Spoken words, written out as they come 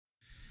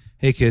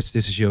Hey kids,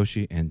 this is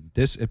Yoshi, and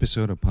this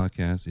episode of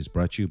podcast is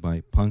brought to you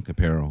by Punk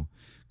Apparel.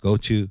 Go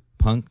to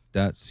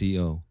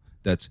punk.co,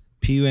 that's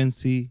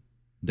PUNC.co,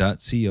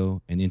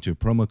 and enter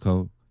promo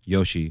code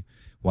Yoshi,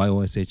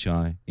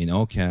 YOSHI, in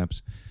all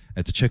caps,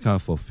 at the checkout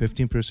for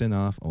 15%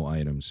 off all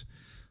items.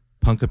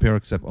 Punk Apparel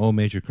accepts all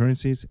major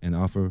currencies and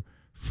offer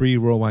free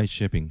worldwide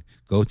shipping.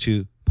 Go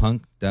to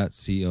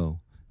punk.co,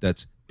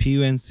 that's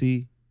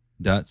PUNC.co,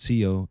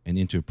 and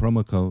enter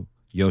promo code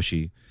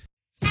Yoshi.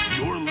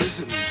 You're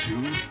listening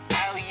to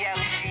Oh,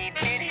 Yoshi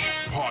did it.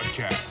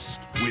 Podcast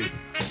with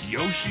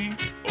Yoshi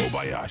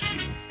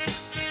Obayashi.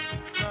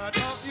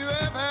 Don't you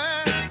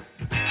ever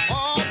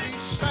all be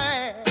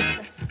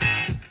sad.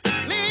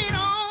 Lean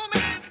on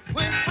me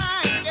when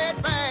times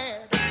get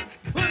bad.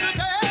 When the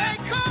day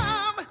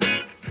come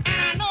and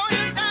I know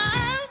you're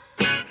down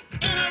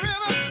in a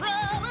river of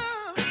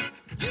trouble,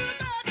 you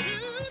got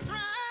to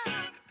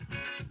drown.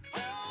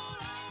 Hold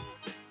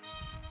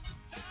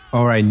on.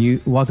 All right,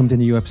 welcome to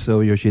the new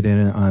episode, Yoshi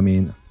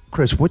Didn't.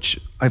 Chris,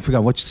 I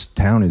forgot which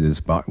town it is,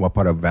 but what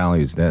part of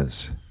Valley is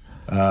this?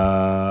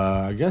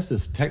 I guess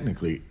this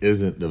technically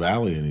isn't the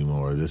Valley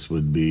anymore. This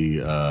would be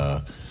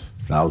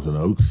Thousand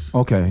Oaks.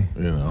 Okay.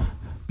 You know.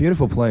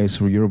 Beautiful place.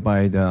 You're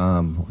by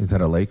the, is that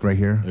a lake right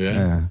here?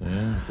 Yeah.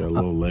 Got a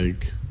little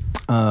lake.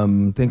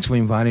 Thanks for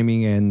inviting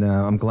me, and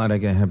I'm glad I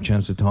have a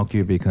chance to talk to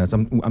you because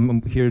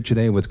I'm here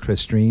today with Chris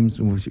Streams.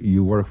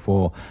 You work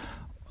for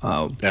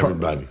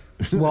Everybody.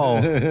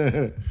 Well,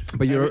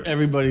 but you're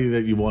Everybody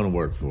that you want to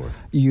work for.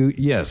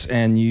 yes,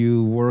 and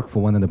you work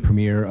for one of the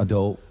premier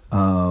adult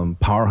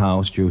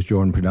powerhouse, Jules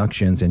Jordan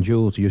Productions, and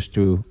Jules used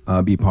to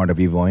be part of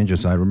Evil Angel.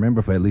 So I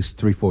remember for at least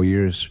 3-4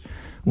 years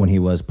when he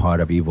was part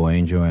of Evil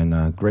Angel,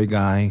 and great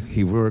guy.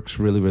 He works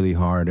really, really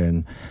hard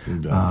and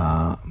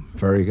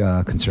very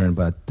concerned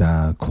about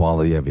the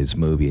quality of his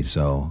movies.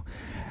 So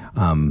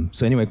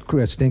anyway,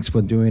 Chris, thanks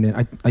for doing it.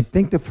 I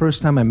think the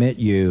first time I met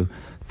you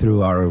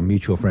through our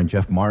mutual friend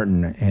Jeff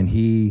Martin, and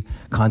he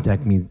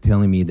contacted me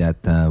telling me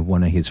that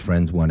one of his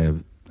friends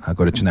wanted to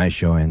go to Tonight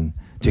Show and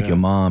take your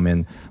mom.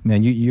 And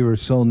man, you were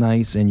so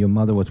nice, and your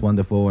mother was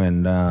wonderful.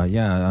 And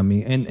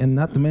and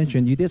not to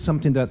mention, you did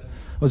something that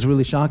was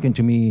really shocking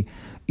to me.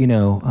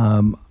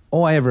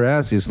 All I ever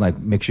ask is like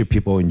make sure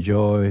people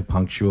enjoy,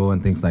 punctual,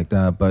 and things like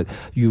that. But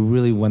you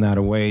really went out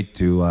of way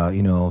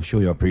to show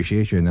your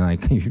appreciation.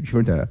 And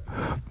you're the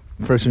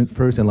first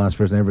and last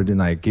person ever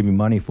did give me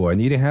money for it.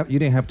 And you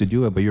didn't have to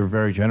do it, but you're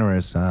very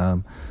generous.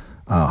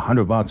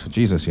 $100,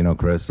 Jesus,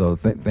 Chris. So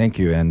thank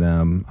you.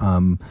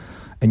 And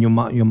your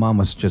mom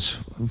was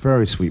just a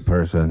very sweet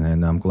person,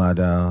 and I'm glad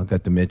I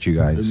got to meet you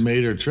guys. It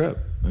made her trip,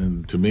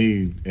 and to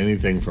me,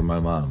 anything from my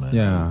mom. Man.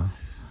 Yeah,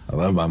 I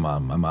love my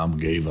mom. My mom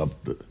gave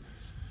up.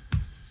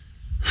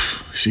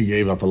 She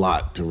gave up a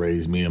lot to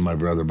raise me and my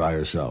brother by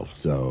herself.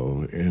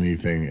 So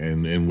anything,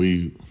 and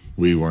we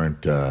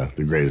weren't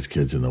the greatest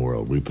kids in the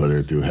world. We put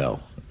her through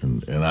hell,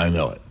 and I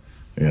know it.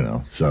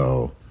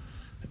 So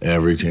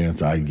every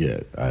chance I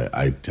get,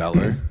 I tell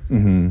her.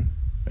 Mm-hmm.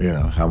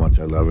 How much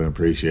I love and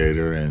appreciate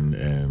her,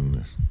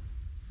 and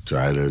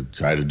try to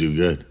do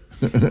good.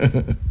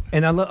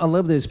 And I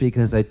love this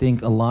because I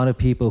think a lot of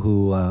people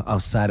who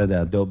outside of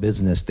the adult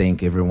business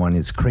think everyone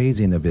is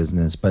crazy in the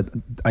business, but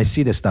I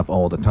see this stuff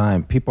all the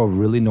time. People are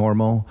really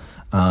normal.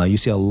 You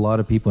see a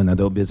lot of people in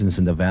adult business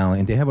in the Valley,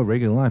 and they have a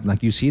regular life.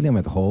 Like you see them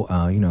at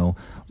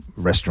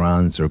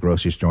restaurants or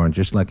grocery store,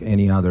 just like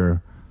any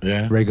other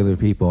regular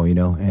people.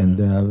 And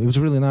it was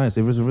really nice.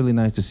 It was really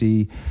nice to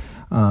see.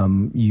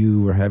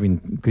 You were having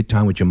a good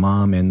time with your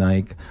mom, and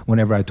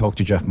whenever I talk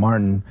to Jeff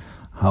Martin,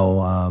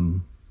 how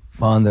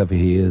fond of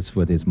he is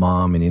with his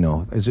mom, and it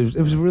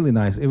was really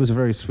nice. It was a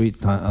very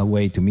sweet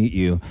way to meet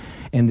you.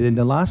 And then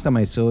the last time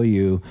I saw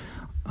you,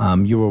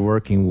 you were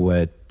working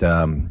with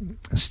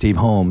Steve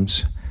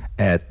Holmes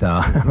at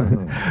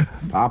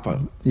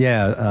Papa.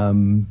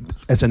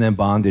 S&M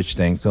bondage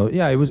thing. So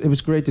it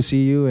was great to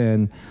see you,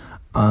 and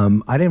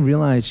I didn't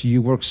realize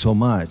you work so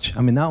much.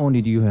 I mean, not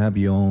only do you have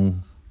your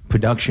own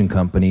production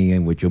company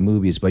and with your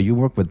movies, but you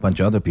work with a bunch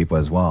of other people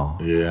as well.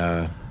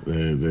 Yeah,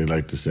 they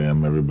like to say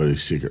I'm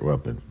everybody's secret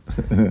weapon.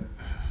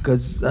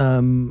 Because I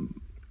like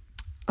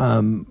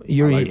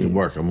to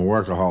work. I'm a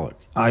workaholic.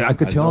 I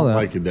could tell that. I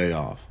don't like a day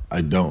off. I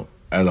don't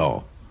at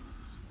all.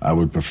 I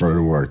would prefer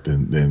to work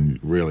than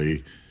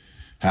really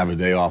have a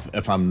day off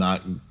if I'm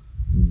not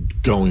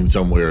going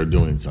somewhere or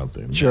doing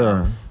something.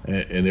 Sure.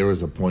 And there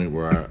was a point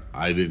where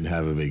I didn't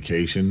have a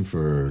vacation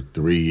for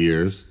 3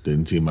 years,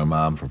 didn't see my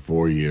mom for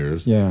 4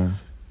 years. Yeah.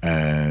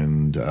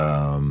 And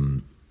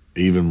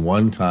even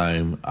one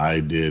time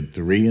I did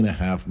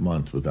 3.5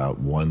 months without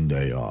one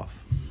day off.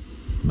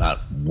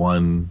 Not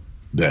one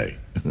day.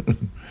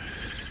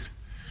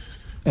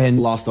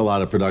 And lost a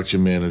lot of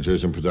production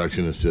managers and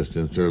production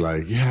assistants. They're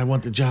like, yeah, I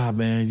want the job,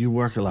 man. You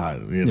work a lot.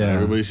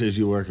 Everybody says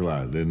you work a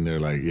lot. Then they're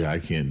like, yeah, I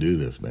can't do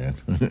this, man.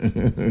 I'm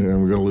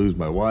going to lose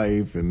my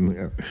wife.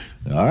 And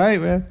all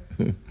right, man.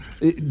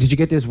 Did you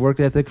get this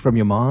work ethic from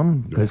your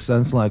mom? Because it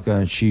sounds like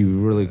she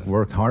really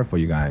worked hard for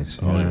you guys.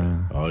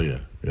 Oh, yeah.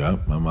 Yeah,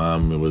 my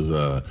mom was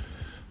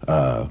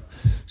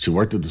She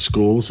worked at the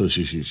school, so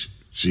she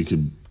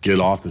could get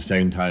off the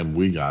same time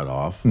we got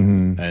off,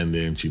 and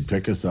then she'd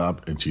pick us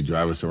up and she'd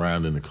drive us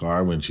around in the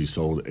car when she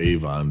sold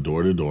Avon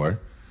door to door.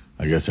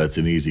 I guess that's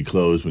an easy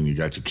close when you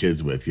got your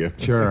kids with you.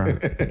 Sure.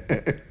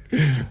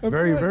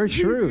 Very, very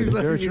true.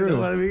 Very You true. know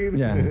what I mean?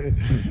 Yeah.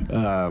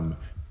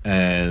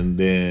 And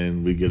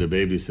then we get a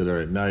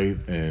babysitter at night,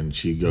 and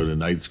she'd go to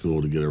night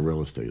school to get a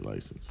real estate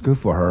license. Good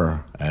for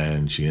her.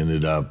 And she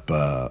ended up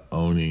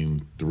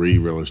owning 3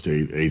 real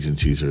estate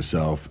agencies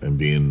herself and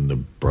being the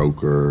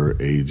broker,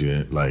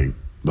 agent, like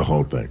the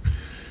whole thing.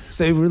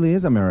 So it really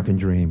is American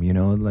dream, you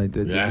know, like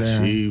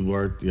Yeah, she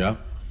worked. Yeah.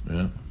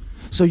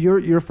 So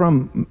you're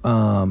from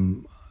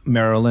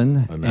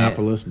Maryland,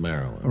 Annapolis,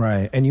 Maryland.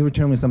 right? And you were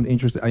telling me something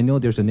interesting. I know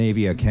there's a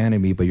Navy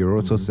Academy, but you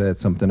also said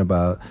something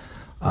about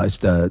it's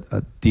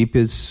the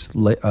deepest.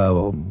 What is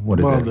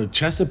Well, it? the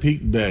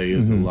Chesapeake Bay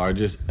is the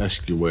largest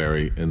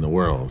estuary in the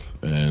world.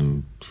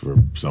 And for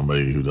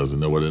somebody who doesn't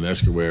know what an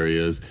estuary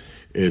is,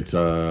 it's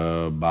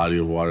a body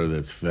of water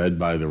that's fed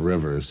by the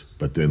rivers,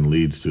 but then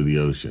leads to the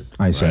ocean.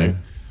 I see. right?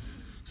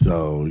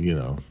 So, you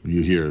know,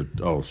 you hear,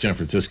 San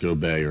Francisco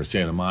Bay or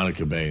Santa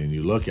Monica Bay, and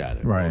you look at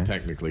it. Right. Well,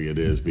 technically it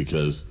is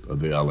because of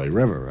the LA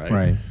River, right?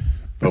 Right.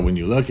 But when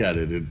you look at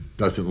it, it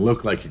doesn't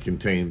look like a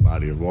contained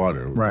body of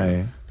water.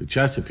 Right. The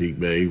Chesapeake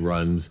Bay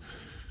runs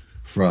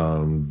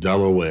from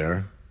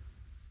Delaware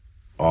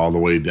all the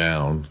way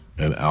down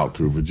and out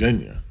through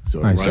Virginia.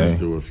 So it I runs see.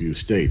 through a few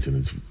states,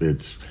 and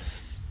it's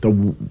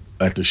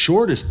at the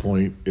shortest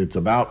point, it's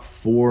about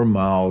 4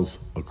 miles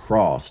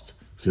across,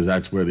 because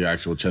that's where the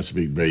actual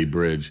Chesapeake Bay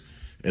Bridge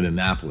in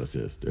Annapolis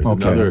is.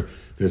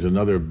 There's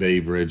another Bay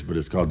Bridge, but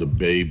it's called the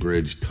Bay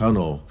Bridge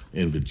Tunnel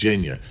in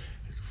Virginia.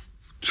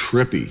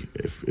 Trippy.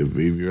 If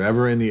you're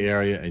ever in the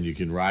area and you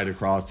can ride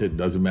across it,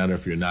 doesn't matter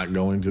if you're not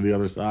going to the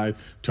other side,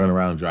 turn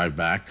around and drive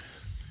back,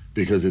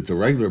 because it's a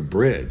regular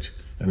bridge,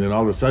 and then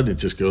all of a sudden it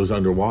just goes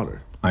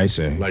underwater. I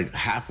see. Like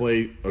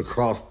halfway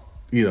across,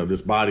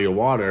 this body of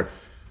water,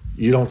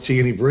 you don't see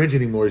any bridge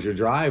anymore as you're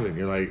driving.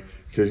 You're like,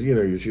 because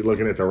you see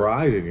looking at the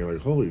horizon, you're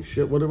like, holy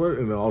shit, what?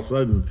 And then all of a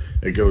sudden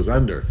it goes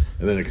under,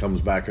 and then it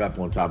comes back up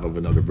on top of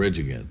another bridge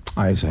again.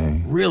 I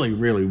see. Really,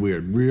 really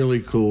weird.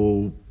 Really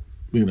cool.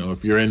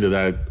 If you're into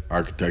that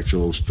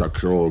architectural,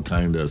 structural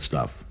kind of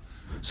stuff.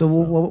 So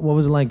what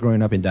was it like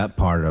growing up in that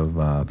part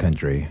of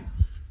country?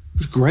 It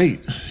was great.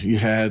 You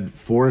had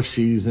 4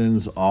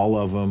 seasons, all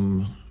of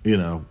them,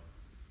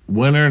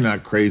 winter,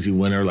 not crazy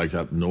winter like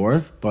up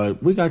north,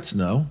 but we got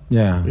snow.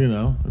 Yeah.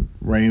 It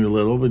rained a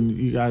little, but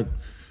you got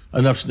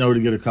enough snow to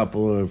get a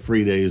couple of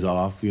free days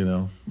off,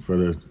 for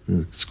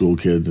the school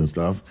kids and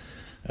stuff.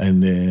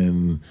 And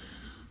then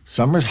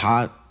summer's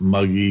hot,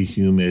 muggy,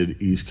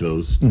 humid, East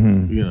Coast,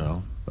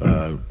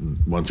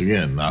 once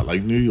again, not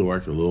like New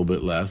York, a little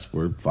bit less.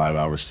 We're 5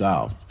 hours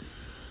south.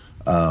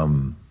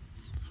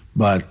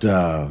 But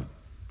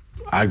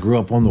I grew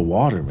up on the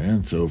water,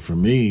 man. So for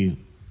me,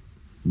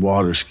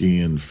 water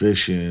skiing,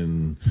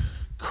 fishing,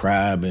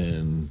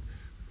 crabbing,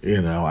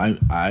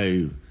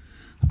 I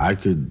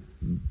could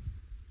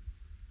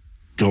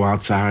go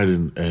outside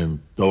and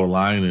throw a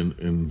line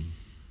in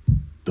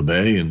the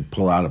bay and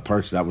pull out a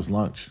perch. That was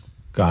lunch.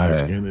 Got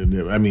it.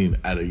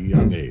 At a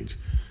young age,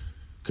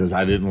 because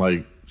I didn't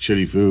like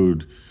shitty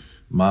food.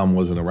 Mom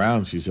wasn't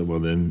around. She said, well,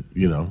 then,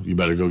 you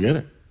better go get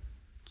it.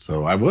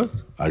 So I would.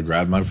 I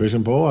grabbed my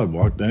fishing pole. I'd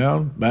walk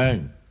down,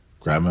 bang,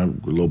 grab my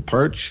little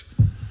perch.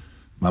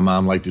 My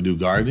mom liked to do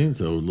gardening,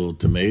 so a little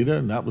tomato,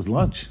 and that was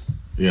lunch,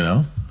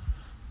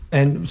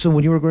 And so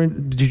when you were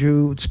growing, did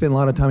you spend a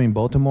lot of time in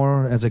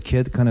Baltimore as a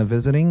kid kind of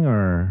visiting,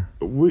 or?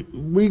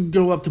 We'd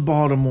go up to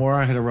Baltimore.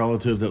 I had a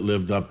relative that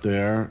lived up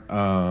there.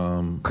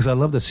 Because I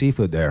love the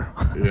seafood there.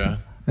 Yeah.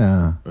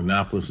 Yeah.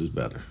 Annapolis is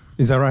better.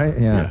 Is that right?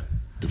 Yeah,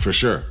 for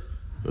sure.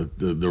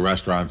 The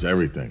restaurants,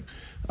 everything.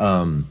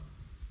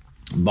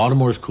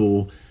 Baltimore's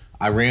cool.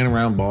 I ran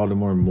around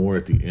Baltimore more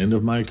at the end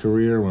of my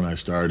career when I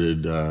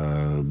started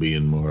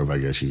being more of, I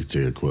guess you could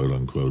say, a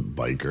quote-unquote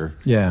biker.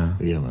 Yeah.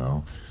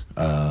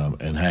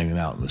 And hanging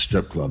out in the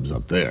strip clubs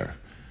up there.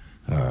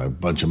 A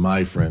bunch of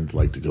my friends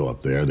like to go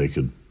up there. They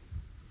could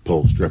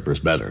pull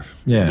strippers better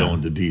Yeah.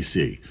 going to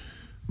D.C.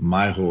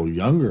 My whole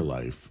younger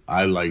life,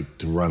 I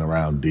liked to run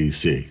around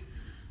D.C.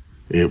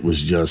 It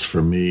was just,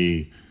 for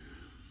me,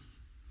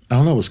 I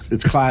don't know, it's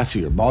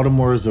classier.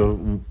 Baltimore's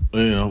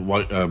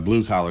a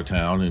blue-collar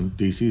town, and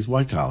D.C.'s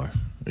white-collar,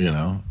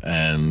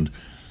 And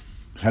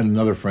had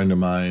another friend of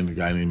mine, a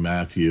guy named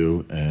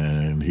Matthew,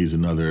 and he's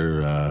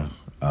another...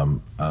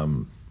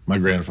 my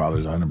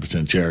grandfather's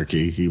 100%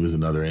 Cherokee. He was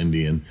another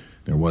Indian.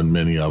 There wasn't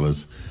many of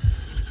us.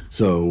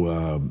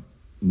 So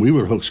we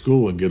would hook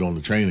school and get on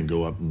the train and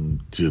go up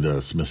to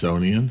the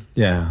Smithsonian.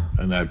 Yeah.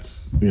 And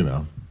that's,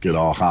 get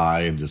all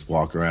high and just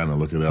walk around and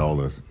look at all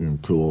the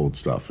cool old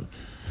stuff.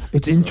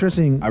 It's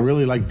interesting. I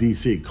really like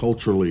D.C.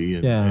 culturally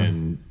and, Yeah.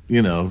 and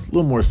a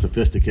little more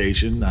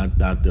sophistication, not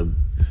to,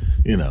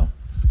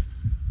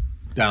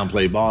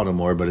 downplay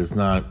Baltimore, but it's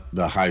not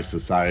the high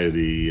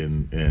society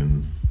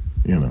and.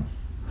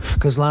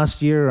 Because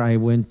last year I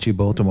went to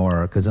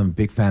Baltimore because I'm a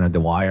big fan of The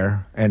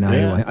Wire, and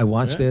Yeah, I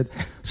watched yeah. it.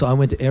 So I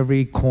went to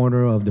every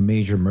corner of the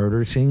major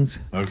murder scenes.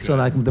 Okay. So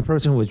like the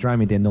person who was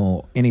driving didn't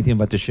know anything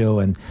about the show,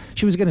 and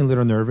she was getting a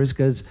little nervous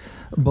because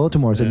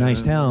Baltimore is a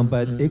nice town,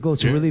 but it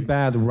goes Yeah. really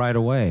bad right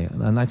away.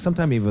 And like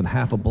sometimes even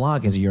half a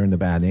block is you're in the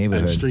bad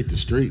neighborhood. And street to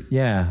street.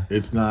 Yeah.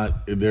 It's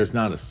not, there's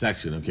not a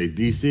section. Okay,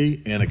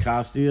 DC,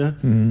 Anacostia,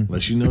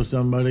 unless you know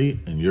somebody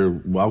and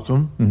you're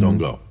welcome, don't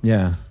go.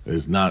 Yeah.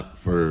 It's not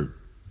for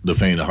the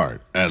faint of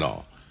heart at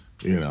all.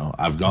 You know,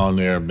 I've gone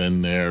there,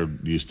 been there,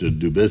 used to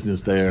do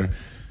business there.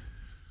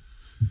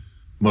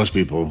 Most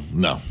people,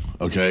 no.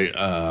 Okay,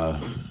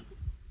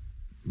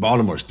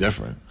 Baltimore's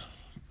different.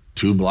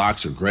 2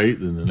 blocks are great,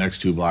 and the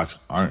next 2 blocks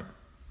aren't.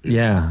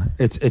 Yeah,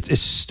 it's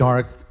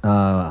stark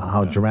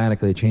how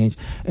dramatically it changed.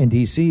 And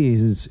DC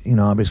is,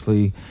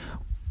 obviously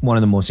one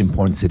of the most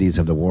important cities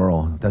of the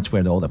world. That's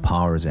where all the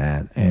power is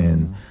at,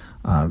 and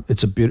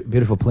it's a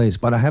beautiful place.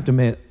 But I have to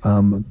admit,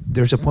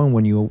 there's a point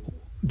when you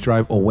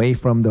drive away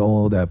from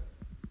all the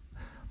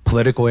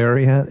political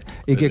area,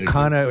 it get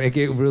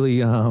really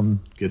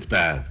Gets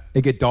bad.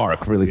 it get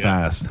dark really Yeah.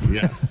 fast.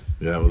 Yes.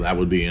 Yeah, well, that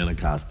would be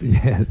Anacostia.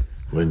 Yes.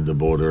 When the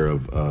border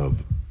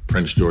of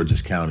Prince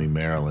George's County,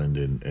 Maryland,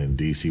 and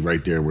D.C.,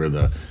 right there where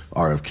the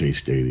RFK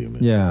Stadium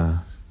is. Yeah.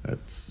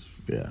 That's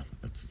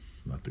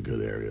not the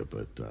good area,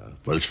 but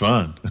it's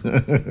fun.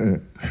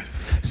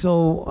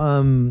 So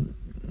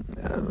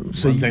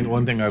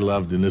One thing I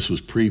loved, and this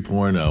was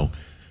pre-porno,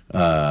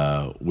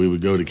 we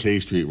would go to K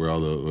Street where all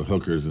the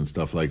hookers and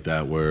stuff like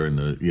that were, and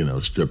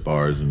the strip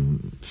bars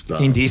and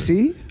stuff. in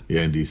DC?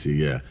 Yeah, in DC,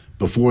 yeah.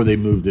 Before they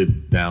moved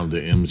it down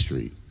to M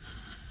Street,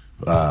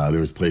 there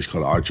was a place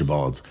called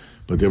Archibald's,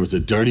 but there was a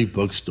dirty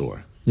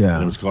bookstore. Yeah.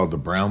 And it was called the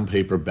Brown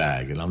Paper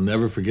Bag, and I'll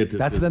never forget this.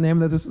 That's the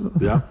name of this.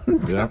 Yeah,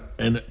 yeah.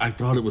 And I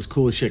thought it was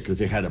cool as shit because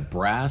they had a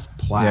brass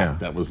plaque Yeah.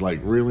 that was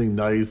like really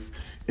nice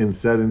and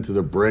set into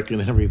the brick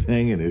and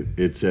everything, and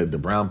it said the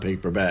Brown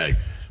Paper Bag,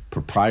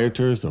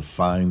 proprietors of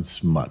fine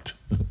smut.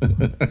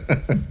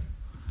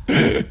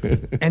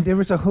 And there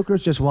was a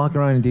hookers just walking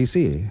around in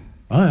DC.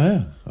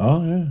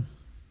 Oh yeah.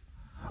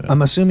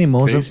 I'm assuming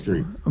most K of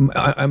Street.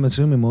 I'm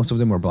assuming most of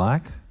them were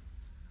black.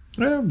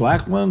 Yeah,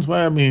 black ones.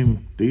 Well, I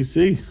mean,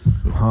 DC.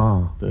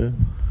 Huh.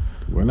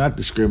 We're not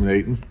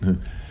discriminating.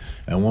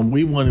 And when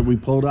we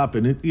pulled up,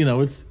 and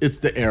it's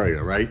the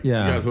area, right?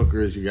 Yeah. You got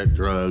hookers, you got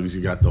drugs,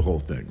 you got the whole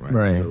thing, right?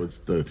 Right.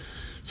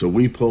 So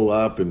we pull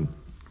up, and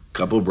a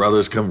couple of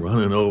brothers come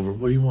running over.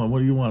 What do you want? What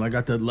do you want? I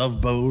got that Love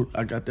Boat.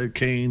 I got that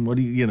cane. What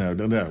do you?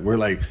 We're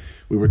like,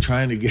 we were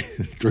trying to get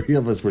 3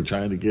 of us were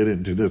trying to get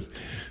into this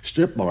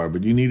strip bar,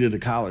 but you needed a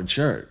collared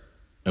shirt,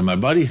 and my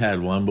buddy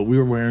had one, but we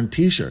were wearing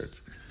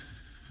T-shirts.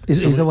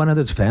 Is it one of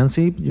those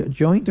fancy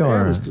joint or?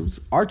 Yeah, it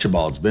was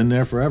Archibald's been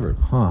there forever.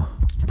 Huh.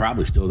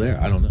 Probably still there.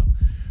 I don't know.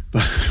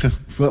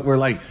 But we're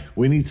like,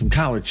 we need some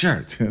collared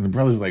shirts. And the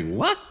brother's like,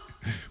 what?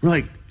 We're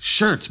like,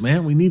 shirts,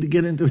 man. We need to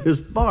get into this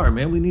bar,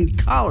 man. We need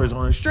collars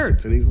on our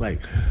shirts. And he's like,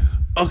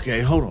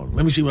 okay, hold on.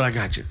 Let me see what I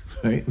got you.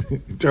 Right?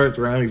 He turns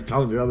around. He's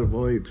telling the other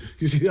boy.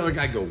 You see the other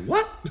guy go,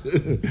 what?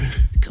 A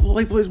couple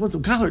white boys want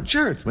some collared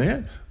shirts,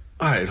 man.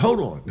 All right, hold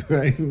on.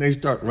 Right? And they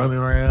start running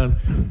around.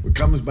 He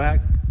comes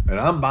back, and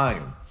I'm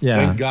buying. Yeah.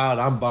 Thank God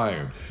I'm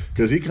buying.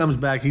 Because he comes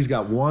back, he's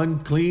got one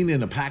clean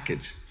in a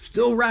package,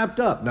 still wrapped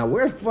up. Now,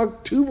 where the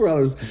fuck 2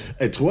 brothers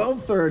at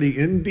 12:30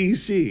 in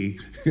D.C.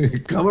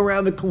 come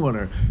around the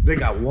corner? They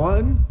got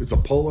one, it's a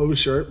polo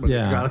shirt, but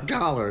Yeah. it's got a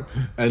collar,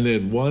 and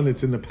then one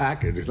that's in the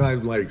package. And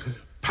I'm like,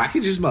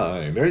 package is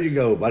mine. There you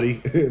go, buddy.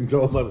 And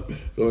told him,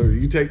 so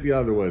you take the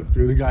other one.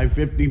 Threw the guy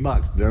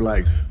 $50. They're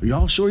like, are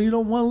y'all sure you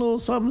don't want a little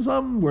something,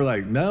 something? We're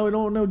like, no, we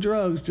don't want no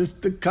drugs,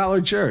 just the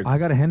collared shirt. I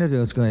gotta hand it to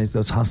those guys,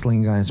 those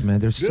hustling guys, man.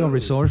 They're so Dude.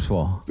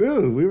 resourceful.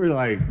 Dude, we were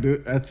like,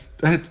 dude, that's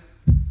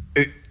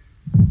it.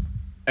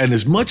 And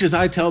as much as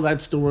I tell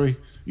that story,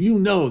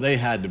 they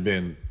had to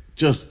been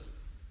just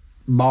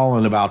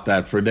bawling about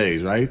that for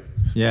days, right?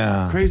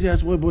 Yeah. Crazy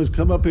ass white boys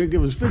come up here and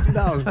give us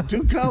 $50 for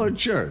 2 collared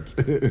shirts.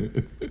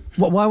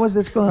 Well, why was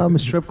this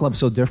strip club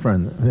so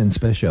different and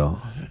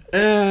special?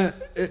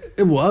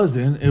 It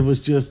wasn't. It was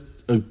just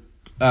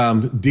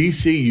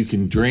DC. You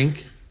can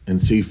drink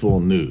and see full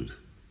nude.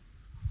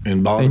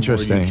 In Baltimore,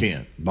 Interesting. you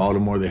can't.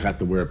 Baltimore, they have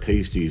to wear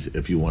pasties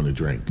if you want to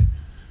drink.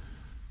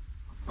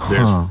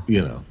 Huh.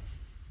 There's,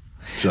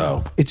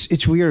 so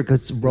It's weird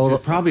because there's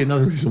probably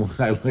another reason why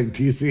I like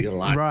DC a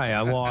lot.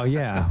 Right. Well,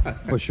 yeah,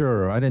 for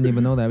sure. I didn't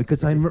even know that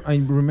because I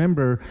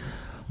remember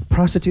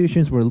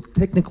prostitutions were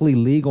technically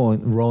legal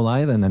in Rhode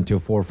Island until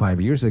 4 or 5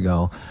 years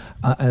ago,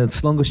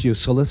 as long as you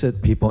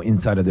solicit people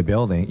inside of the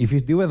building. If you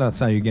do it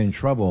outside, you get in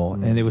trouble.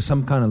 And it was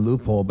some kind of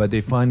loophole, but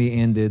they finally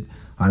ended,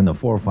 I don't know,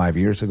 4 or 5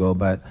 years ago.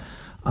 But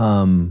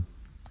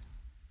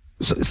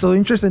so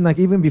interesting, like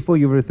even before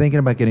you were thinking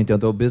about getting into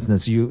adult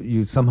business,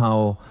 you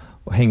somehow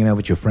hanging out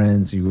with your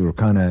friends, you were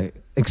kind of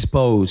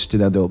exposed to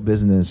the adult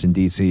business in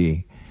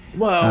D.C.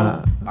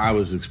 Well, I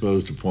was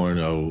exposed to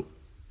porno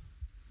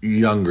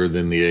younger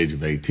than the age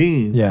of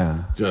 18.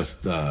 Yeah. Just,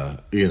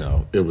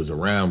 it was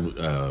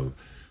around.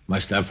 my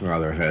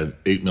stepfather had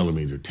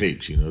 8mm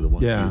tapes, you know, the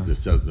ones Yeah. you used to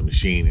set up the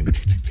machine and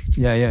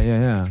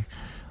Yeah.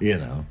 you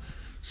know.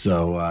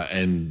 So,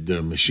 and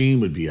the machine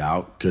would be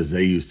out because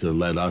they used to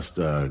let us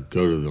go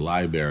to the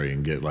library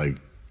and get, like,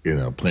 you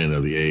know, Planet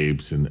of the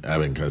Apes and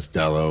Abbott and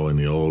Costello and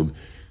the old,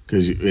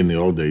 because in the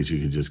old days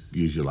you could just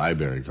use your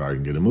library card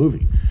and get a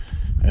movie.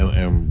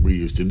 And we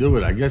used to do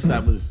it. I guess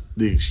that was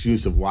the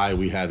excuse of why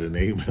we had an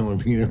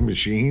 8mm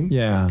machine.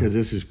 Yeah. Because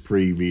this is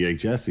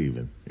pre-VHS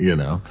even, you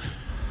know.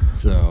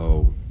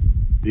 So,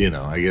 you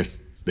know, I guess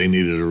they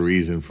needed a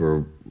reason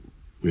for,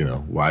 you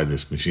know, why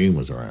this machine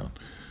was around.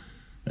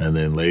 And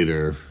then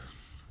later,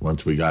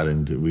 once we got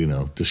into, you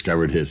know,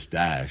 discovered his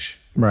stash,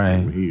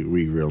 Right.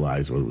 we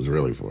realized what it was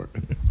really for.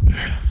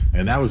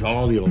 And that was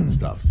all the old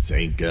stuff.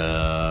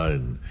 Senka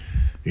and,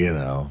 you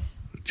know,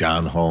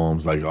 John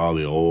Holmes, like all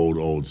the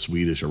old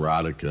Swedish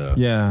erotica.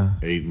 Yeah.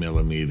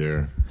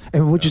 8mm.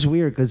 And which is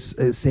weird because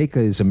Seika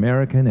is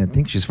American. I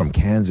think she's from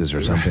Kansas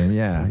or something.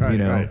 Yeah, Right, you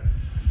know. right.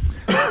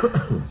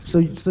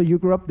 So you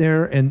grew up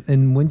there,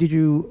 and when did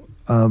you?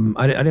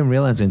 I didn't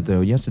realize it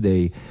though.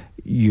 Yesterday,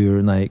 you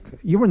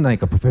weren't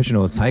like a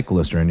professional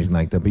cyclist or anything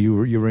like that, but you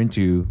were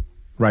into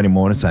riding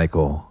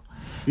motorcycle.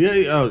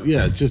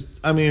 Yeah. Just,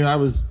 I mean,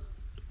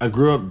 I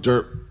grew up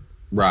dirt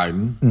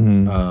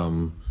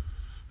riding.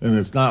 And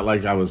it's not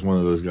like I was one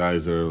of those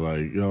guys that are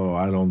like, yo,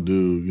 I don't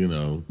do, you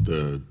know,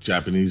 the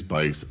Japanese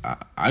bikes.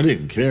 I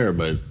didn't care,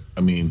 but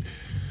I mean,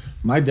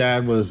 my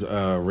dad was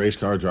a race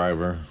car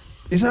driver.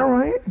 Is that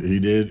right? He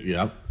did,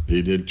 yep.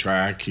 He did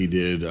track. He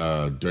did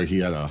dirt. He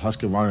had a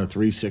Husqvarna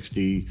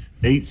 360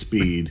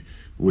 8-speed,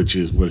 which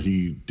is what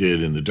he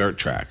did in the dirt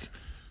track.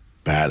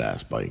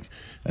 Badass bike.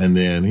 And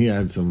then he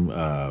had some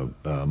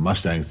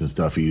Mustangs and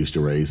stuff he used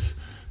to race.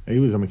 He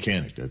was a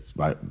mechanic. That's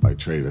by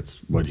trade. That's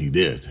what he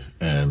did.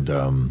 And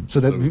So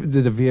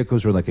the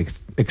vehicles were like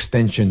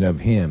extension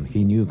of him.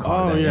 He knew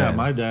car. oh yeah,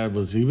 my dad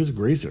was a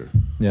greaser.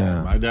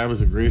 Yeah. My dad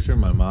was a greaser.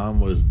 My mom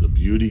was the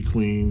beauty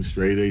queen,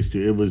 straight A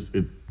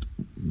student.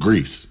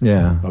 Grease.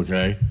 Yeah.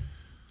 Okay.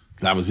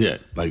 That was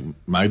it. Like,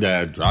 my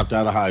dad dropped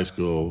out of high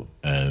school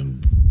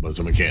and was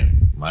a mechanic.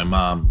 My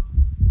mom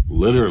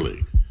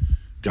literally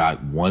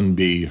got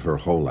 1B her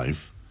whole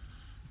life,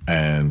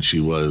 and she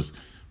was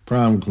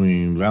prom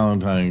queen,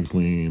 Valentine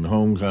queen,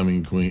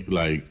 homecoming queen,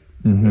 like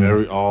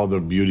all the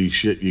beauty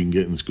shit you can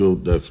get in school.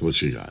 That's what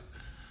she got.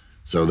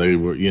 So they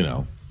were, you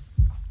know,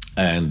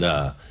 and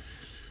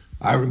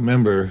I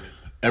remember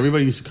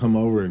everybody used to come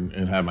over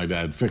and have my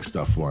dad fix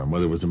stuff for him,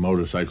 whether it was a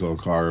motorcycle or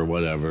car or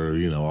whatever,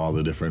 you know, all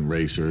the different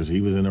racers.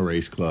 He was in a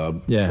race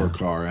club for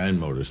car and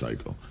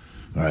motorcycle,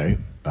 right?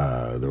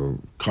 The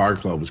car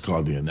club was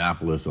called the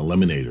Annapolis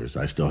Eliminators.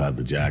 I still have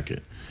the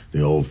jacket,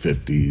 the old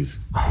 50s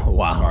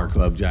car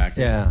club jacket.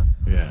 Yeah.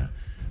 Yeah.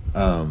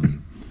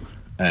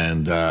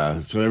 And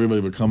so everybody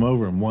would come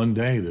over, and one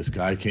day this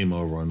guy came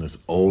over on this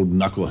old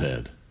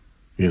knucklehead,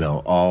 you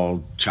know,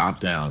 all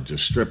chopped down,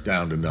 just stripped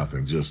down to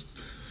nothing, just,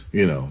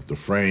 you know, the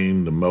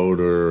frame, the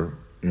motor,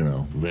 you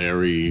know,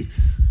 very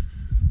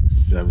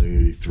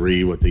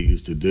 73, what they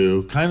used to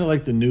do. Kind of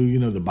like the new, you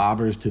know, the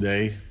bobbers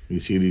today.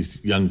 You see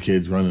these young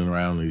kids running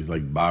around, these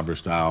like bobber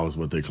styles,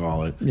 what they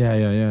call it.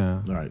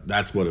 Yeah. All right,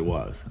 that's what it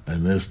was.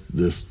 And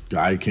this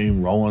guy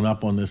came rolling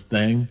up on this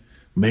thing,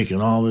 making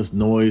all this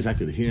noise. I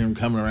could hear him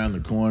coming around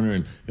the corner,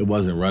 and it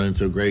wasn't running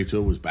so great, so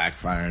it was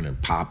backfiring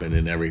and popping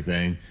and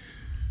everything.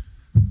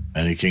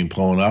 And he came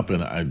pulling up,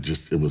 and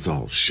it was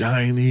all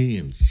shiny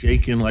and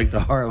shaking like the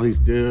Harleys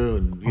do,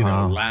 and, you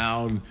know,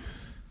 loud.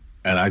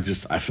 And I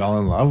fell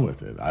in love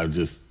with it. I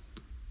just,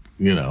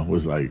 you know,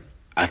 was like,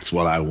 that's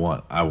what I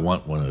want. I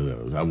want one of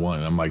those. I'm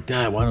like,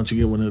 Dad, why don't you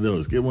get one of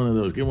those? Get one of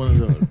those. Get one of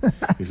those.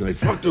 He's like,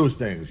 fuck those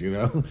things, you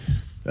know?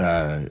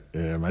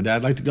 My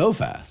dad liked to go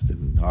fast,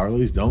 and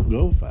Harleys don't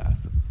go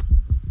fast.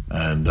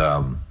 And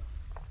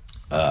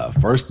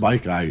first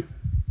bike I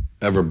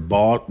ever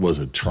bought was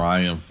a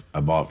Triumph. I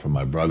bought from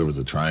my brother, was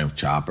a Triumph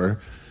Chopper,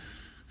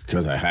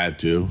 because I had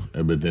to.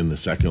 But then the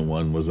second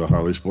one was a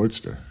Harley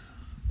Sportster.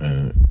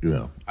 You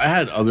know, I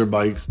had other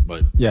bikes,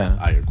 but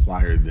I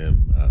acquired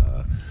them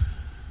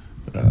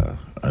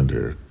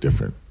under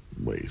different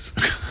ways.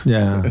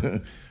 Yeah.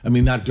 I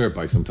mean, not dirt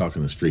bikes. I'm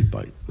talking a street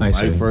bike. I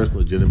see. My first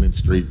legitimate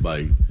street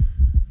bike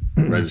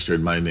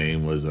registered my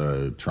name was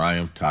a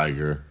Triumph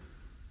Tiger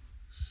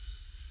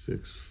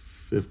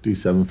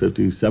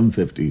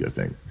 750, I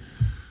think.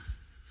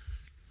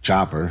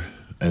 Chopper.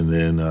 And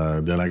then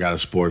I got a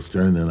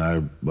Sportster, and then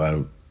I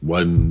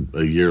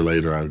a year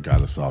later I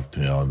got a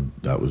Softail, and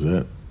that was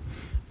it.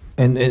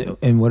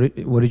 And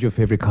what is your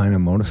favorite kind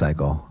of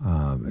motorcycle?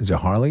 Is it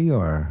Harley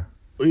or?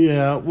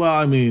 Yeah, well,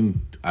 I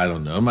mean, I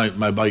don't know.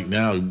 My bike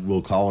now,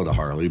 we'll call it a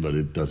Harley, but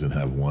it doesn't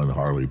have one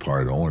Harley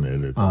part on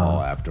it. It's all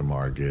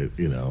aftermarket,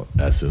 you know,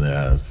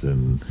 S&S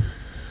and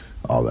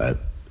all that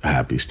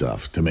happy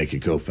stuff to make it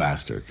go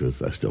faster,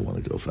 because I still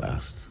want to go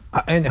fast.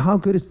 And how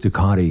good is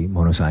Ducati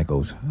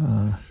motorcycles?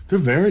 They're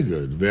very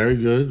good,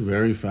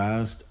 very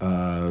fast.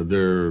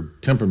 They're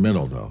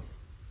temperamental, though.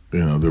 You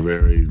know, they're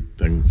very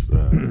things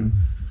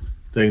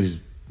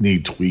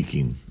need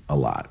tweaking a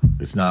lot.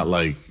 It's not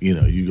like,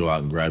 you go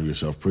out and grab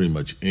yourself pretty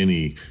much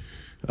any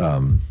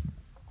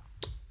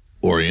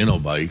Oriental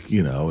bike,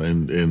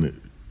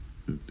 and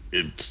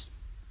it's,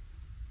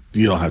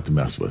 you don't have to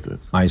mess with it.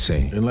 I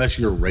see. Unless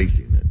you're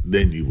racing it,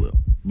 then you will.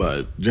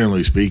 But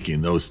generally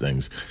speaking, those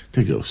things,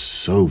 they go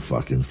so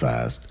fucking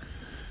fast,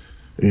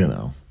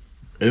 And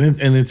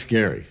it's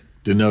scary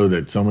to know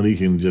that somebody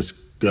can just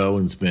go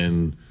and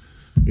spend,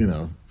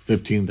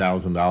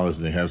 $15,000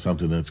 and they have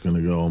something that's going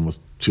to go almost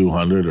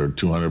 200 or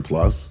 200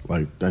 plus.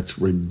 Like, that's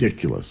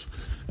ridiculous.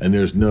 And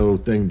there's no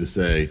thing to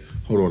say,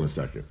 hold on a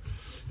second.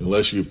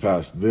 Unless you've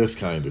passed this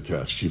kind of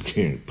test, you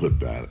can't put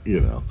that,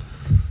 It's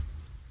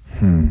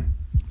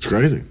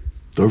crazy.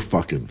 They're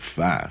fucking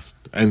fast.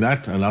 And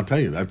I'll tell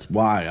you, that's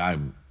why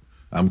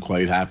I'm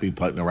quite happy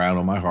putting around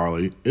on my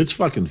Harley. It's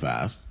fucking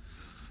fast.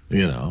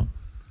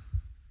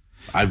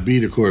 I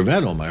beat a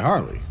Corvette on my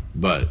Harley,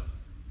 but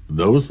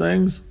those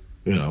things,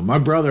 my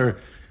brother,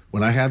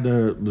 when I had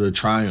the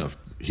Triumph,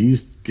 he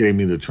gave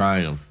me the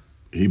Triumph.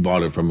 He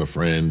bought it from a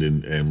friend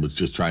and was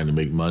just trying to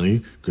make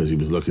money because he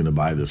was looking to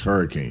buy this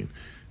Hurricane.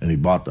 And he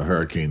bought the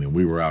Hurricane, and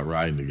we were out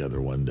riding together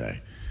one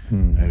day.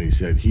 And he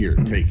said, here,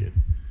 take it.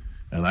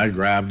 And I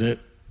grabbed it,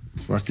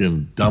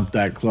 fucking dumped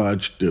that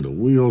clutch, did a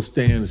wheel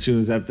stand. As soon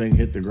as that thing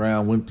hit the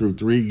ground, went through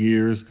 3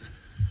 gears,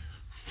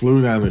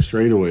 flew down the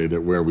straightaway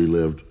where we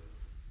lived.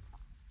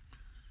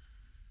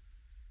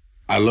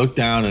 I looked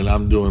down, and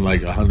I'm doing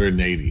like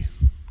 180.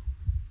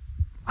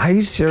 Are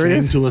you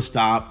serious? Came to a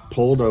stop,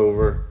 pulled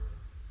over,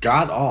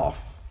 got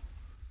off,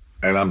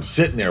 and I'm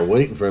sitting there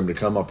waiting for him to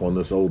come up on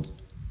this old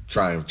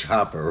Triumph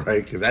chopper,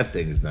 right? Because that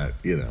thing is not,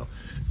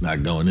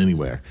 not going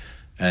anywhere.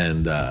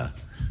 And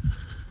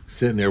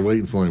sitting there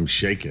waiting for him,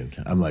 shaking.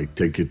 I'm like,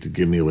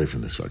 get me away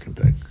from this fucking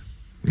thing.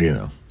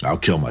 I'll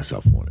kill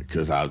myself on it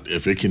because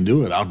if it can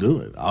do it, I'll do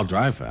it. I'll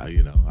drive fast.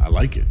 I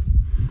like it.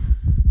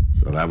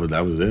 So that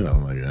was it.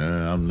 I'm like,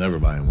 I'm never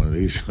buying one of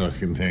these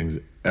fucking things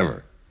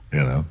ever.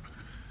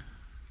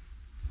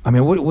 I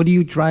mean, what do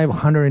you drive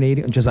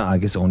 180? Just, I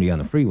guess, only on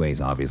the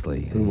freeways,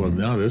 obviously. Well,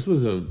 no, this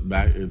was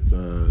it's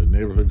a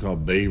neighborhood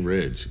called Bay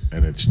Ridge,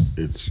 and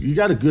it's you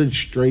got a good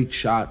straight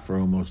shot for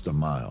almost a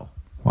mile.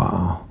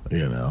 Wow.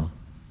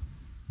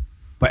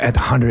 But at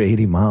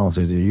 180 miles,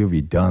 you'll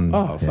be done.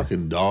 Oh, a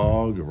fucking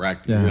dog, a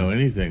raccoon,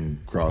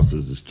 anything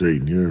crosses the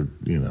street, and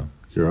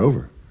you're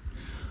over.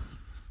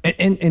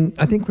 And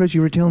I think, Chris,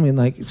 you were telling me,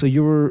 like, so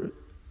you were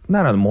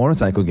not on a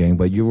motorcycle gang,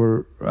 but you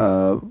were,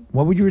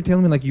 what were you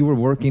telling me? Like, you were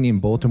working in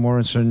Baltimore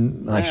and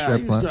certain, like,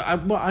 strip clubs?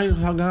 I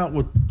hung out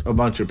with a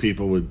bunch of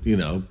people with,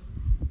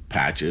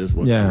 patches,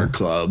 whatever,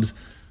 clubs.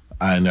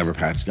 I never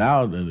patched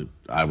out, and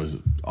I was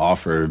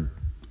offered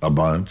a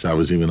bunch. I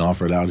was even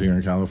offered out here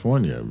in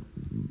California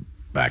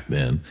back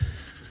then.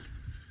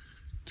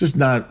 Just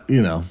not,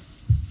 I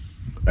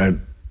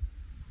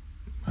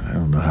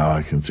don't know how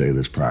I can say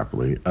this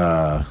properly.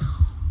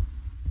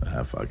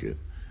 Fuck it.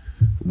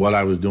 What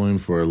I was doing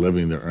for a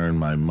living to earn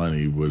my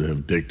money would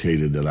have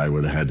dictated that I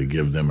would have had to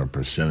give them a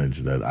percentage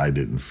that I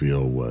didn't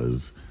feel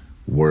was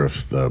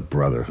worth the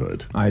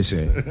brotherhood. I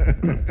see.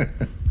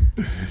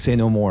 Say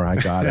no more. I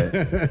got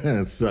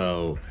it.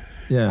 So,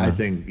 yeah. I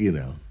think,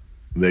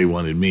 they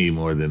wanted me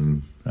more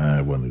than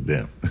I wanted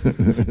them.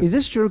 Is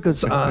this true?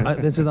 Because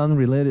this is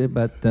unrelated,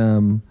 but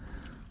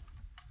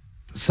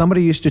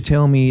somebody used to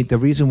tell me the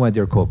reason why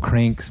they're called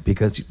cranks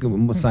because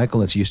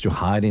cyclists used to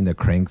hide in the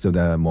cranks of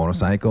the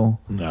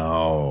motorcycle.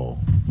 No.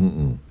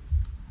 Mm-mm.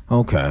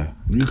 Okay.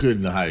 You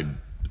couldn't hide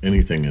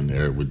anything in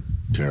there. It would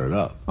tear it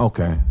up.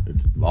 Okay.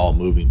 It's all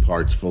moving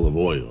parts full of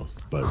oil.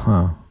 But,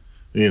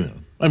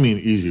 I mean,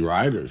 Easy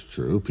Rider is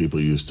true. People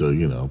used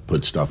to,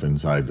 put stuff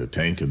inside the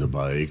tank of the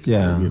bike.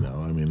 Yeah.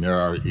 Or, there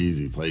are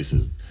easy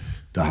places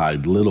to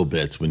hide little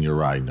bits when you're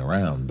riding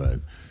around, but,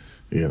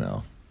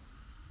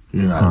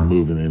 you're not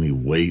moving any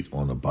weight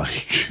on a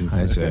bike.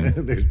 I see.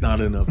 There's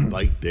not enough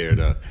bike there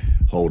to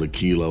hold a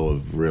kilo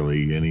of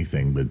really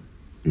anything, but,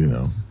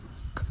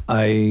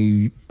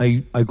 I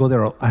go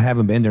there. I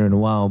haven't been there in a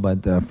while,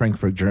 but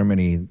Frankfurt,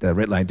 Germany, the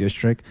red light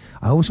district.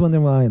 I always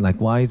wonder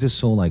why is this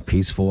so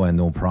peaceful and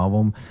no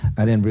problem?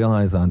 I didn't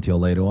realize that until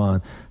later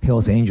on.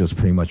 Hells Angels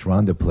pretty much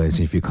run the place.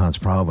 If you cause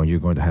problem, you're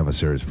going to have a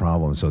serious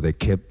problem. So they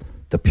keep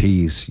the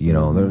peace.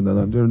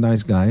 They're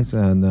nice guys,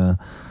 and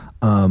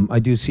I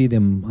do see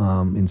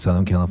them in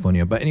Southern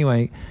California. But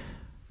anyway.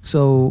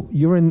 So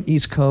you're in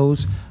East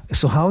Coast.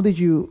 So how did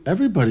you?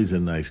 Everybody's a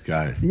nice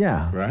guy.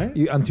 Yeah. Right.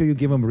 Until you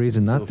give them a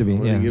reason not to be.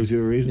 Somebody gives you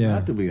a reason Yeah.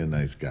 not to be a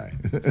nice guy.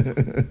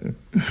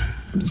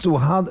 So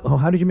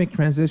how did you make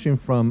transition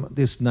from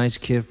this nice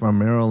kid from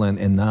Maryland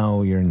and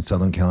now you're in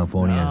Southern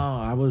California? No,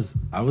 I was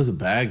a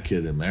bad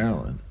kid in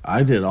Maryland.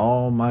 I did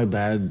all my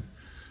bad.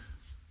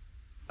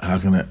 How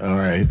can I? All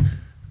right.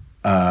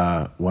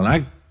 When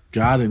I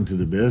got into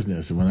the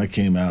business and when I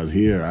came out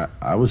here,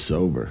 I was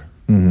sober.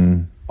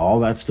 Mm-hmm.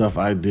 All that stuff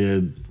I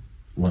did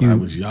when I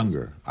was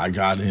younger. I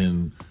got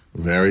in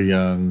very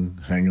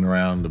young, hanging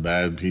around the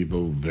bad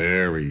people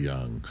very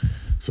young.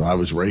 So I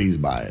was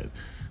raised by it.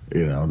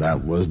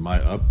 That was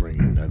my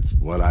upbringing. That's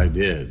what I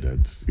did.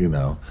 That's,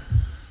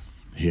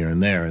 here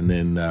and there. And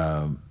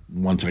then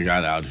once I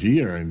got out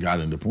here and got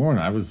into porn,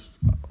 I was,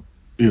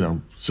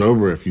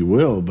 sober, if you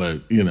will,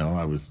 but,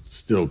 I was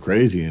still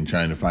crazy and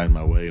trying to find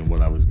my way and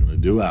what I was going to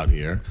do out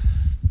here.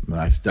 And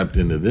I stepped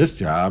into this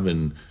job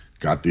and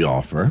got the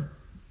offer.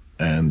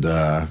 And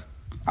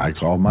I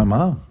called my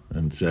mom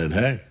and said,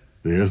 hey,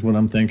 here's what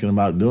I'm thinking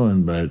about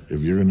doing, but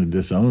if you're going to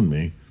disown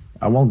me,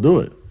 I won't do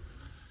it.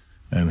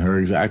 And her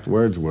exact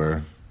words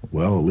were,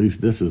 well, at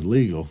least this is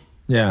legal.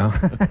 Yeah.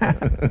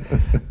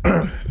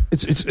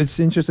 It's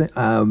interesting.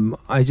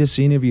 I just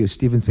interviewed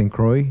Stephen St.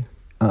 Croix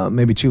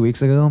maybe 2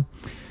 weeks ago.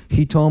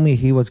 He told me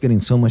he was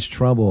getting so much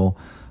trouble.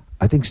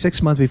 I think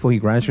 6 months before he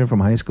graduated from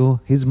high school,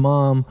 his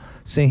mom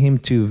sent him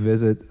to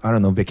visit, I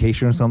don't know,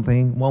 vacation or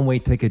something, one-way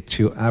ticket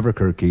to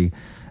Albuquerque.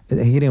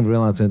 He didn't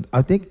realize it.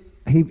 I think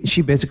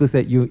she basically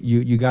said,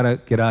 you gotta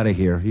get out of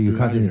here. You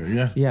Get outta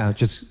here, yeah,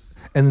 just,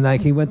 and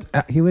like he went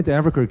to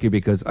Albuquerque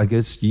because I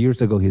guess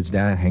years ago his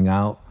dad hung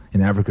out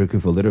in Albuquerque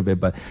for a little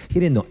bit, but he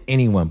didn't know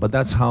anyone. But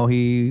that's how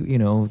he,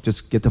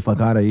 just get the fuck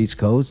out of East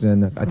Coast.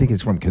 And I think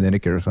he's from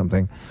Connecticut or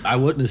something. I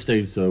wouldn't have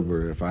stayed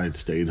sober if I had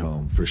stayed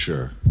home, for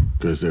sure,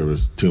 because there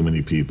was too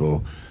many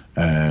people,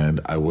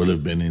 and I would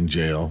have been in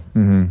jail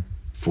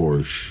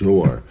for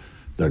sure.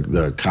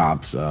 The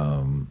cops,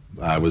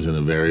 I was in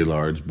a very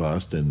large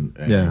bust, and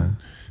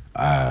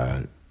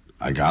I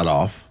got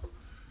off,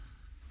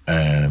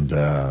 and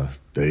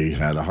they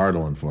had a hard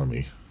on for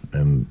me,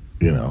 and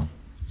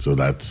so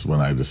that's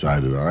when I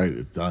decided, all right,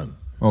 it's done.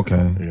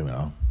 Okay.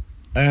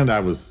 And I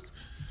was,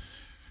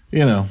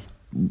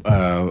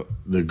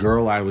 the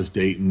girl I was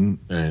dating,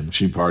 and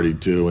she partied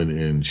too,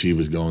 and she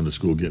was going to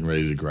school, getting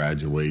ready to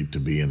graduate to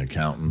be an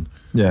accountant.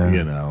 Yeah.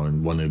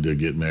 And wanted to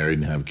get married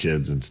and have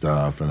kids and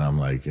stuff. And I'm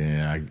like,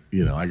 I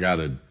got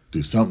to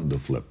do something to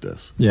flip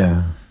this.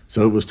 Yeah.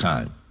 So it was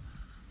time,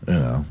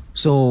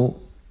 So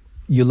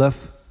you left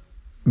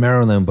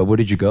Maryland, but where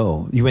did you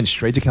go? You went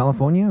straight to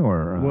California,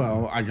 or?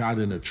 Well, I got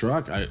in a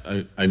truck.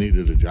 I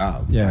needed a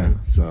job. Yeah. Right?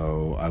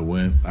 So I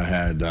went. I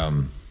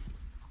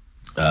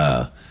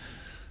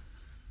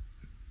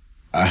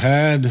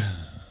had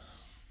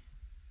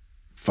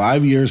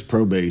 5 years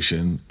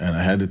probation, and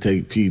I had to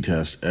take P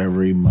test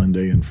every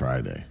Monday and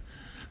Friday.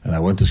 And I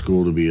went to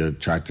school to be a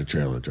tractor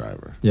trailer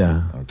driver.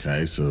 Yeah.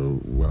 Okay. So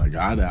when I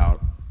got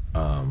out,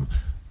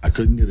 I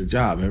couldn't get a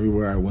job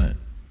everywhere I went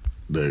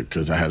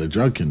because I had a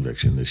drug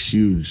conviction, this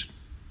huge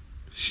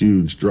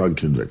drug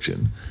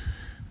conviction,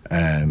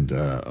 and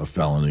a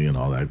felony and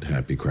all that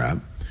happy crap.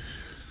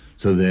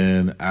 So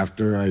then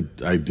after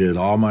I did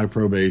all my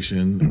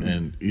probation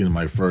and,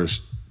 my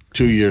first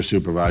 2 years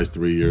supervised,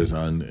 3 years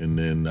on, and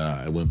then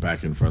I went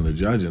back in front of the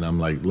judge, and I'm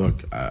like,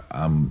 look,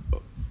 I'm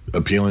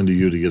appealing to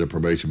you to get a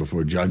probation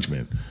before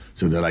judgment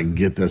so that I can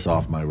get this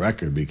off my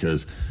record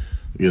because,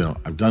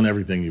 I've done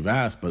everything you've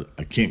asked, but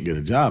I can't get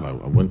a job. I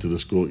went to the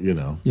school,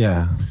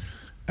 Yeah.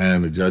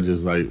 And the judge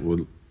is like,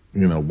 well,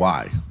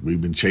 why?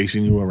 We've been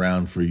chasing you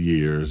around for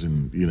years,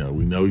 and,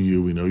 we know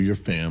you, we know your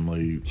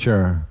family.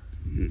 Sure.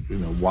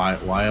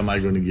 Why am I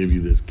going to give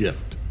you this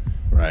gift,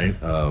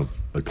 right, of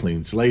a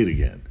clean slate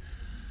again?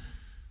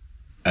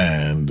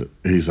 And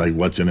he's like,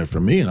 what's in it for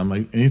me? And I'm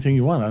like, anything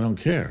you want, I don't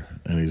care.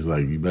 And he's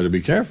like, you better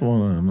be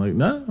careful. And I'm like,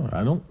 no,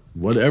 I don't,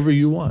 whatever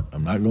you want,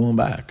 I'm not going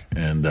back.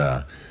 And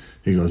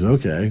he goes,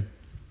 okay,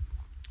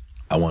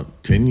 I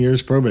want 10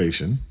 years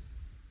probation.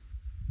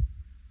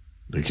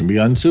 They can be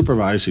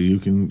unsupervised so you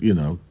can,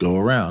 go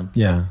around.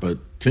 Yeah. But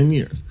 10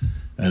 years.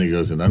 And he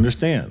goes, and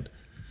understand,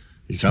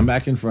 you come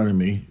back in front of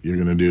me, you're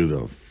going to do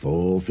the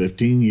full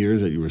 15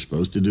 years that you were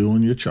supposed to do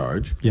on your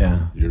charge.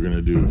 Yeah. You're going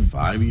to do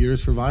 5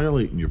 years for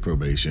violating your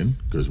probation,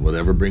 because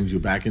whatever brings you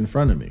back in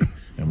front of me.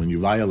 And when you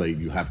violate,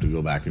 you have to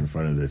go back in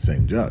front of the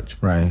same judge.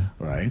 Right.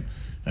 Right?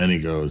 And he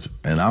goes,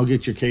 and I'll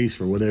get your case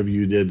for whatever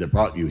you did that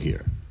brought you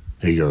here.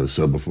 He goes,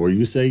 so before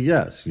you say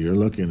yes, you're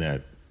looking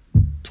at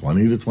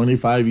 20 to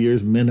 25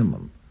 years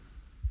minimum.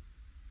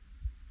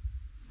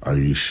 Are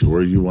you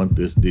sure you want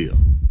this deal?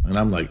 And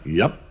I'm like,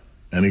 yep.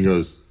 And he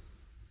goes,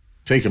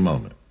 take a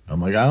moment. I'm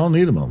like, I don't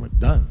need a moment.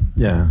 Done.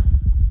 Yeah.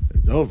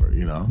 It's over,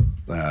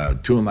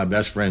 Two of my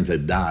best friends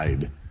had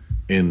died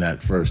in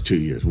that first 2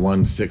 years.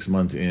 One 6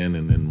 months in,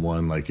 and then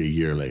one like a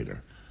year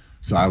later.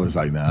 So I was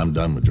like, nah, I'm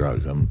done with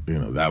drugs.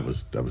 That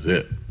was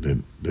it.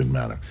 Didn't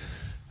matter.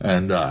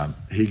 And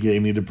he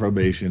gave me the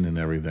probation and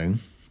everything.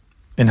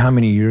 And how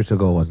many years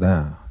ago was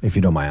that, if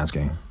you don't mind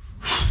asking?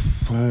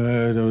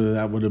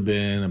 That would have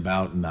been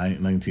about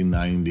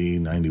 1990,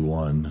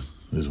 91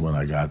 is when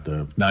I got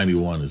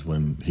 91 is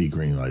when he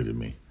green-lighted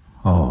me.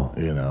 Oh.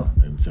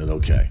 And said,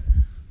 okay.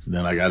 So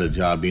then I got a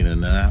job being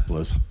in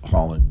Annapolis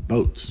hauling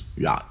boats,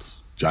 yachts,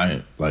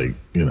 giant,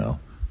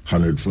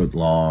 100-foot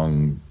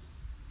long,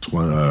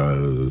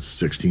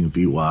 16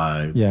 feet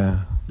wide.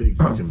 Yeah. Big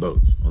fucking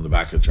boats on the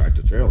back of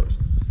tractor trailers.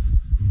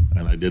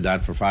 And I did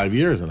that for 5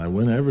 years, and I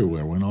went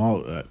everywhere.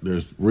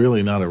 There's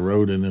really not a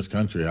road in this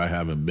country I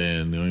haven't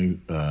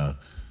been.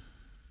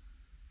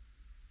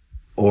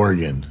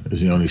 Oregon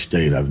is the only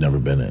state I've never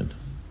been in.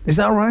 Is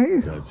that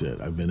right? That's it.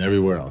 I've been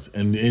everywhere else.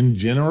 And in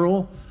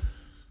general,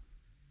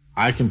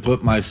 I can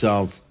put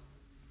myself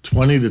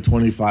 20 to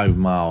 25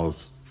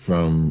 miles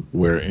from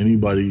where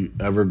anybody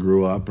ever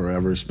grew up or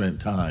ever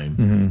spent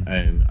time,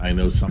 and I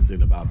know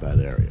something about that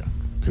area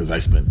because I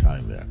spent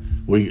time there.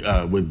 We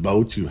with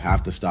boats, you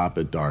have to stop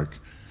at dark,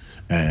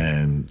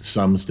 and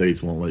some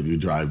states won't let you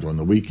drive during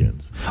the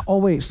weekends. Oh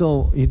wait,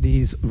 so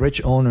these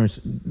rich owners,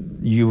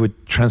 you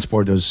would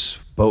transport this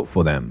boat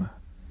for them?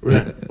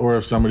 Or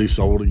if somebody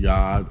sold a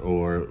yacht,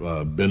 or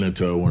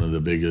Beneteau, one of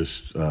the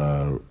biggest,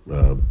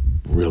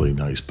 really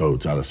nice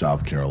boats out of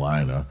South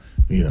Carolina,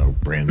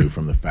 brand new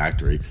from the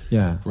factory.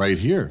 Yeah. Right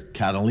here,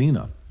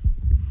 Catalina.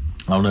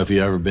 I don't know if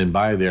you've ever been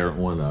by there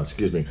on,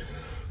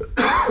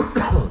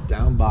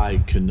 down by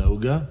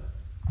Canoga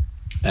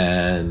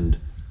and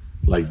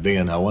like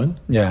Van Owen.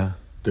 Yeah.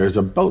 There's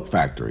a boat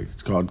factory.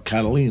 It's called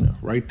Catalina,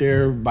 right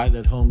there by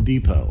that Home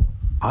Depot.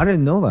 I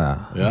didn't know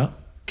that. Yeah.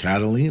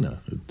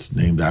 Catalina. It's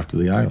named after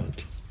the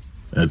island.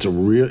 And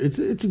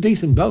it's a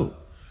decent boat,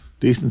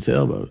 decent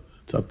sailboat.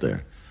 It's up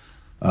there.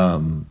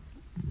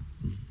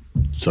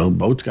 So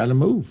boats got to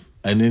move,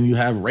 and then you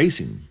have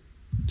racing,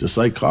 just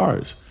like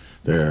cars.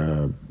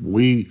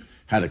 We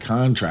had a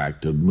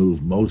contract to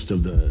move most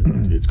of the.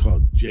 It's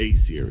called J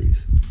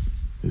Series,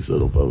 these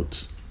little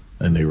boats,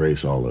 and they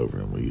race all over,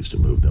 and we used to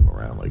move them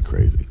around like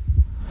crazy.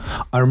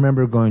 I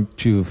remember going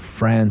to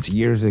France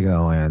years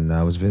ago, and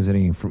I was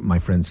visiting my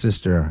friend's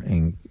sister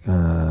in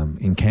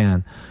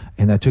Cannes,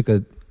 and I took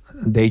a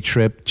day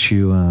trip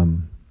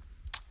to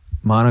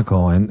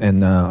Monaco,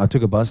 and I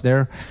took a bus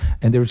there,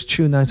 and there was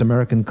two nice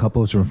American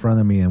couples in front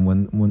of me, and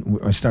when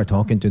I started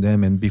talking to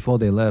them, and before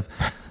they left,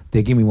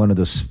 they gave me one of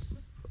those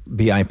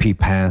VIP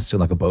pass to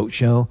like a boat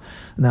show.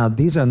 Now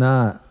these are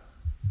not,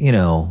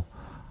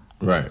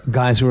 Right.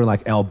 guys who are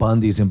like Al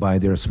Bundy's and buy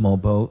their small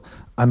boat.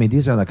 I mean,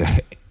 these are like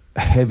a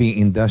heavy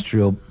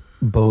industrial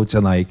boats,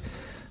 and like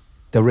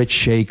the rich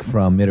sheikh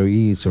from Middle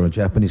East or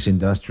Japanese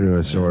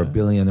industrialists or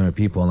billionaire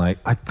people. And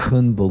I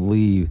couldn't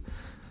believe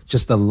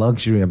just the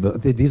luxury of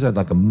it. These are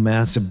like a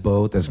massive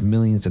boat that's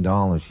millions of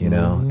dollars,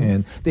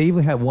 And they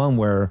even had one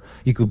where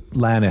you could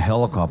land a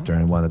helicopter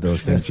in one of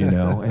those things,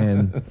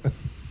 And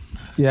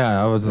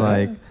yeah, I was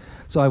like,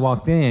 so I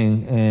walked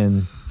in,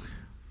 and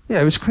yeah,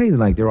 it was crazy.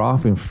 Like they were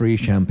offering free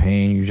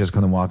champagne. You're just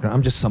gonna walk around.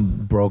 I'm just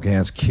some broke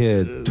ass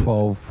kid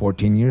 12,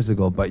 14 years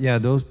ago. But yeah,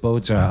 those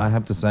boats are, I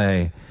have to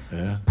say,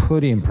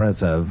 pretty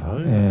impressive. Oh,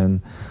 yeah.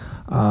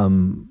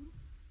 And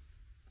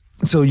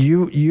so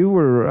you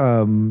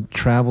were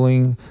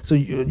traveling. So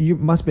you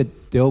must be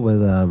dealt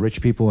with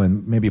rich people,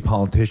 and maybe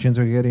politicians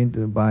are getting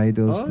to buy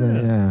those.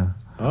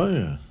 Oh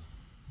yeah.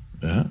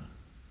 Yeah.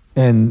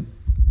 And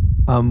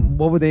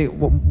what were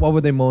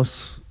they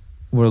most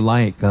were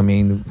like? I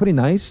mean, pretty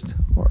nice.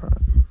 Or?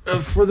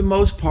 For the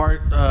most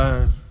part,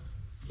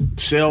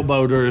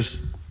 sailboaters.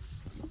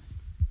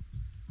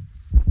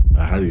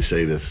 How do you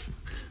say this?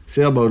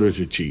 Sailboaters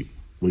are cheap.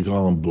 We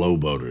call them blow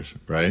boaters,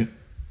 right?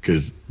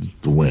 Because it's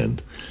the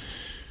wind.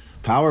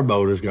 Power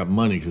boaters got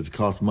money because it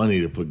costs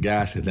money to put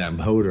gas in that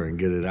motor and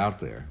get it out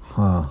there.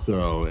 Huh.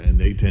 So, and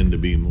they tend to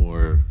be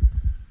more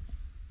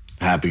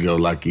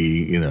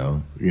happy-go-lucky.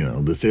 The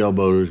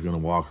sailboater is going to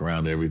walk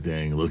around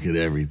everything, look at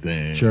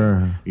everything,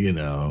 Sure.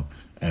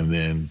 And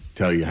then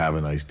tell you have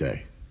a nice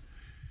day.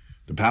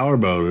 The power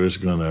boater is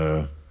going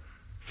to,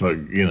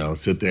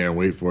 sit there and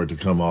wait for it to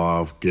come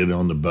off, get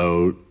on the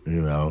boat,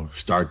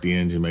 start the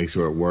engine, make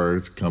sure it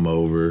works, come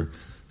over,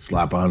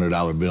 slap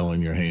 $100 bill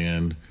in your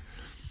hand,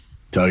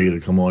 tell you to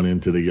come on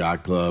into the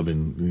yacht club,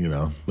 and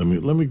let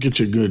me get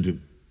you a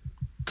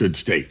good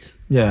steak.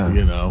 Yeah.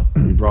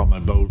 We brought my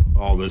boat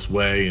all this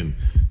way, and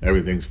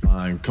everything's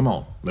fine. Come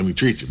on, let me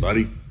treat you,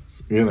 buddy.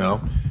 You're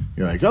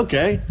like,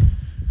 okay.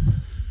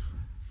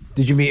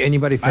 Did you meet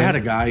anybody? I had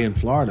a guy in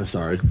Florida.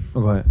 Sorry.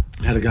 Oh, go ahead.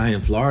 I had a guy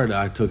in Florida.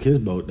 I took his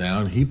boat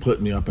down. He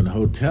put me up in a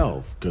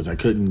hotel because I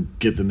couldn't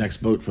get the next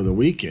boat for the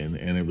weekend,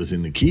 and it was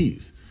in the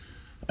Keys.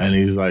 And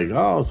he's like,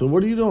 oh, so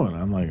what are you doing?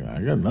 I'm like,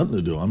 I got nothing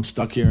to do. I'm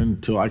stuck here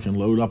until I can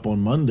load up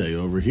on Monday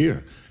over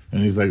here.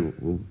 And he's like,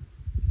 well,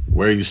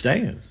 where are you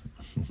staying?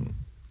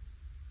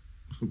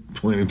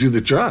 Pointing to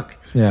the truck.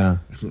 Yeah.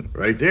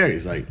 Right there.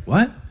 He's like,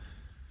 what?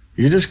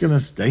 You're just going to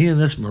stay in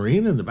this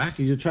marina in the back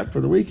of your truck for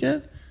the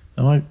weekend?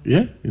 I'm like,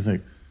 yeah. He's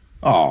like,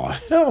 oh,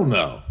 hell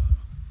no.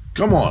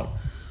 Come on.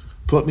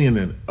 Put me in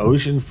an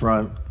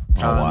oceanfront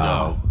condo.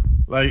 Wow.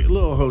 Like a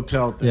little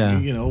hotel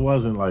thing. Yeah. It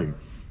wasn't like,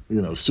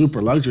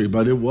 super luxury,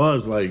 but it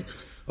was like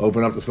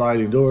open up the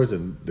sliding doors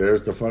and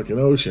there's the fucking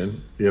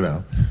ocean,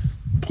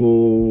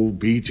 Pool,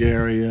 beach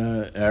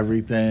area,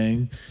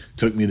 everything.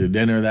 Took me to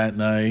dinner that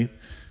night.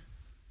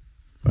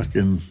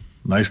 Fucking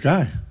nice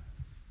guy.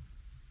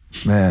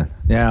 Man,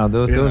 yeah,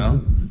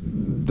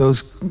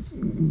 those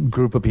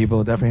group of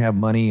people definitely have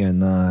money,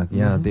 and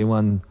they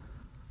want.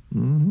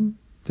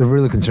 They're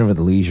really concerned with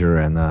leisure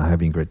and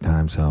having a great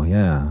time. So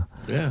yeah.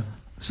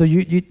 So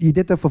you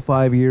did that for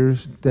 5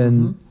 years,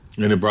 then.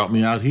 And it brought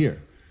me out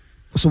here.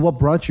 So what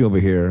brought you over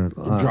here?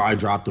 I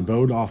dropped the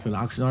boat off in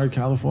Oxnard,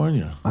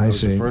 California. I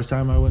see. The first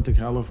time I went to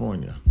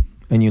California.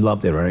 And you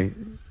loved it, right?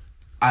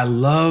 I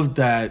loved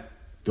that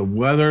The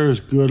weather is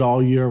good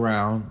all year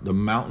round. The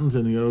mountains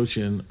and the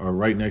ocean are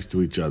right next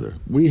to each other.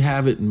 We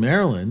have it in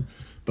Maryland,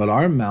 but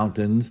our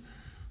mountains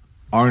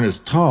aren't as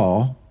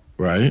tall,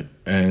 right?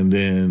 And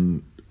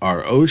then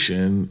our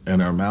ocean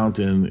and our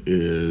mountain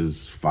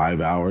is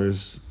 5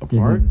 hours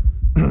apart.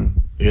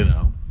 You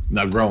know,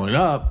 now growing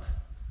up,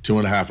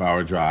 2.5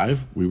 hour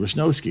drive, we were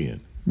snow skiing.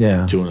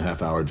 Yeah.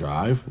 2.5 hour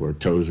drive, where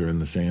toes are in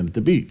the sand at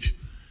the beach.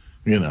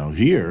 You know,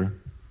 here,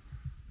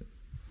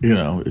 you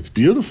know, it's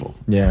beautiful.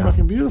 Yeah. It's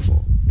fucking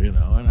beautiful. You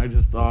know, and I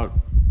just thought,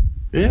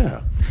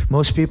 yeah.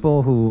 Most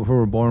people who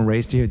were born and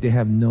raised here, they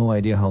have no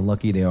idea how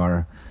lucky they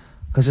are.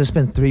 Because I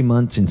spent 3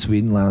 months in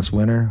Sweden last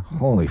winter.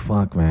 Holy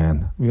fuck,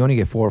 man. We only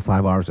get 4 or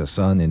 5 hours of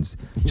sun and it's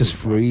just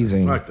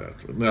freezing. Fuck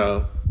that.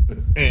 No.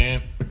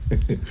 And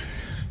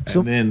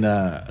then,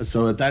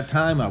 so at that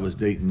time, I was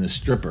dating this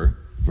stripper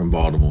from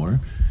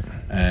Baltimore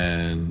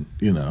and,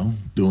 you know,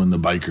 doing the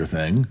biker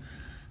thing.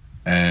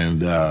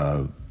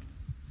 And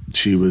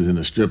she was in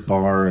a strip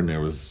bar and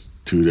there was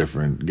 2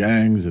 different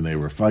gangs and they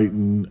were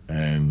fighting.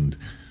 And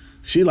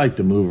she liked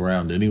to move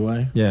around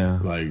anyway. Yeah.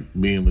 Like,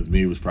 being with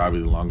me was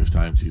probably the longest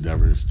time she'd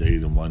ever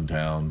stayed in one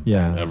town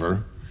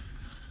ever.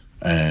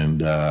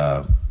 And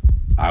I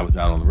was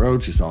out on the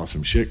road. She saw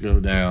some shit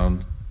go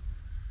down.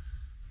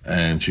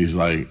 And she's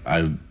like,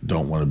 I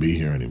don't want to be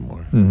here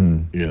anymore.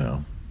 Mm-hmm. You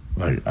know,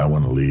 like, I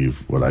want to leave.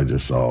 What I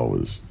just saw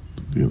was,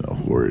 you know,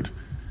 horrid.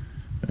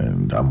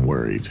 And I'm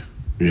worried,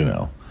 you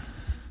know.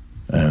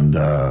 And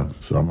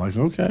so I'm like,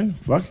 okay,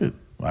 fuck it.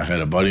 I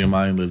had a buddy of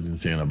mine lived in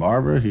Santa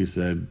Barbara. He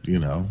said, you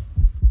know,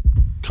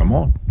 come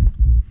on.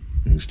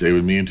 You can stay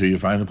with me until you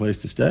find a place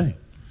to stay.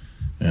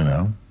 You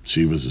know,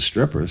 she was a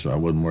stripper, so I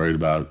wasn't worried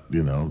about,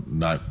 you know,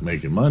 not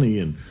making money.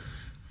 And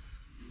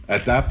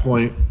at that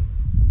point,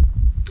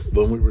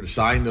 when we were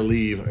deciding to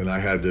leave and I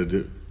had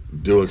to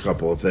do a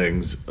couple of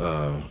things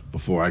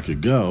before I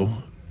could go,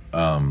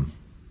 I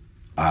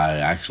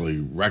actually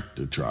wrecked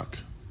the truck.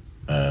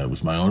 It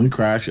was my only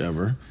crash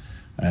ever.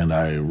 And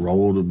I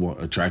rolled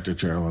a tractor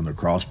trailer on the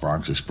Cross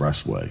Bronx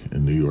Expressway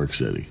in New York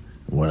City.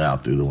 Went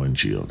out through the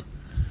windshield.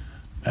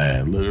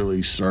 And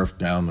literally surfed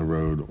down the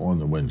road on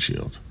the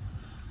windshield.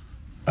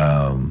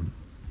 And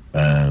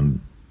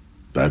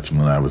that's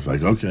when I was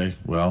like, okay,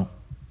 well,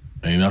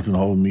 ain't nothing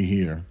holding me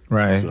here.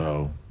 Right.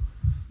 So,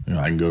 you know,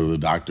 I can go to the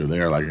doctor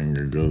there like I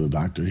can go to the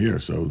doctor here.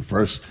 So the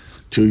first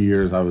 2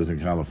 years I was in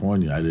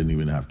California, I didn't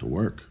even have to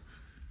work.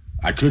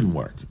 I couldn't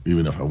work,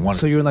 even if I wanted.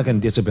 So you're like on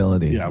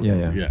disability. Yeah.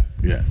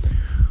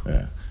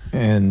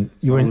 And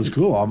you So were it was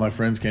cool. All my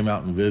friends came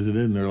out and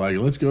visited, and they're like,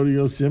 let's go to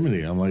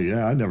Yosemite. I'm like,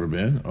 yeah, I've never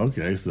been.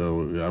 Okay.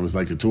 So I was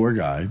like a tour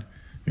guide,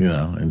 you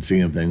know, and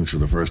seeing things for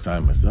the first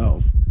time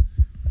myself.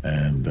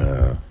 And,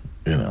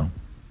 you know,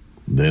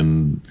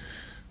 then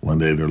one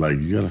day they're like,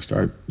 you got to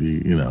start,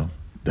 you know,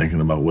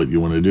 thinking about what you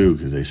want to do,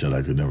 because they said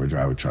I could never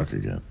drive a truck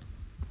again.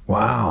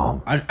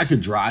 Wow. I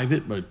could drive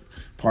it, but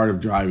part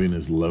of driving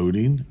is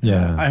loading.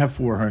 Yeah. I have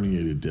 4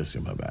 herniated discs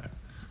in my back.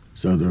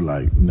 So they're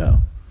like, no,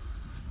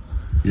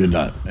 you're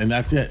done. And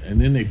that's it. And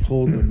then they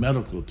pulled the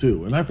medical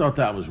too. And I thought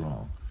that was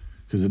wrong,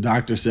 because the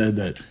doctor said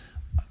that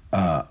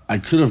I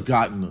could have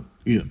gotten,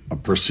 you know, a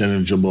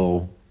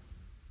percentageable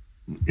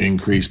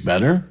increase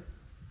better.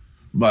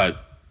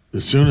 But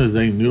as soon as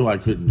they knew I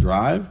couldn't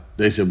drive,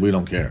 they said, we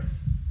don't care.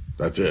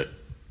 That's it.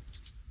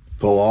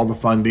 Pull all the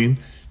funding.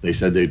 They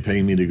said they'd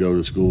pay me to go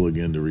to school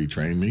again to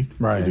retrain me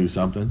to do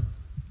something.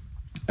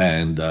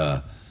 And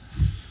so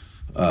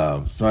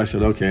I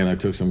said, okay. And I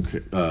took some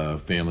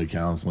family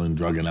counseling,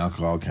 drug and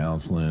alcohol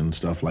counseling,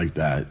 stuff like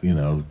that, you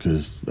know,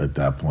 because at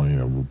that point, you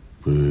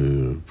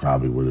know,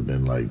 probably would have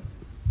been like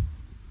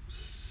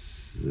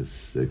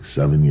 6,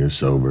 7 years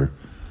sober.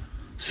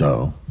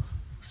 So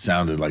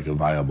sounded like a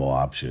viable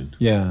option.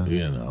 Yeah.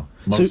 You know,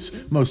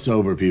 most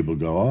sober people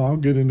go, oh, I'll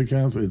get into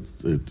counseling.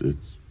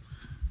 It's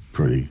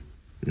pretty,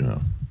 you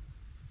know,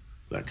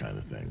 that kind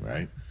of thing,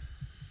 right?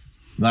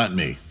 Not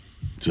me.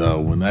 So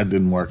when that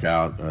didn't work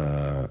out,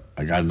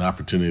 I got an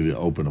opportunity to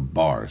open a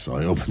bar. So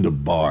I opened a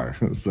bar.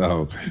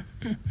 So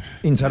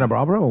in Santa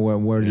Barbara, or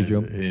where did you?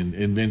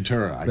 In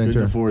Ventura. I Ventura.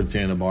 couldn't afford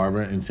Santa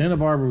Barbara. And Santa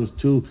Barbara was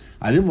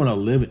I didn't want to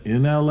live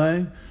in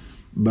LA,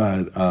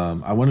 but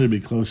I wanted to be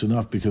close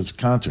enough because of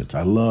concerts.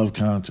 I love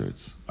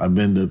concerts. I've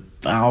been to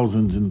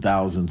thousands and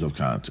thousands of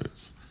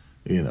concerts.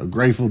 You know,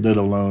 Grateful Dead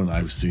alone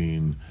I've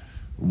seen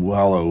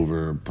well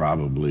over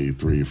probably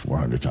 300 or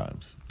 400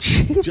 times.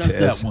 Jesus. Just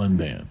that one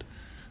band,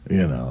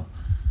 you know.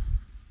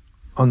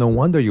 Oh, no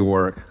wonder you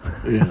work.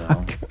 You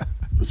know.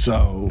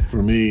 So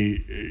for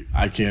me,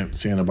 I can't.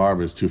 Santa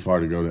Barbara is too far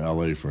to go to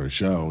LA for a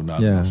show.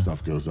 Not enough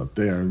stuff goes up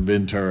there.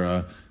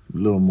 Ventura, a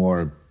little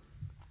more,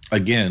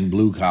 again,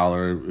 blue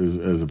collar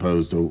as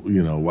opposed to,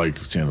 you know, white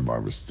Santa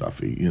Barbara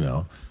stuffy. You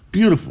know,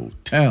 beautiful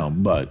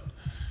town, but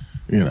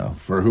you know,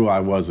 for who I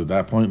was at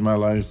that point in my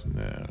life,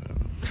 nah.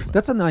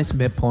 That's a nice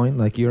midpoint.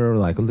 Like you're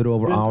like a little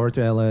over an hour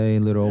to LA, a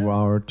little over an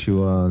hour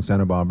to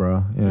Santa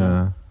Barbara.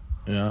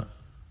 Yeah.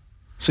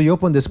 So you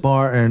opened this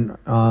bar, and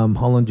how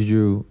long did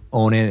you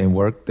own it and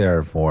work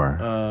there for?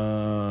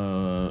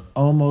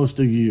 Almost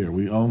a year.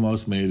 We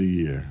almost made a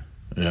year.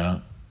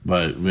 Yeah.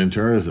 But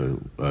Ventura is a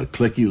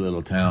cliquey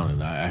little town,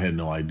 and I had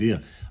no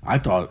idea. I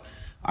thought,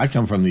 I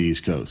come from the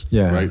East Coast,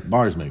 Yeah. right?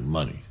 Bars make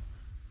money.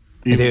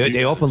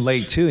 They open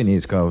late too in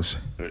East Coast.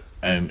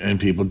 And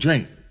people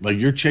drink. Like,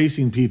 you're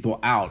chasing people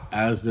out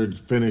as they're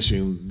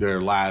finishing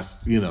their last,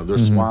 they're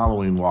Mm-hmm.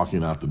 swallowing,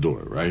 walking out the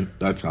door, right?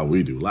 That's how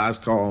we do.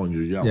 Last call, and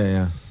you're yelling.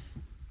 Yeah.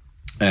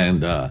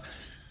 And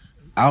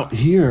out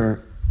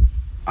here,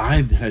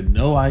 I had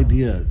no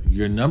idea.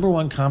 Your number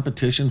one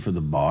competition for the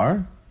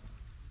bar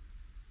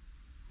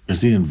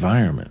is the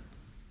environment.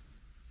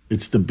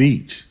 It's the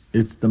beach.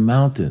 It's the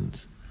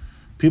mountains.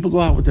 People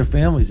go out with their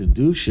families and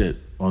do shit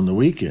on the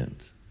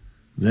weekends.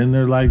 Then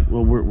they're like,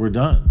 well, we're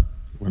done.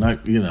 We're not,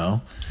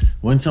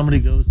 When somebody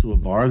goes to a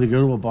bar, they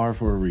go to a bar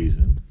for a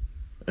reason.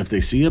 If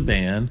they see a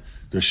band,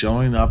 they're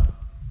showing up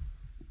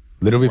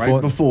Little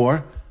right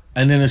before,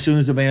 and then as soon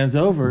as the band's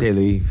over, they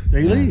leave.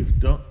 They Yeah. leave.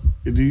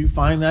 Do you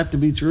find that to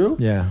be true?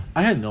 Yeah.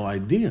 I had no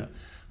idea.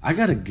 I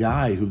got a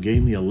guy who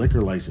gave me a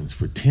liquor license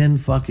for 10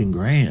 fucking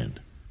grand.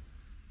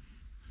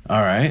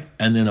 All right.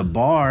 And then a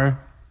bar,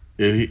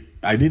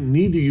 I didn't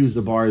need to use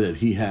the bar that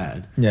he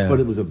had, Yeah. but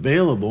it was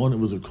available and it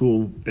was a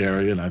cool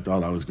area, and I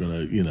thought I was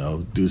going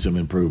to, do some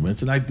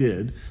improvements, and I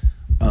did.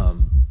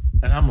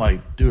 And I'm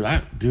like, dude,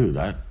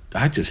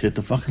 I just hit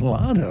the fucking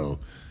lotto.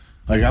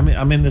 Like,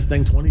 I'm in this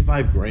thing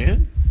 25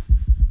 grand,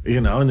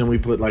 and then we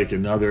put like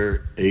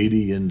another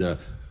 80 into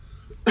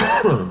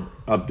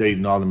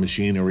updating all the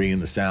machinery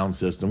and the sound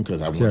system,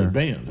 because I wanted Sure.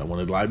 bands, I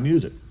wanted live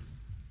music,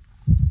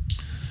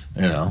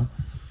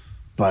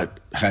 but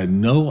had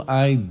no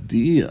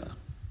idea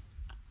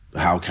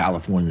how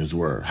Californians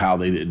were, how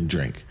they didn't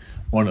drink.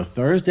 On a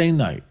Thursday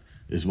night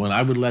is when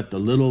I would let the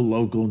little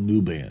local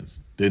new bands,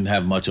 didn't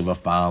have much of a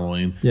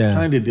following, Yeah.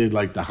 kind of did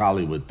like the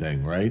Hollywood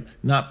thing, right?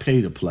 Not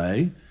pay to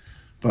play,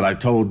 but I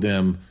told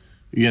them,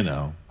 You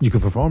can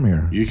perform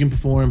here. you can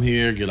perform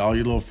here, get all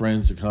your little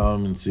friends to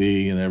come and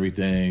see and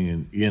everything,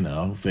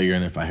 and,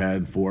 figuring if I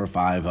had 4 or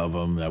 5 of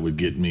them, that would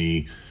get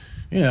me,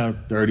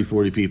 30,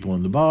 40 people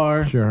in the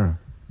bar. Sure.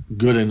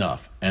 Good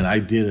enough. And I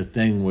did a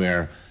thing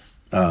where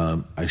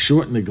I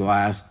shortened the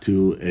glass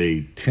to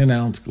a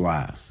 10-ounce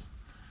glass,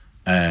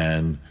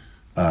 and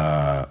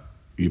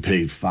you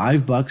paid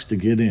 $5 to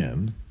get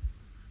in,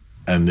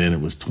 and then it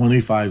was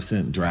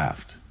 25-cent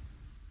draft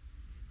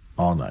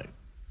all night.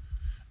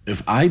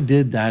 If I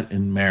did that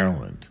in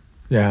Maryland,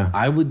 Yeah.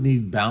 I would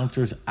need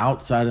bouncers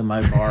outside of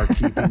my bar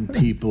keeping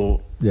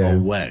people Yeah.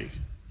 away.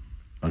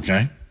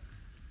 Okay?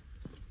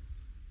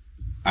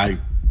 I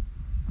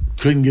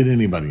couldn't get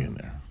anybody in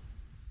there.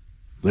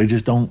 They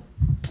just don't,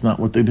 it's not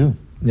what they do,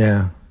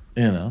 Yeah.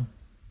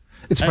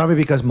 It's probably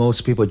because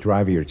most people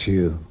drive here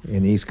too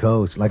in the East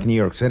Coast, like New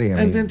York City. I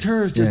And mean,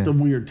 Ventura is just yeah. a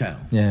weird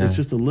town. Yeah. It's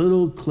just a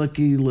little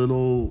cliquey,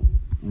 little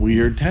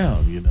weird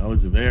town,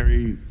 It's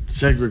very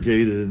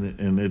segregated,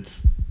 and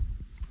it's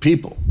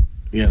people,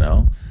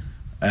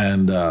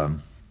 And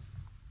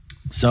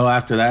so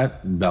after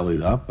that,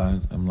 bellied up,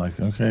 I'm like,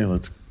 okay,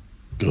 let's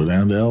go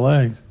down to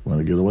L.A. Want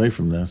to get away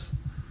from this,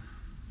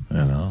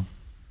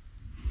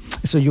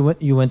 So you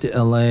went to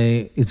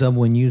LA. Is that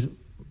when you?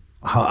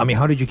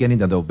 How did you get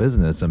into the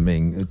business? I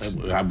mean, it's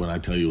When I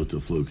tell you it's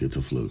a fluke, it's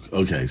a fluke.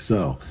 Okay,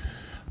 so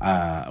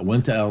I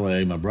went to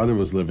L.A. My brother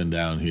was living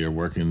down here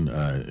working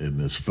in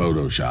this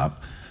photo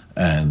shop,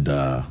 and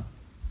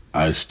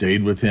I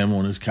stayed with him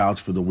on his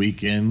couch for the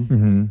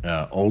weekend.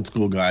 Old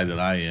school guy that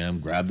I am,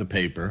 grabbed the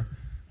paper,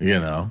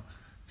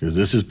 because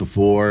this is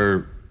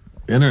before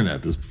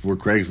internet, this is before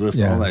Craigslist,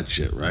 Yeah. all that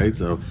shit, right?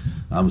 So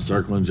I'm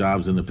circling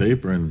jobs in the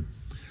paper, and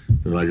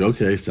they're like,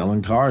 okay,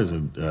 selling cars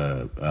in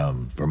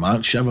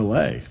Vermont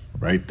Chevrolet,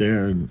 right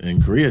there in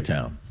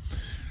Koreatown.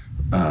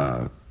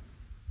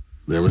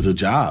 There was a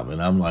job,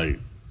 and I'm like,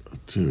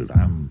 dude,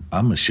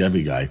 I'm a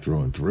Chevy guy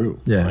through and through.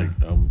 Yeah.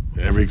 Like,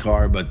 every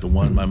car but the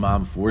one my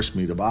mom forced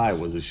me to buy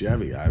was a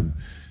Chevy.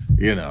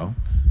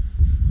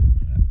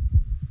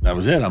 That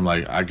was it. I'm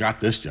like, I got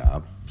this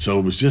job. So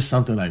it was just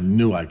something I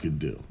knew I could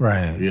do.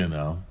 Right.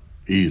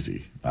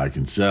 Easy. I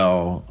can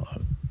sell.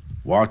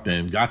 Walked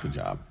in, got the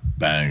job.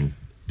 Bang.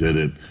 Did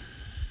it.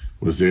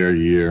 Was there a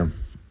year,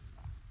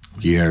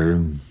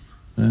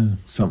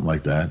 something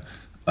like that.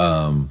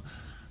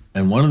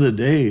 And one of the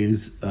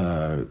days,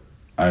 I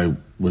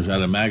was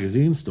at a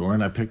magazine store,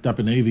 and I picked up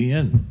an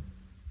AVN.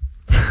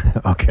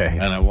 okay.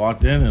 And I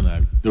walked in, and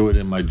I threw it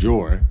in my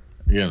drawer,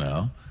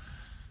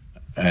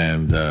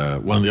 And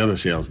one of the other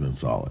salesmen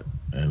saw it,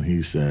 and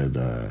he said,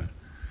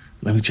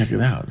 let me check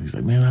it out. And he's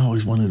like, man, I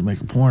always wanted to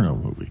make a porno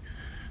movie.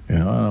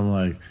 And I'm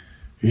like,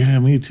 yeah,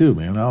 me too,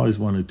 man. I always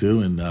wanted to.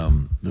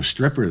 And the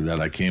stripper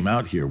that I came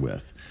out here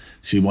with,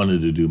 she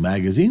wanted to do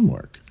magazine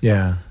work.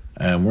 Yeah.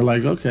 And we're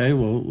like, okay,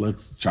 well,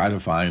 let's try to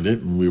find it.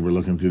 And we were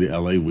looking through the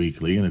LA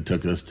Weekly, and it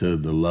took us to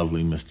the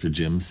lovely Mr.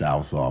 Jim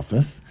South's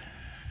office,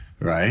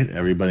 right?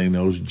 Everybody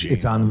knows Jim.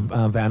 It's on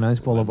Van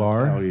Nuys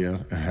Boulevard. Oh, yeah.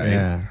 Right.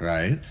 Yeah.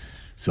 Right.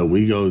 So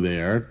we go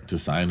there to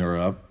sign her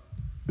up,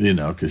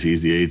 because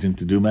he's the agent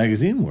to do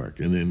magazine work.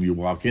 And then you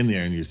walk in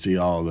there and you see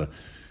all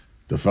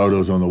the The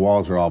photos on the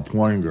walls are all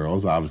porn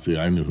girls. Obviously,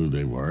 I knew who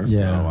they were.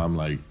 Yeah. So I'm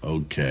like,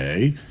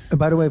 okay. And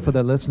by the way, for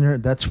the listener,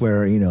 that's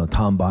where,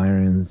 Tom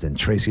Byrons and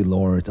Tracy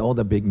Lords, all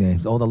the big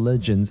names, all the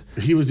legends.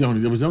 There was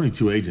only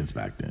 2 agents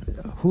back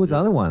then. Who was the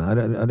other one? I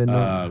didn't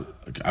know.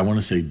 I want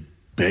to say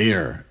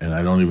Bayer, and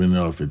I don't even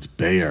know if it's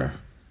Bayer.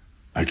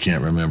 I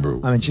can't remember.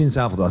 I mean, Gene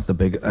Salvador's the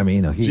big,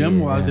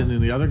 Jim was, and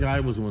then the other guy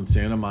was on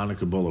Santa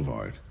Monica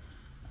Boulevard.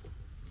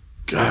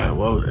 God,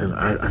 well, and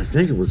I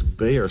think it was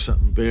Bayer,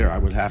 something Bayer. I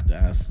would have to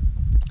ask.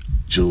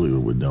 Julia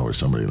would know, or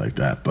somebody like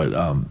that. But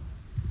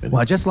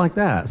well, just like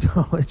that.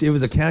 So it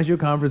was a casual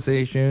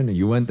conversation, and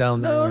you went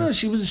down there. No,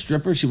 she was a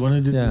stripper. She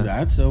wanted to do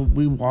that, so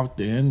we walked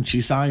in.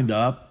 She signed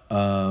up.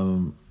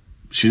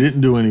 She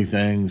didn't do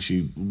anything.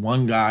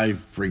 One guy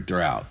freaked her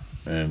out,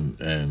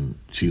 and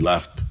she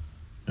left,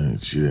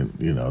 and she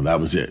didn't. That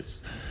was it.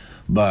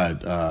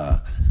 But I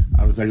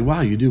was like,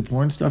 wow, you do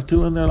porn stuff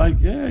too? And they're like,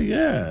 yeah.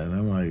 And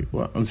I'm like,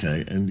 well,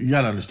 okay. And you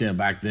got to understand,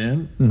 back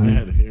then, I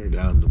had hair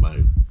down to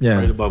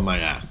right above my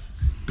ass.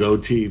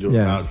 Goatee to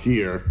about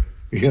here,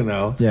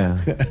 Yeah.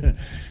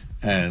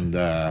 And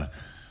I'm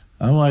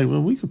like,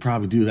 well, we could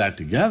probably do that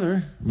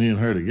together, me and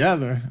her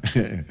together.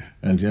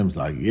 And Jim's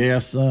like, yeah,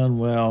 son,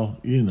 well,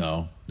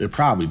 they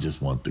probably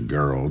just want the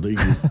girl. They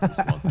just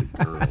want the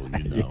girl,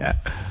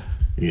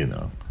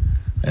 Yeah.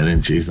 And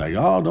then she's like,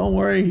 oh, don't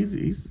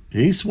worry,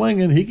 he's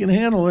swinging, he can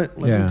handle it.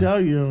 Let me tell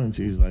you. And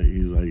he's like,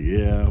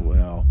 yeah,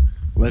 well,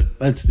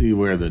 let's see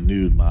where the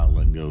nude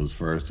modeling goes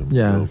first, and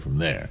we'll go from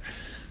there.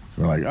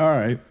 So we're like, all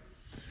right.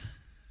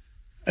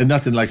 And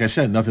nothing, like I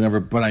said, nothing ever,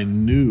 but I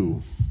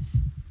knew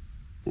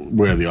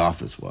where the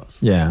office was.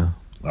 Yeah.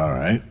 All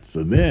right.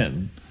 So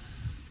then,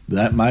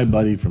 my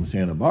buddy from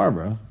Santa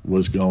Barbara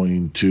was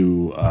going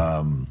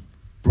to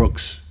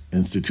Brooks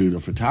Institute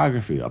of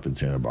Photography up in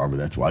Santa Barbara.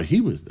 That's why he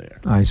was there.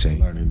 I see.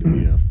 Learning to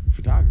be a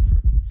photographer.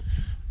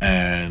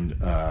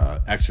 And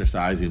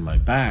exercising my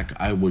back,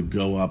 I would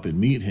go up and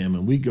meet him,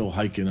 and we'd go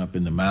hiking up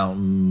in the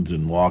mountains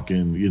and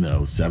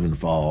walking, Seven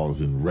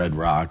Falls and Red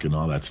Rock and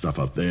all that stuff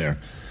up there.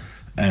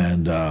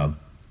 And I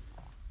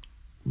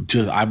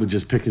would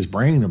just pick his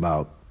brain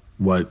about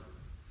what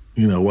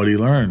he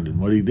learned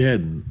and what he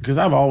did, because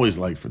I've always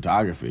liked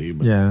photography.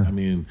 But, I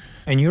mean,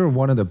 and you're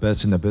one of the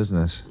best in the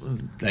business.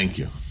 Thank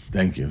you.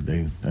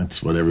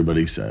 That's what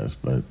everybody says.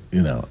 But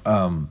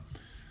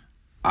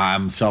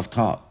I'm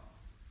self-taught.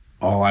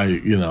 I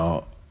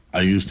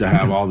used to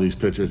have all these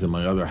pictures in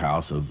my other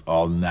house of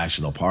all the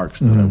national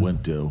parks that I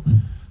went to,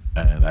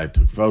 and I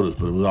took photos,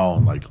 but it was all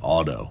in like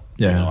auto.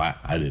 Yeah.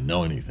 I didn't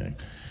know anything.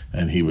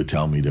 And he would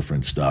tell me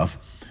different stuff.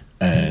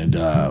 And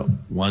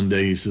one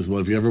day he says, well,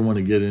 if you ever want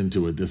to get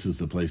into it, this is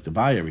the place to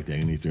buy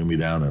everything. And he threw me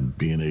down a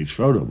B&H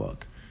photo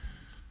book,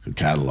 a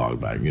catalog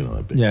back,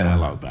 a big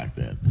catalog back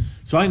then.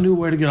 So I knew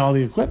where to get all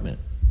the equipment.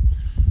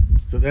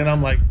 So then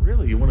I'm like,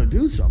 really, you want to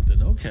do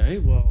something? Okay,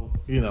 well,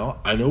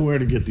 I know where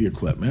to get the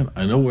equipment.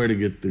 I know where to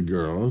get the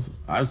girls.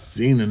 I've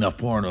seen enough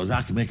pornos.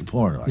 I can make a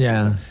porno.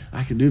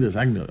 I can do this.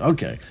 I can do it.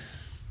 Okay.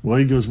 Well,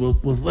 he goes, well,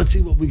 let's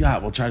see what we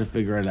got. We'll try to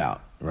figure it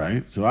out.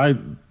 Right. So I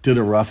did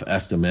a rough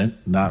estimate,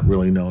 not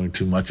really knowing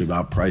too much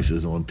about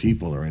prices on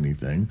people or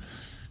anything.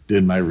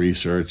 Did my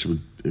research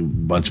with a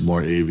bunch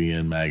more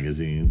AVN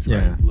magazines.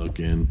 Yeah. Right.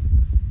 Looking.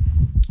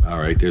 All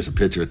right. There's a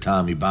picture of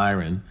Tommy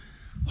Byron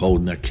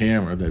holding a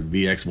camera, that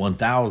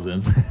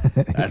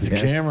VX1000. That's the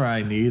camera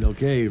I need.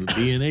 Okay.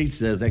 B&H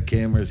says that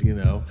camera's,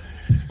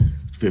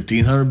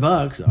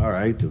 $1,500. All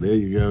right. So there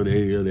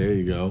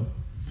you go.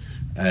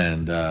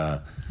 And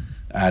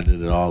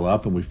added it all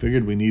up, and we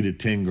figured we needed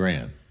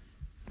 $10,000.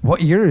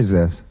 What year is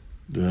this?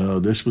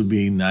 This would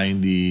be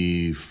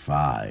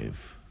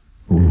 95.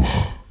 Oof.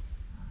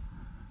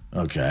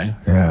 Okay.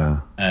 Yeah.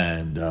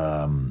 And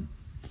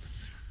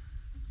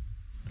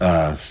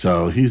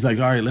so he's like,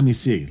 all right, let me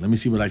see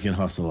what I can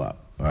hustle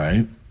up. All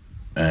right.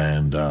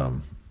 And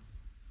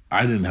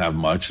I didn't have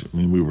much. I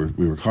mean, we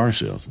were car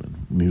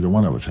salesmen. Neither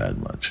one of us had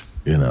much,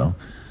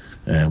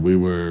 and we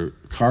were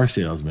car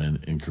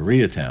salesmen in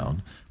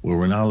Koreatown, where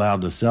we're not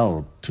allowed to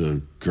sell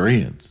to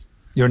Koreans.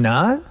 You're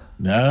not?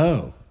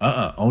 No.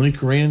 Only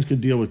Koreans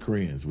could deal with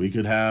Koreans. We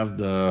could have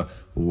the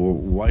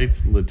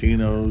whites,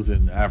 Latinos,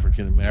 and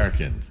African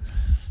Americans.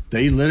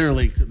 They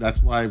literally, that's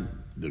why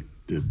the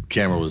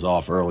camera was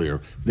off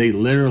earlier. They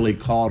literally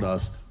called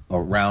us a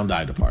round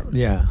eye department.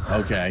 Yeah.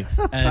 Okay.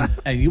 And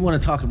you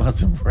want to talk about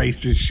some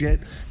racist shit?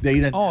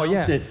 They'd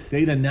announce it.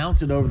 They'd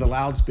announce it over the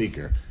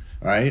loudspeaker.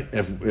 All right.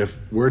 If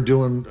we're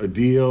doing a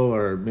deal,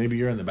 or maybe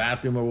you're in the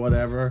bathroom or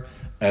whatever,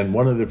 and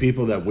one of the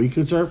people that we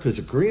could serve, because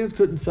the Koreans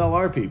couldn't sell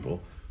our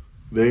people.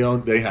 They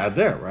had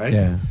there, right?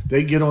 Yeah.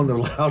 They get on the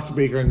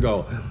loudspeaker and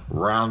go,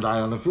 round eye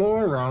on the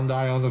floor, round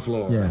eye on the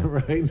floor. Yeah.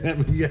 Right? That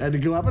means you had to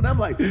go up. And I'm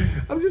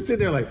just sitting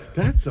there like,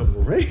 that's some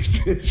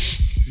racist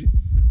shit.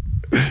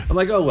 I'm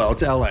like, oh well,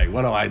 it's L.A.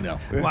 What do I know?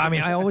 Well, I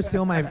mean, I always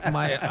tell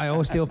I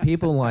always tell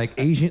people like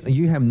Asian.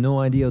 You have no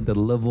idea the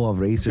level of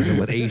racism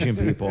with Asian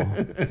people.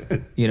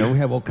 You know, we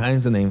have all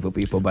kinds of names for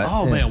people, but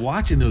Oh man,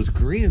 watching those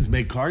Koreans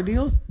make car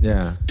deals,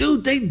 yeah,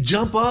 dude, they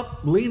jump up,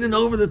 leaning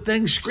over the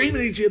thing,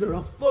 screaming at each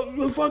other,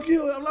 fuck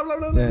you, blah, blah,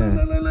 blah, blah, Yeah.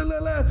 blah, blah, blah, blah,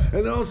 blah, and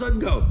then all of a sudden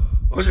go,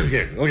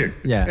 okay,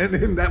 Yeah. and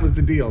then that was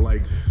the deal,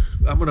 like.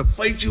 I'm going to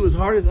fight you as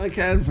hard as I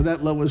can for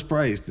that lowest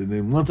price. And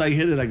then once I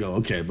hit it, I go,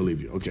 okay, I believe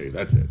you. Okay,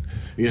 that's it.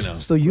 You know.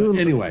 So you But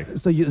anyway.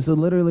 So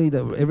literally,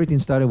 everything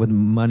started with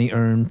money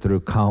earned through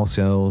car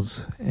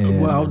sales.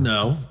 And, Well,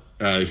 no.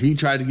 He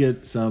tried to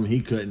get some. He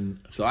couldn't.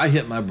 So I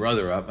hit my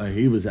brother up.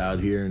 He was out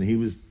here, and he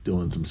was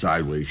doing some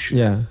sideways shit.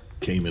 Yeah.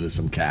 Came into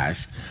some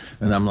cash.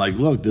 And I'm like,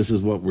 look, this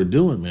is what we're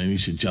doing, man. You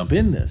should jump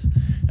in this.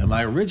 And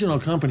my original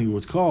company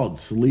was called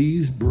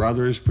Sleaze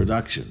Brothers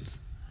Productions.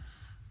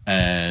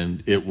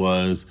 And it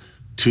was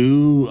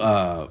two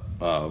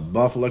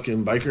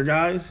buff-looking biker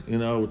guys, you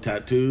know, with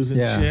tattoos and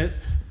Yeah. shit.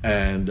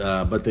 And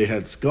but they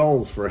had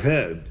skulls for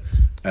heads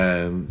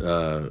and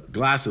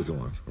glasses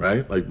on,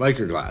 right? Like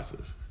biker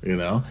glasses, you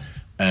know?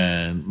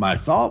 And my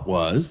thought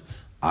was,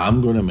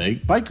 I'm going to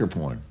make biker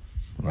porn,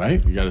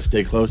 right? You got to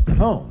stay close to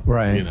home.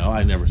 Right. You know,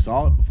 I never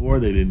saw it before.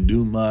 They didn't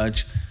do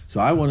much. So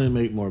I wanted to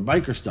make more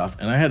biker stuff.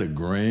 And I had a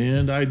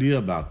grand idea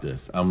about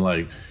this. I'm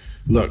like,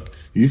 look,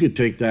 you could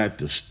take that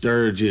to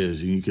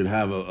Sturgis and you could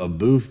have a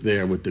booth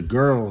there with the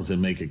girls and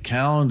make a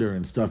calendar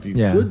and stuff you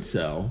Yeah. could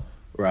sell,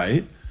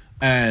 right?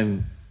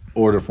 And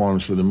order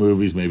forms for the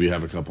movies, maybe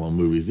have a couple of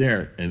movies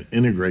there and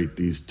integrate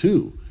these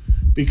two.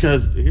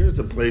 Because here's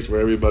a place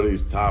where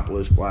everybody's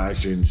topless,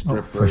 flashing,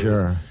 strippers. for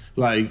sure.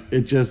 Like,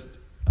 it just,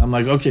 I'm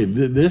like, okay,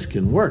 this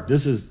can work.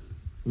 This is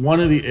one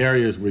of the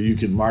areas where you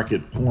can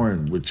market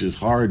porn, which is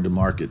hard to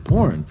market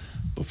porn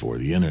before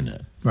the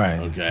internet. Right.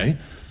 Okay?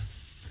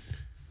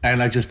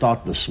 And I just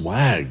thought the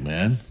swag,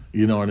 man.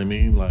 You know what I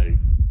mean? Like,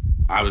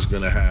 I was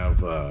going to have,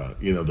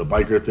 you know, the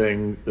biker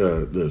thing,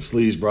 the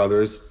Sleaze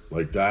Brothers,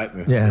 like that.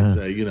 And Yeah.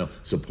 say, you know,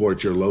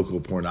 support your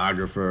local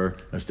pornographer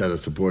instead of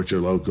support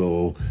your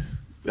local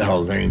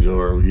Hell's Angel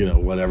or, you know,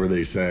 whatever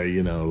they say,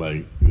 you know,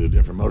 like the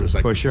different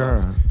motorcycle For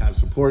sure. clubs have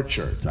support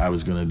shirts. I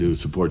was going to do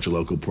support your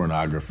local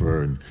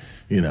pornographer and,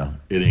 you know,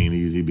 it ain't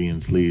easy being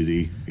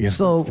sleazy. You know,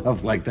 So-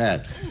 stuff like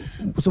that.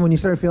 So when you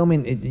started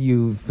filming,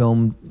 you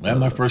filmed. And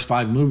my first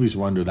 5 movies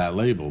were under that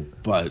label,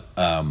 but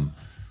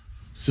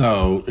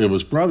so it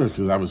was brothers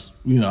because I was,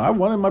 you know, I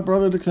wanted my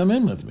brother to come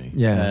in with me.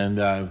 Yeah.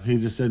 And he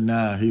just said,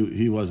 nah,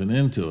 he wasn't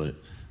into it,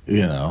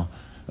 you know,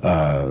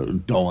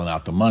 doling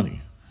out the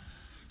money.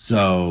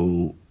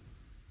 So,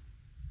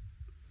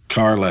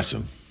 car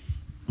lesson.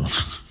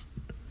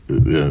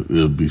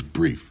 It'll be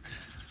brief.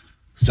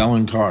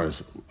 Selling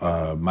cars.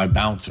 My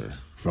bouncer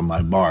from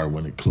my bar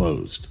when it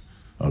closed,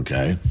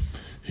 okay,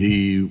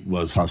 he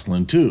was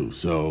hustling too.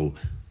 So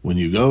when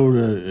you go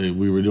to,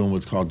 we were doing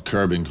what's called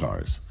curbing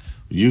cars.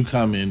 You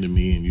come into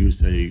me and you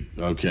say,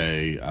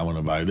 okay, I want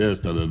to buy this,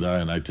 da da da,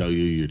 and I tell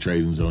you your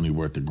trading's only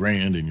worth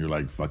 $1,000, and you're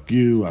like, fuck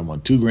you, I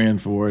want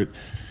 $2,000 for it.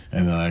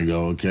 And then I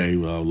go, okay,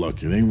 well,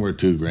 look, it ain't worth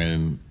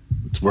 $2,000.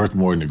 It's worth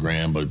more than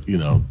 $1,000, but you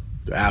know,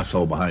 the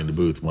asshole behind the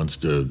booth wants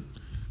to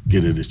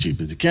get it as cheap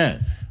as he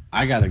can.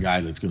 I got a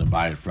guy that's going to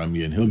buy it from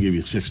you, and he'll give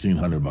you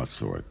 $1,600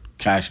 for it,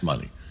 cash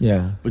money.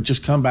 Yeah. But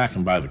just come back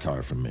and buy the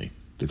car from me,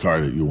 the car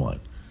that you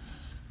want.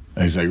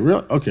 And he's like,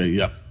 really? Okay,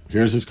 yep.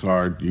 Here's his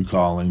card. You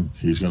call him.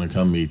 He's going to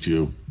come meet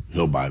you.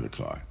 He'll buy the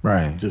car.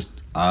 Right. Just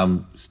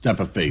step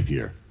of faith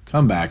here.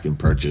 Come back and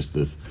purchase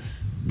this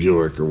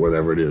Buick or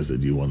whatever it is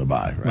that you want to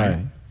buy, right?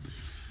 Right.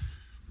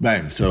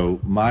 Bang. So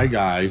my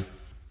guy,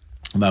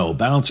 my old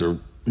bouncer,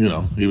 you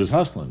know, he was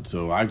hustling.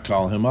 So I'd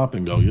call him up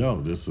and go,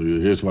 yo,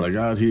 here's what I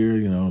got here.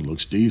 You know, it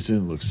looks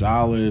decent, looks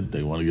solid.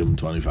 They want to give him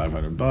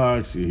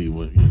 $2,500. He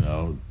went, you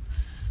know,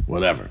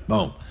 whatever.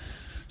 Boom.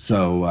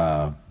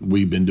 So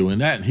we've been doing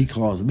that, and he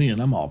calls me,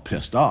 and I'm all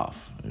pissed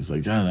off. He's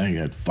like, God, I ain't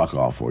got fuck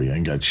all for you. I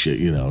ain't got shit,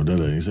 you know.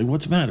 And he's like,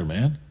 what's the matter,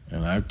 man?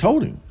 And I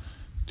told him,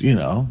 you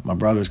know, my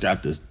brother's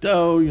got this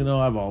dough. You know,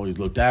 I've always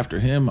looked after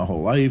him my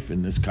whole life,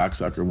 and this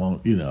cocksucker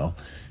won't, you know,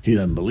 he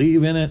doesn't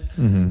believe in it.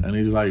 Mm-hmm. And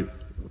he's like,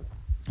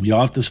 you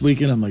off this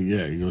weekend? I'm like,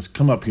 yeah. He goes,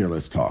 come up here,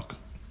 let's talk.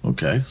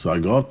 Okay. So I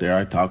go up there,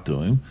 I talk to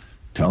him,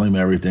 tell him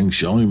everything,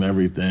 show him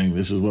everything.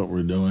 This is what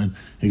we're doing.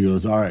 He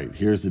goes, all right,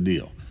 here's the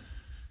deal.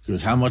 He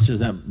goes, how much has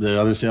the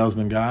other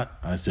salesman got?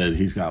 I said,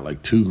 he's got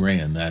like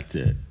 $2,000, that's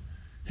it.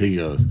 He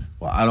goes,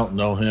 well, I don't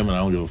know him and I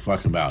don't give a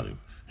fuck about him.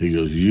 He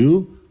goes,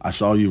 I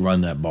saw you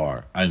run that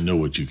bar. I know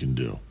what you can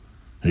do.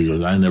 He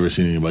goes, I never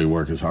seen anybody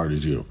work as hard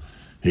as you.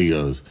 He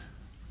goes,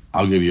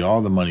 I'll give you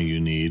all the money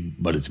you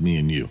need, but it's me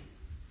and you.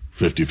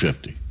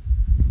 50-50.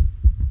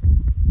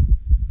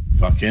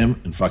 Fuck him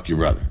and fuck your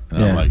brother.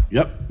 And I'm like,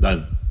 yep,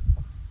 done.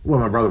 Well,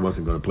 my brother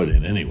wasn't going to put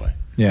in anyway.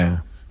 Yeah.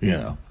 You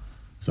know.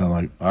 So I'm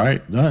like, all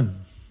right, done.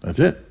 That's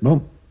it.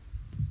 Boom.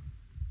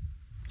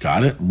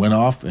 Got it. Went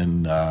off,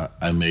 and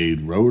I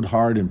made Rode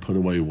Hard and Put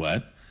Away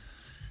Wet.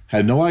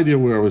 Had no idea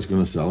where I was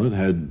going to sell it.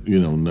 Had, you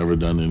know, never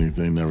done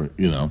anything, never,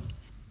 you know.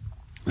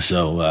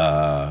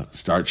 So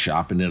start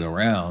shopping it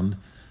around.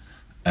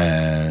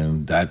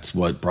 And that's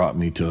what brought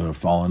me to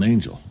Fallen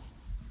Angel.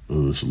 It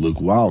was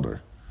Luke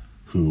Wilder,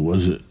 who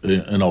was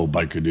an old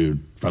biker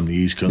dude from the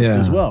East Coast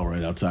as well,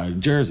 right outside of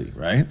Jersey,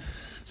 right?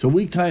 So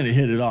we kind of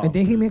hit it off. And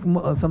did he make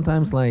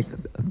sometimes like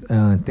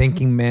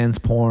thinking man's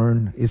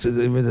porn? It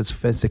was a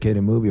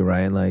sophisticated movie,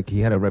 right? Like he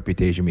had a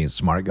reputation being a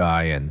smart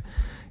guy, and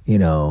you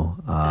know.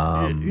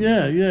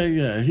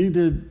 Yeah. He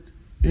did,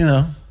 you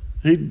know,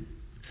 he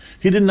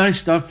did nice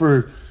stuff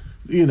for,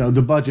 you know,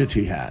 the budgets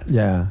he had.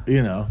 Yeah.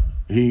 You know,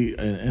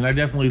 and I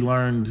definitely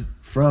learned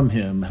from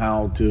him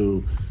how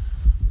to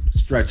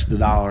stretch the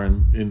dollar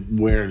and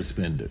where to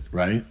spend it,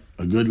 right?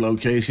 A good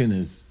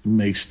location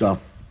makes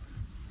stuff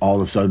all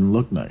of a sudden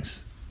look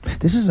nice.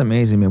 This is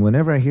amazing, man.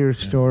 Whenever I hear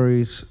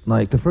stories,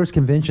 like the first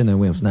convention I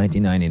went was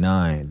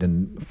 1999,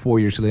 then 4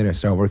 years later I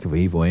started working for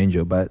Evil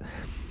Angel, but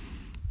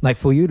like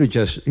for you to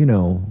just, you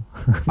know.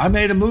 I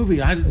made a movie.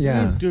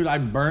 Dude, I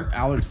burnt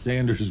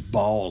Alexander's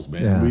balls,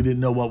 man. Yeah. We didn't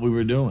know what we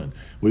were doing.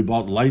 We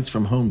bought lights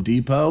from Home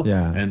Depot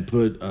and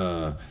put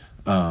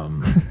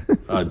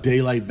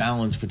daylight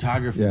balance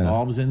photography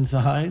bulbs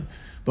inside.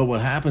 But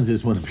what happens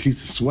is when a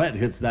piece of sweat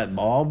hits that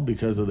bulb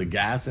because of the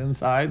gas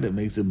inside that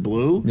makes it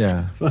blue,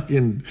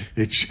 fucking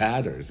it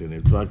shatters and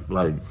it's like,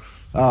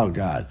 oh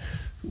God.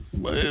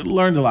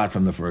 Learned a lot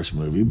from the first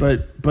movie,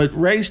 but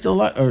Luke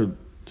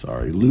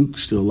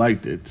still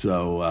liked it.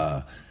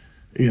 So,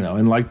 you know,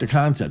 and liked the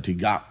concept. He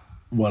got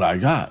what I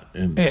got.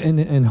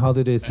 And how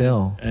did it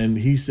sell? And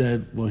he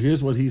said, well,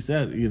 here's what he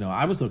said. You know,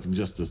 I was looking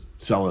just to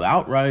sell it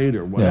outright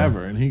or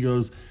whatever. And he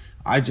goes,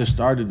 I just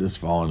started this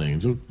Fallen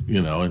Angel,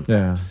 you know,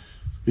 and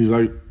he's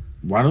like,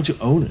 why don't you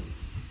own it?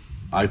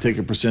 I take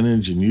a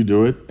percentage and you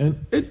do it.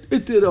 And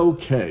it did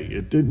okay.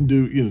 It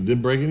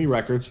didn't break any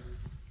records.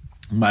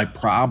 My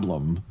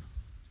problem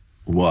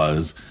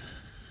was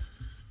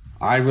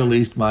I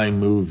released my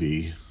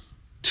movie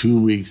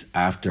 2 weeks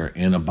after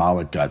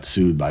Anabolic got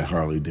sued by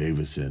Harley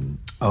Davidson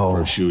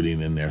for shooting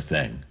in their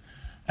thing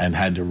and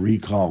had to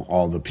recall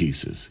all the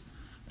pieces.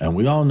 And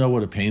we all know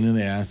what a pain in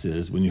the ass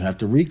is when you have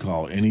to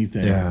recall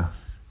anything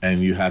and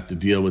you have to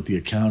deal with the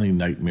accounting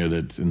nightmare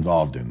that's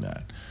involved in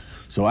that.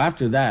 So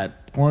after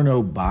that,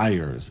 porno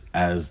buyers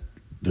as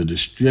the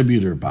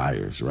distributor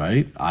buyers,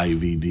 right?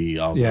 IVD,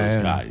 all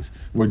those guys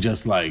were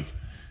just like,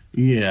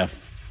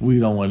 we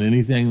don't want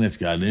anything that's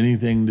got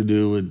anything to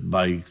do with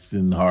bikes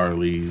and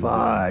Harleys.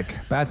 Fuck.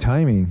 Bad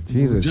timing.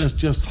 Jesus.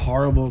 Just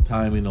horrible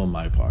timing on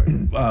my part.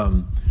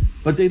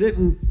 But they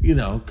didn't, you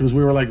know, because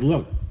we were like,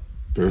 look,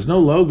 there's no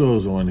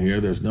logos on here.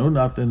 There's no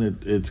nothing.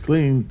 It's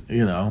clean,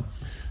 you know.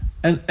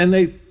 And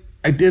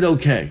I did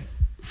okay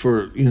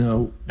for, you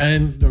know,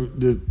 and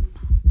the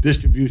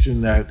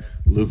distribution that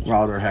Luke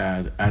Wilder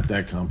had at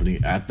that company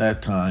at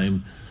that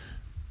time,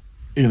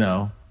 you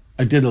know,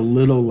 I did a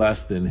little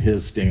less than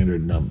his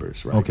standard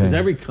numbers, right? Because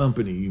every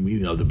company, you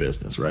know the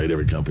business, right?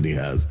 Every company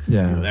has,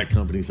 you know, that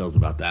company sells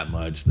about that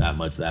much.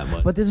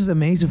 But this is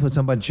amazing for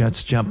somebody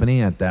just jumping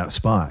in at that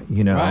spot,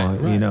 you know.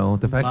 Right. You know,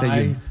 the fact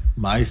that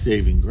my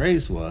saving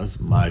grace was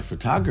my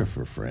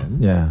photographer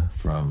friend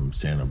from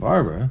Santa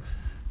Barbara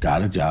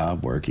got a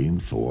job working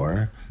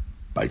for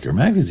Biker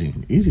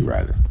Magazine, Easy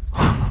Rider,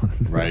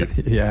 right?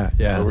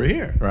 Over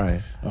here.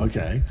 Right.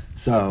 Okay.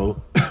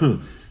 So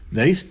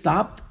they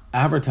stopped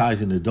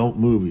advertising adult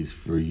movies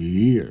for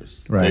years.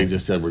 Right. They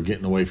just said, we're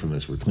getting away from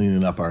this. We're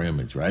cleaning up our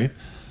image, right?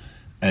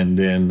 And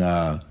then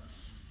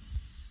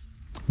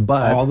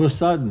but all of a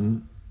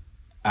sudden,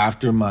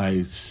 after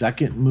my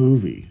second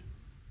movie,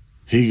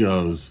 he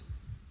goes,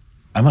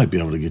 I might be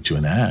able to get you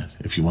an ad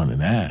if you want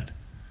an ad.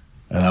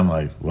 And I'm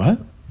like, what?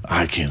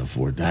 I can't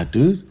afford that,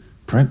 dude.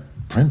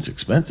 Print's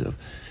expensive.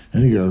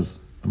 And he goes,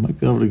 I might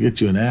be able to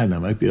get you an ad, and I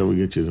might be able to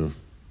get you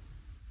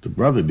the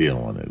brother deal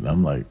on it. And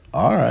I'm like,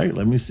 all right,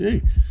 let me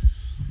see.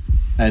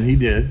 And he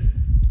did.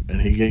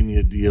 And he gave me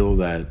a deal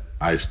that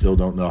I still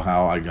don't know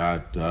how I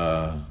got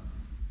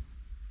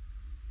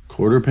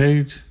quarter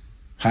page,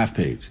 half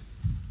page.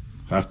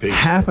 Half a page?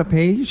 Half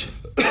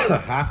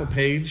a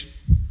page.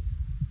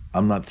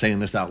 I'm not saying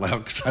this out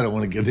loud because I don't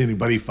want to get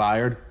anybody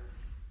fired.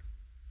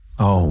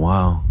 Oh,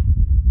 wow.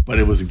 But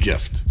it was a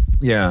gift.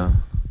 Yeah.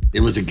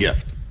 It was a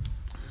gift.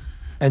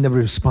 And the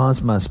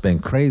response must have been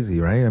crazy,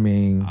 right? I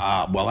mean...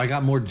 well, I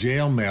got more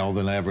jail mail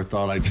than I ever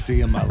thought I'd see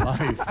in my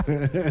life.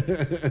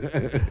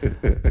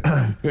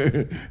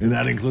 And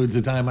that includes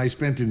the time I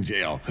spent in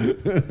jail.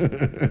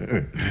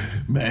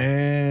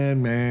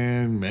 Man,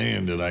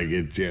 did I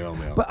get jail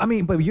mail.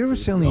 But you were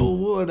selling... Oh,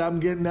 Wood, I'm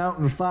getting out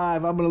in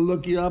 5. I'm going to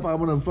look you up. I'm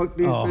going to fuck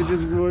these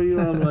bitches for you.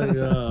 I'm like,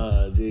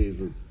 oh,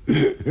 Jesus.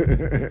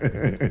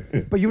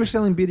 But you were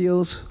selling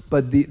videos,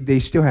 but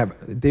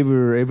they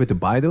were able to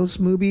buy those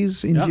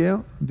movies in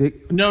jail?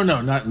 No,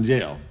 not in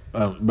jail.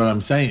 But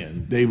I'm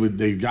saying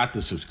they got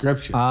the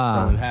subscription,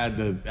 so it had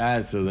the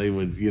ad, so they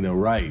would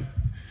write,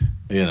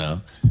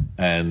 and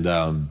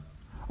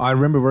I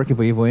remember working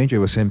for Evil Angel.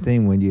 It was the same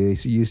thing when you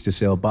used to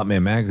sell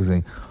Batman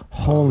magazine.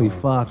 Holy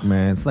fuck,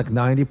 man! It's like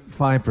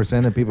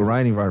 95% of people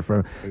writing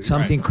for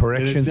something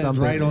correction, it says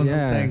something right on the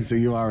thing, so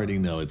you already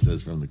know it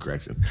says from the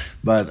correction.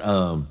 But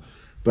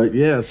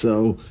yeah,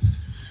 so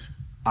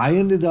I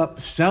ended up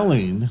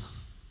selling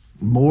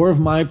more of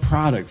my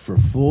product for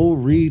full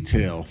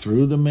retail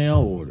through the mail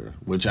order,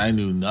 which I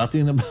knew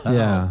nothing about.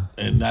 Yeah.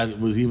 And that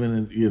was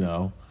even,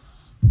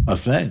 a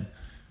thing.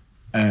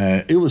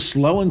 It was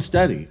slow and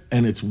steady.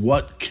 And it's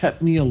what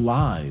kept me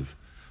alive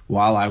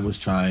while I was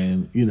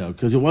trying,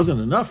 because it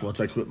wasn't enough. Once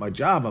I quit my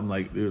job, I'm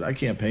like, dude, I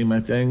can't pay my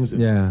things.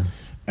 Yeah.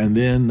 And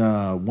then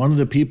one of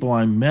the people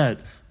I met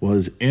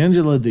was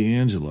Angela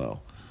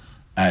D'Angelo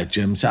at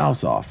Jim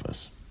South's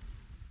office.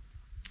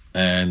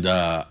 And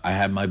I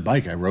had my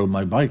bike. I rode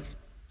my bike.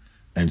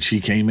 And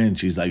she came in.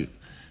 She's like,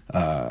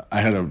 I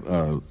had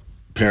a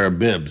pair of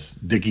bibs,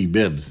 Dickie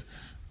bibs,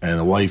 and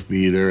a wife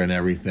beater and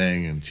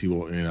everything. And she,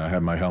 I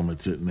had my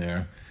helmet sitting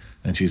there.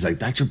 And she's like,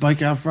 that's your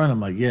bike out front? I'm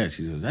like, yeah.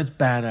 She goes, that's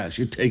badass.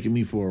 You're taking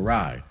me for a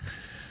ride.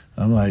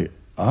 I'm like,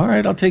 all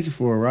right, I'll take you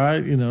for a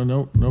ride.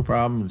 No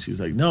problem. And she's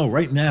like, no,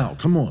 right now.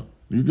 Come on.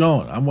 You're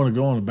going. I want to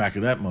go on the back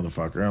of that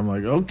motherfucker. I'm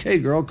like, okay,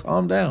 girl,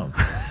 calm down.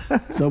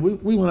 So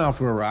we went out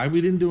for a ride.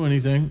 We didn't do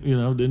anything,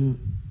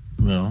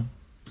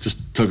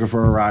 just took her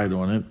for a ride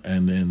on it,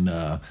 and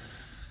then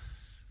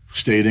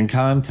stayed in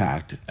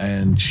contact.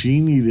 And she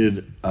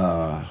needed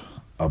a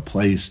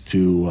place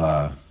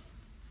to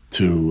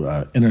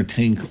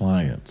entertain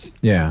clients.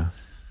 Yeah.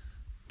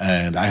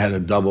 And I had a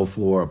double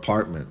floor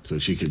apartment, so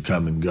she could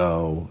come and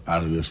go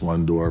out of this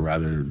one door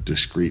rather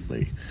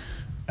discreetly.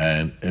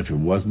 And if it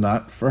was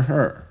not for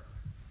her,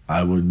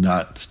 I would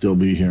not still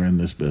be here in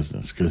this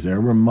business, because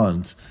there were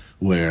months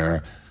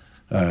where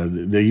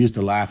they used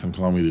to laugh and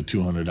call me the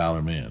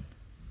 $200 man,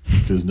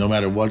 because no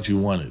matter what you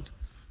wanted,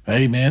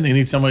 hey man, they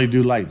need somebody to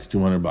do lights,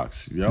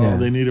 $200.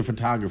 They need a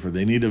photographer,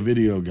 they need a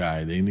video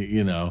guy, they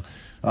need,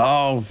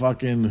 oh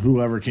fucking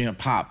whoever can't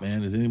pop,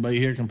 man. Is anybody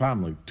here can pop?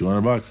 I'm like,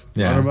 $200,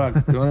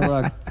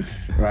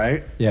 $200,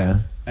 right? Yeah.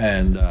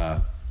 And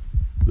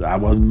I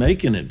wasn't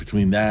making it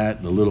between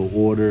that, the little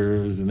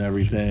orders and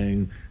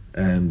everything.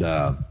 And,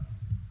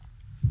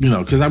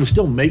 because I was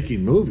still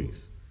making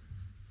movies.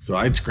 So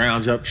I'd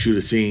scrounge up, shoot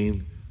a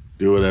scene,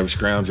 do whatever,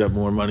 scrounge up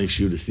more money,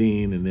 shoot a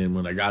scene. And then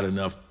when I got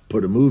enough,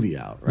 put a movie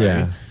out, right?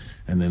 Yeah.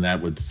 And then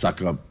that would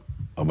suck up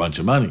a bunch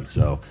of money.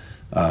 So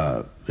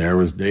there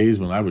was days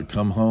when I would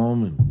come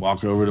home and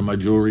walk over to my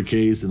jewelry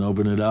case and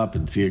open it up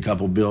and see a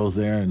couple bills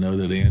there and know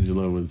that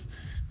Angela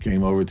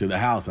came over to the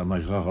house. I'm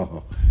like,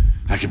 oh,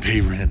 I can pay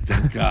rent,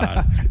 thank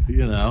God.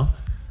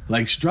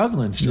 Like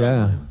struggling.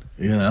 Yeah.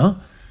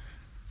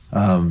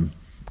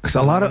 Because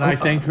a lot of I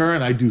thank her,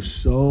 and I do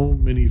so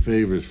many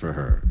favors for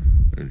her,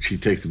 and she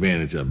takes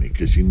advantage of me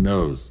because she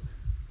knows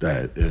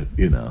that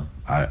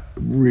I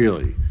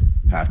really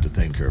have to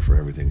thank her for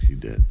everything she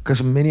did.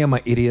 Because many of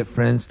my idiot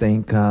friends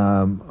think,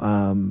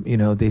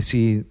 they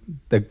see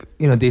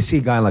a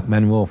guy like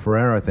Manuel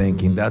Ferreira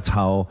thinking that's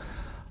how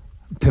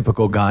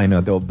typical guy in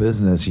adult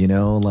business,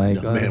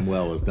 like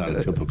Manuel is not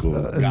a typical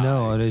guy.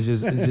 No, it's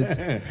just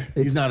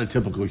he's not a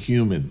typical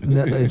human.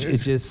 No,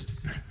 it's just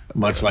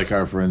much like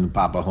our friend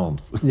Papa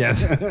Holmes.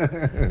 Yes,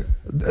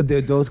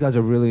 those guys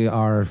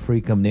are a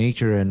freak of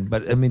nature,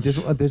 but I mean,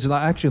 there's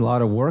actually a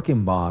lot of work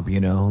in Bob.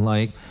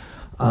 Like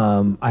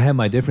I had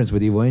my difference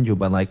with Evil Angel,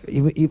 but like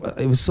even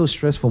it was so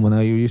stressful when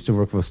I used to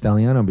work for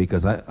Stalliano,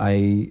 because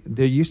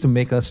they used to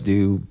make us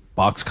do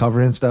box cover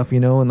and stuff,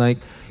 and like.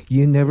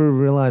 You never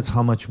realize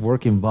how much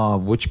work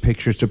involved, which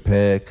pictures to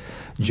pick.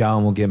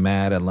 John will get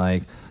mad at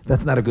like,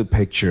 that's not a good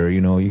picture,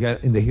 You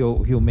got, and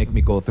he'll make me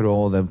go through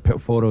all the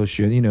photo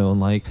shoot,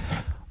 like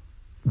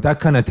that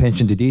kind of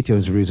attention to detail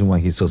is the reason why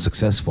he's so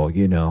successful,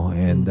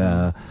 And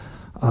so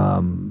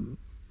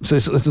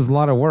it's a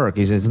lot of work.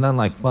 It's not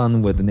like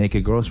fun with the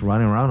naked girls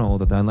running around all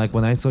the time. Like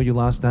when I saw you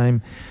last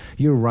time,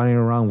 you're running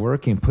around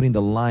working, putting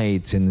the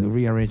lights and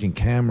rearranging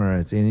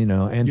cameras, and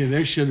and yeah,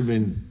 there should have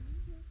been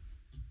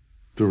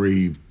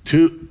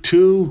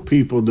two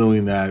people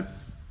doing that,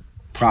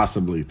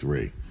 possibly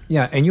three.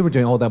 Yeah, and you were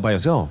doing all that by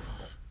yourself.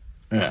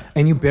 Yeah.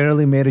 And you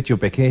barely made it to your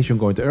vacation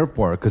going to the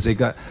airport because they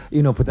got,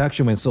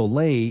 production went so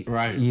late.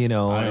 Right.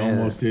 I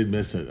almost did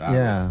miss it.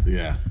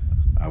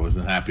 I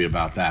wasn't happy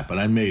about that, but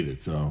I made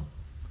it, so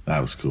that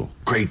was cool.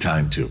 Great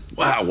time too.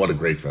 Wow, what a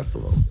great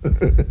festival.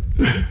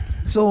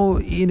 So,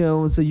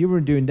 so you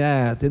were doing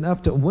that. Then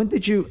after,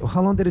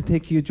 how long did it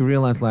take you to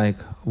realize like,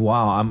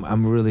 wow,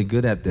 I'm really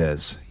good at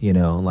this?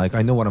 Like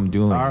I know what I'm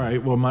doing. All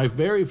right. Well, my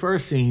very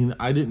first scene,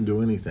 I didn't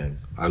do anything.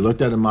 I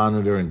looked at a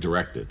monitor and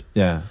directed.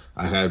 Yeah.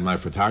 I had my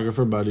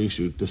photographer buddy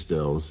shoot the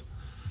stills.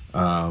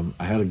 I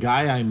had a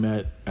guy I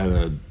met at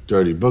a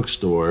dirty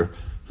bookstore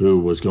who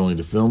was going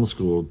to film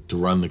school to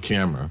run the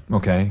camera.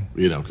 Okay.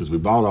 Because we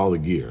bought all the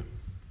gear.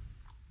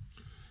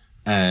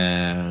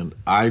 And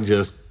I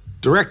just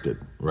directed,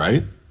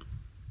 right?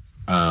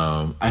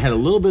 I had a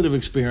little bit of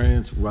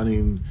experience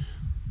running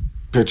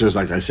pictures,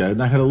 like I said,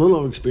 and I had a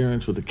little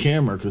experience with the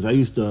camera because I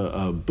used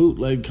to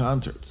bootleg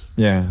concerts.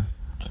 Yeah.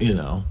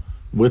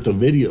 With a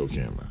video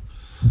camera.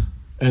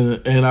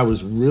 And I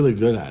was really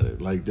good at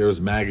it. Like there was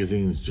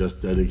magazines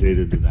just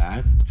dedicated to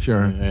that.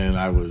 Sure. And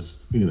I was,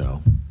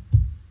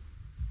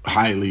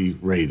 highly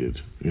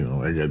rated.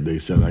 They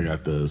said I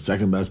got the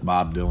second best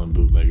Bob Dylan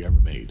bootleg ever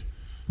made.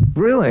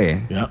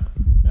 Really? Yeah.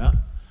 Yeah.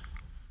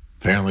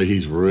 Apparently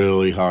he's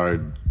really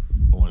hard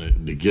on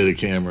it to get a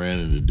camera in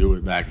and to do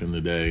it back in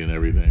the day and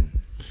everything.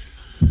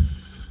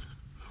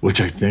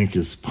 Which I think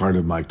is part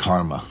of my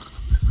karma.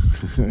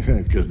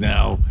 Because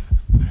now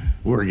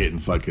we're getting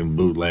fucking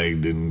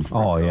bootlegged and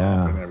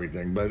and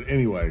everything. But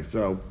anyway,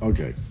 so,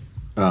 okay.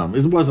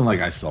 It wasn't like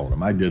I sold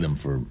them. I did them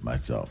for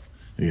myself,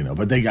 you know.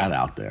 But they got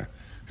out there.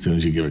 As soon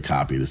as you give a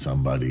copy to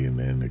somebody and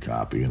then a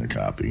copy and a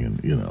copy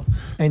and, you know.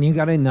 And you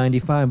got in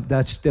 95.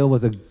 That still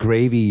was a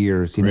gravy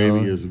years, you know.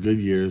 Gravy years, good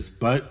years.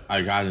 But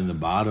I got in the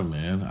bottom,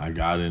 man. I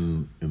got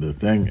in the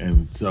thing.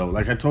 And so,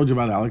 like I told you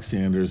about Alex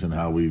Sanders and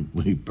how we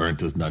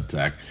burnt his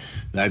nutsack.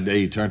 That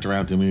day he turned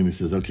around to me and he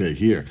says, okay,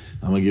 here,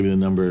 I'm going to give you the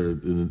number.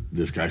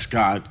 This guy,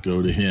 Scott,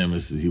 go to him.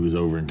 He was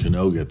over in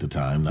Canoga at the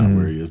time, not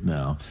where he is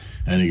now.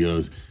 And he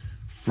goes,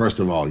 first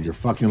of all, your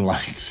fucking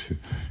lights.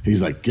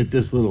 He's like, get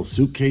this little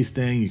suitcase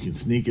thing. You can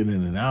sneak it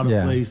in and out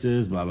of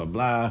places, blah, blah,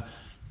 blah.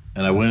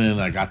 And I went in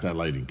and I got that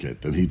lighting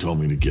kit that he told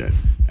me to get.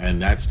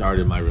 And that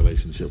started my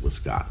relationship with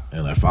Scott.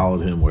 And I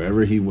followed him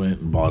wherever he went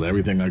and bought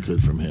everything I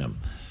could from him,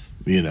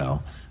 you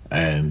know.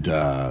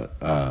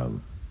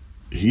 And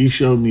he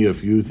showed me a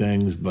few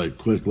things, but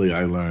quickly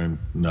I learned,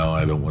 no,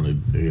 I don't want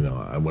to, you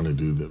know, I want to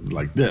do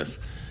like this.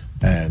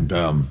 And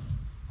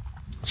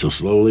so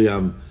slowly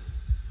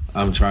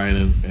I'm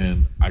trying,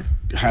 and I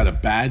had a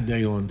bad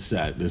day on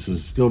set. This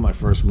is still my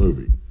first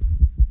movie.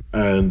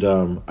 And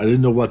I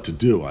didn't know what to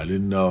do. I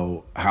didn't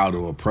know how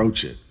to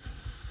approach it.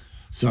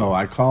 So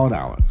I called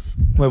Alex.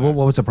 Wait, what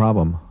was the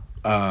problem?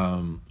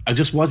 I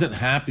just wasn't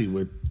happy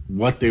with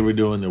what they were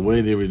doing, the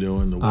way they were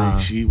doing, the way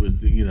she was,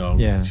 you know,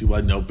 she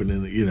wasn't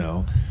opening, you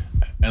know.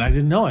 And I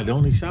didn't know. I'd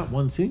only shot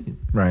one scene.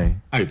 Right.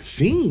 I'd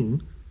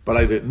seen, but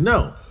I didn't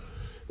know.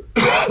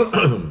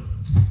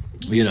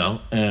 You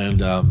know,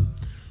 and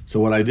so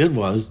what I did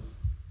was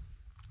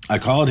I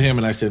called him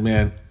and I said,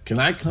 man, can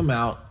I come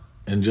out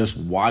and just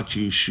watch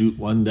you shoot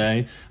one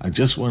day? I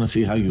just want to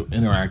see how you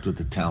interact with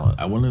the talent.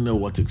 I want to know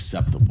what's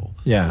acceptable.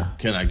 Yeah.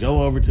 Can I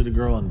go over to the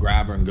girl and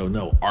grab her and go,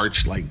 no,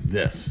 arch like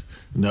this.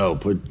 No,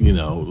 put, you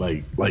know,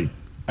 like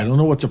I don't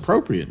know what's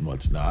appropriate and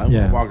what's not. I don't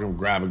want to walk up and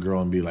grab a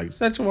girl and be like,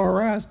 sexual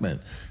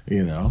harassment,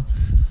 you know.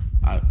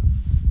 I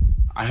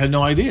had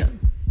no idea.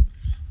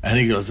 And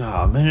he goes,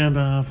 oh,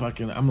 man,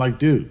 fucking, I'm like,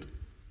 dude,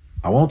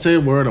 I won't say a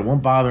word. I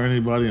won't bother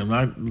anybody. I'm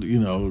not, you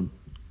know,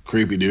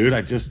 creepy dude.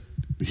 I just,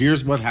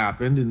 here's what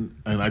happened,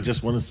 and I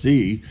just want to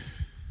see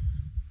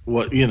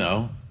what, you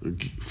know,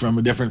 from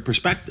a different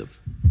perspective.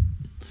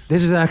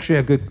 This is actually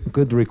a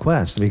good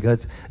request,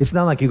 because it's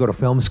not like you go to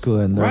film school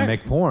and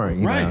make porn.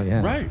 You know?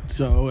 Yeah. Right.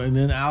 So, and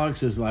then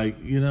Alex is like,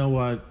 you know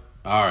what?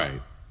 All right,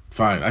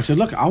 fine. I said,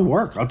 look, I'll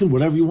work. I'll do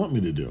whatever you want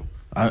me to do.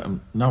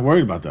 I'm not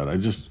worried about that. I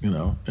just, you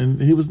know,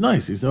 and he was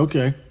nice. He said,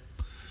 okay.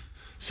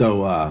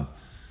 So,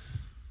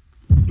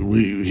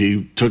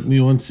 he took me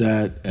on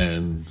set,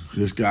 and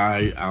this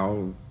guy,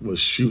 Al, was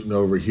shooting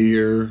over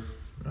here.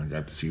 I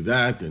got to see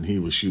that. Then he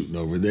was shooting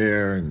over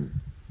there. And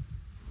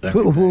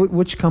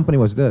which company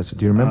was this?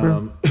 Do you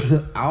remember?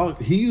 Al,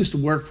 he used to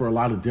work for a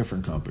lot of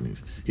different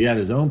companies. He had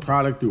his own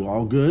product through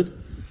All Good,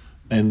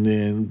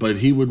 but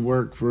he would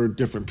work for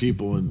different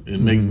people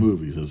and make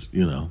movies, as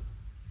you know,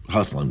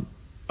 hustling.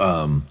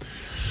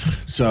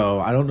 So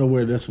I don't know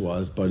where this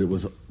was, but it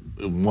was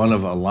one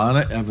of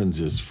Alana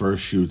Evans's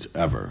first shoots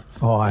ever.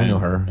 Oh, I know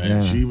her.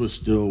 And she was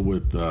still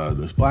with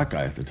this black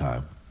guy at the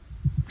time.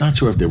 Not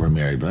sure if they were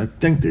married, but I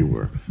think they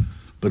were.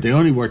 But they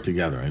only worked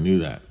together. I knew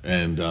that.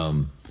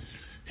 And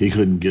he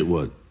couldn't get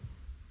wood.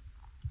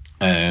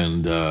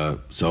 And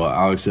so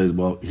Alex said,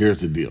 well,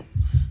 here's the deal.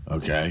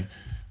 Okay?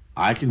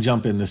 I can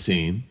jump in the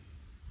scene.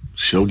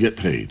 She'll get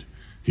paid.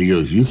 He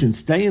goes, you can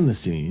stay in the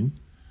scene.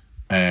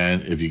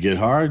 And if you get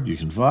hard, you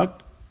can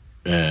fuck.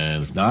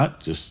 And if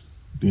not, just,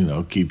 you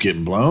know, keep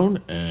getting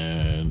blown.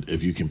 And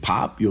if you can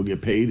pop, you'll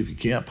get paid. If you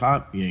can't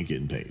pop, you ain't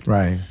getting paid.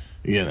 Right.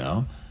 You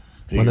know?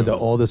 One of the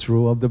oldest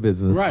rule of the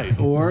business. Right.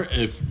 Or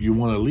if you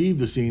want to leave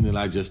the scene, then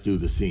I just do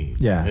the scene.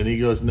 Yeah. And he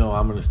goes, no,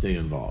 I'm going to stay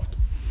involved.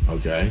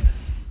 Okay?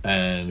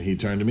 And he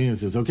turned to me and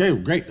says, okay,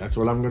 great. That's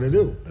what I'm going to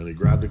do. And he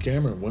grabbed the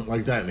camera and went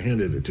like that and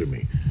handed it to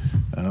me.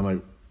 And I'm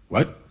like,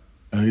 what?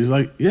 And he's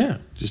like, yeah,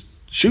 just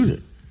shoot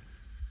it.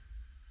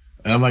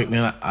 And I'm like,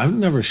 man, I've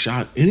never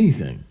shot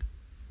anything.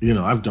 You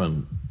know, I've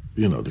done,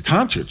 you know, the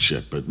concert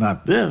shit, but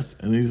not this.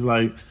 And he's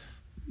like,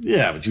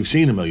 yeah, but you've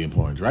seen a million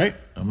porns, right?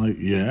 I'm like,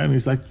 yeah. And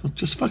he's like, well,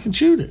 just fucking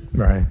shoot it.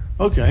 Right.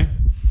 Okay.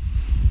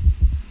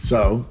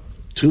 So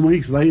 2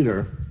 weeks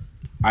later,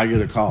 I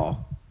get a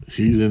call.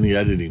 He's in the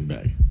editing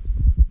bay.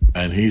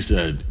 And he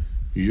said,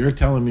 you're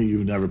telling me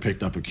you've never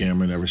picked up a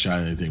camera, never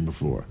shot anything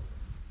before?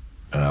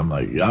 And I'm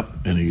like, yep.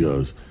 And he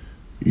goes,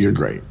 you're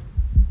great.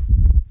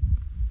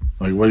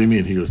 Like, what do you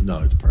mean? He goes,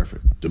 no, it's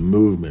perfect. The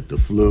movement, the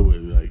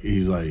fluid. Like,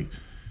 he's like,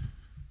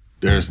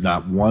 there's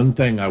not one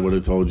thing I would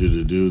have told you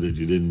to do that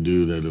you didn't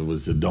do, that it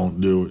was a don't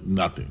do it,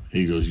 nothing.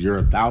 He goes, you're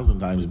 1,000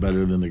 times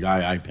better than the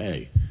guy I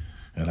pay.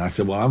 And I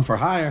said, well, I'm for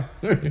hire.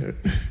 And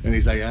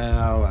he's like,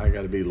 oh, I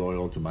got to be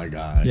loyal to my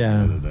guy.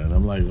 Yeah. And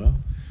I'm like, well,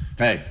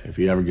 hey, if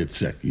he ever gets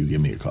sick, you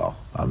give me a call.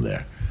 I'm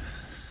there.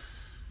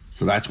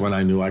 So that's when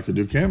I knew I could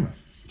do camera.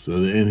 So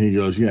and he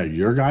goes, yeah,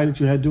 your guy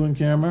that you had doing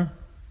camera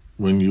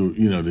when you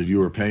that you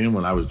were paying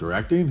when I was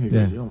directing. He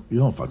goes, you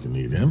don't fucking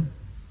need him.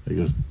 He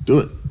goes, do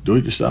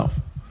it yourself.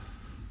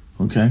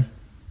 Okay,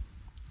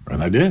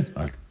 and I did.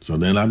 So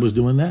then I was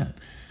doing that,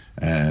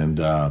 and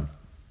I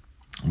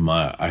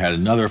had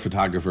another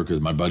photographer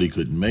because my buddy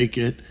couldn't make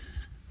it,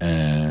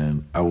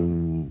 and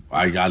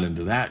I got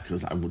into that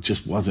because I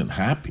just wasn't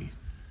happy.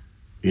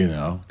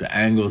 The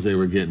angles they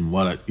were getting,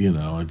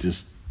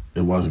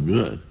 it wasn't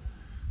good.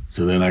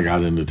 So then I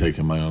got into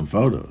taking my own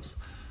photos.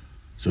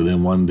 So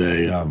then one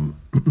day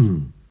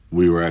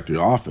we were at the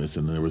office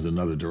and there was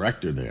another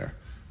director there,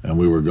 and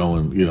we were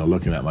going,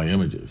 looking at my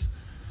images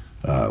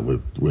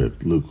with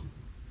Luke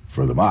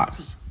for the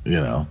box,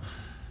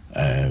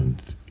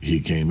 and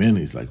he came in.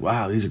 He's like,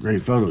 "Wow, these are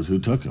great photos. Who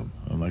took them?"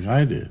 I'm like,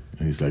 "I did."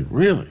 And he's like,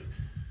 "Really?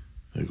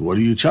 Like, what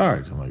do you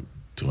charge?" I'm like,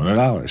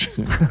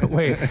 $200.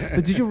 Wait,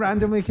 so did you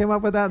randomly came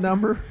up with that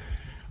number?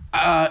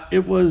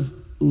 It was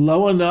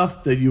low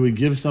enough that you would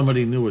give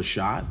somebody new a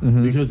shot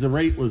because the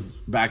rate was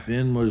back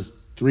then was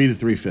 $300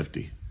 to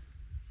 $350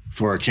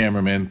 for a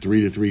cameraman,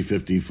 $300 to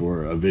 $350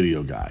 for a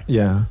video guy.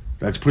 Yeah,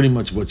 that's pretty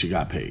much what you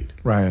got paid.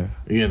 Right.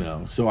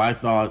 So I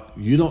thought,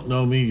 you don't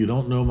know me, you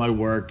don't know my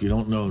work, you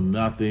don't know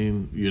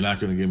nothing, you're not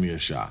going to give me a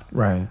shot.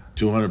 Right.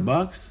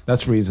 $200?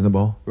 That's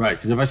reasonable. Right,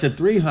 because if I said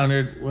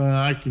 $300, well,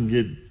 I can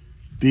get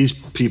these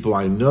people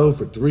I know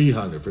for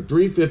 $300. For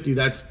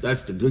 $350,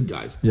 that's the good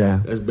guys.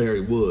 Yeah. That's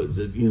Barry Woods.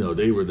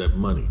 They were that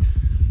money.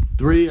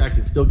 $300, I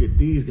can still get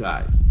these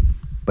guys.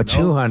 But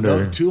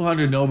 $200.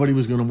 $200, nobody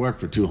was going to work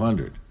for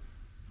 $200.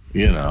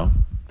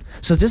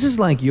 So this is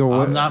like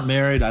your. I'm not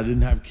married. I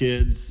didn't have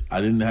kids. I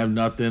didn't have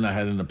nothing. I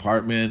had an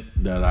apartment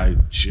that I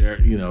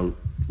shared.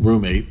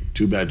 Roommate,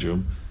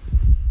 2-bedroom.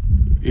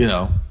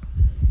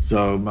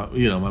 So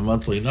my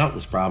monthly nut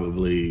was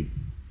probably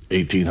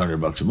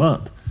 $1,800 a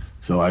month.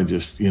 So I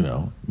just,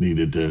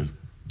 needed to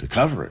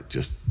cover it,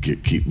 just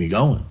keep me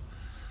going.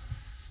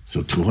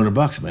 So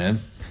 $200, man.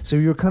 So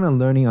you're kind of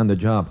learning on the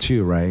job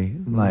too, right?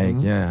 Like,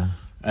 yeah.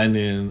 And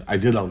then I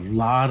did a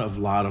lot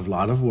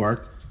of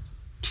work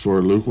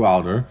for Luke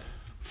Wilder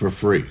for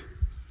free.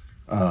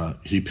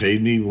 He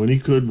paid me when he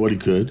could, what he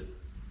could.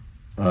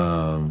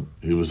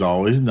 He was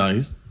always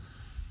nice,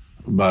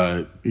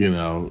 but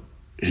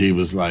he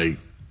was like,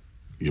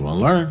 "You want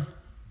to learn?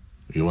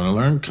 You want to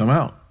learn? Come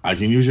out. I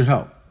can use your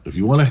help. If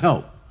you want to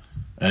help,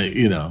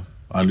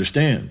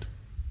 understand."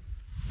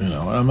 And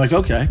I'm like,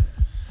 okay,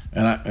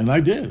 and I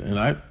did, and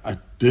I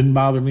didn't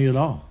bother me at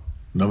all,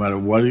 no matter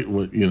what he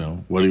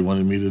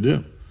wanted me to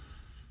do.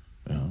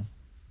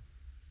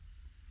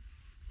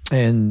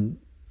 And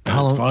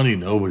it's funny,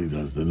 nobody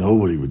does that.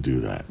 Nobody would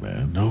do that,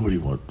 man. Nobody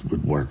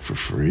would work for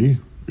free,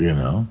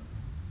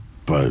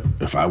 But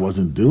if I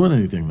wasn't doing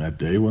anything that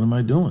day, what am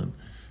I doing?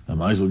 I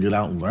might as well get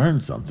out and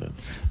learn something.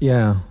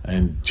 Yeah.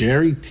 And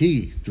Jerry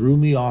T threw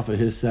me off of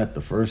his set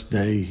the first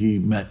day he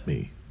met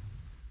me.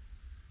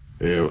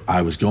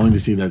 I was going to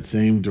see that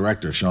same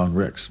director, Sean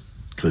Ricks,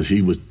 because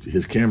he was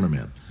his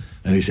cameraman.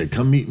 And he said,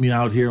 "Come meet me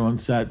out here on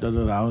set,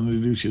 I'll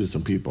introduce you to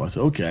some people." I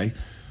said, "Okay."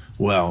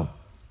 Well,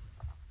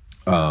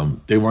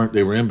 they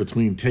were in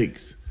between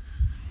takes,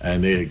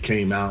 and they had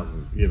came out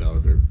and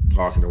they're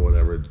talking or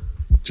whatever.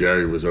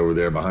 Jerry was over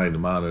there behind the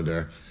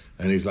monitor,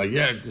 and he's like,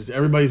 "Yeah, just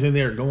everybody's in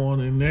there. Go on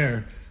in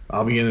there.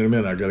 I'll be in a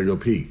minute. I gotta go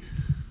pee."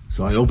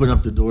 So I opened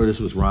up the door. This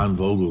was Ron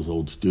Vogel's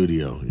old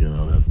studio. I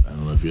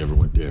don't know if you ever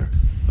went there,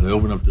 but I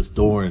opened up this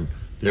door and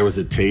there was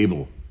a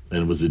table.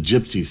 And it was a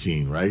gypsy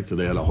scene, right? So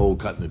they had a hole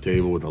cut in the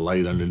table with a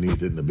light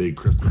underneath it and a big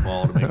crystal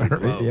ball to make it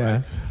glow. Yeah.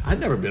 Right? I'd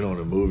never been on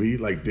a movie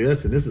like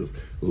this, and this is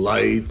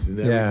lights and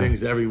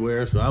everything's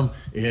everywhere. So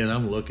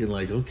I'm looking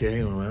like,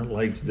 okay, well, that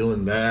light's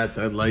doing that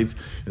light's,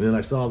 and then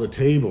I saw the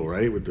table,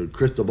 right, with the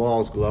crystal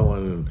balls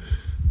glowing,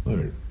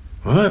 and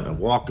what? I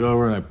walk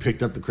over and I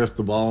picked up the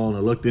crystal ball and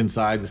I looked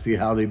inside to see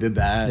how they did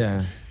that.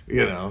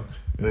 Yeah.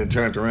 And then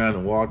turned around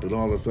and walked, and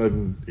all of a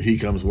sudden he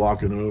comes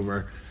walking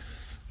over.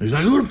 He's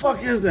like, "Who the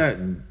fuck is that?"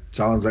 And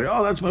Sean's like,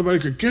 "Oh, that's my buddy.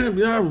 Get him.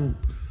 Yeah,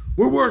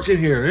 we're working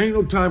here. There ain't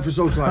no time for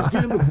socializing.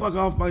 Get him the fuck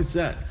off my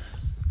set."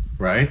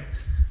 Right?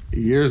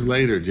 Years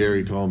later,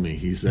 Jerry told me,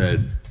 he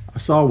said, "I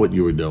saw what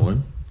you were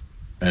doing."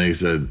 And he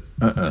said,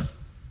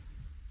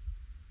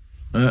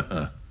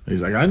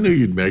 He's like, "I knew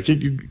you'd make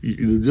it.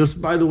 You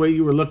just by the way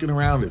you were looking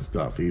around at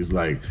stuff." He's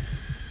like,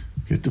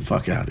 "Get the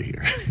fuck out of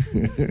here."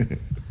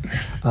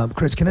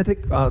 Chris, can I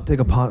take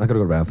a pause? I gotta go to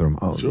the bathroom.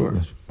 Oh, sure.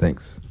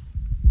 Thanks.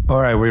 All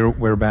right,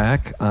 we're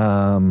back.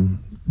 I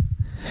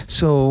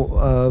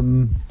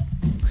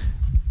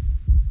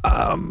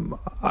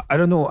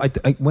don't know.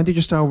 When did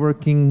you start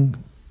working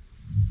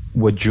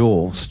with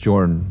Jules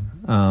Jordan?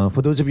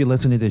 For those of you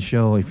listening to the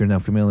show, if you're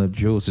not familiar,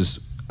 Jules is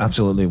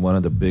absolutely one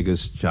of the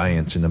biggest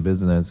giants in the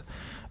business.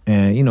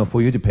 And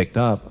for you to pick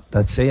up,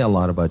 that say a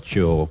lot about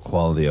your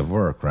quality of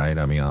work, right?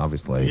 I mean,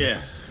 obviously.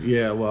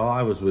 Yeah. Well,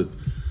 I was with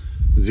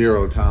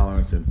Zero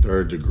Tolerance and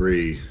Third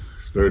Degree.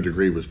 Third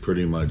Degree was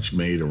pretty much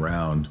made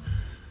around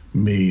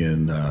me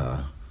and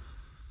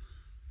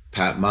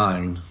Pat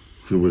Mine,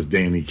 who was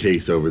Danny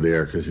Case over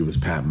there because he was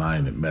Pat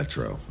Mine at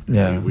Metro.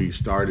 Yeah. We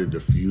started the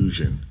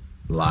Fusion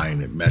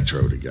line at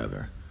Metro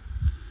together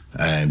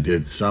and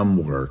did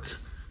some work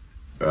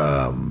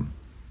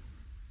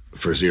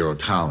for Zero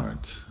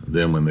Tolerance.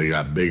 Then when they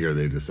got bigger,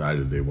 they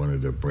decided they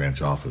wanted to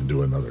branch off and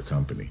do another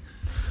company.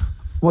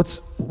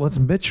 What's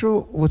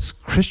Metro? What's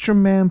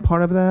Christian Man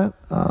part of that?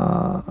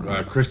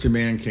 Christian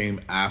Man came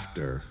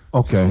after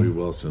Okay. Joey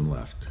Wilson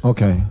left.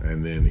 Okay.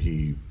 And then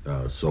he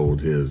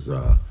sold his,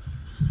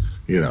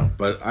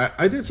 But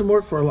I did some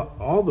work for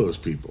all those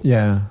people.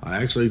 Yeah.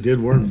 I actually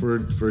did work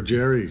for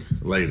Jerry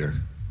later.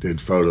 Did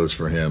photos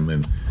for him,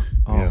 and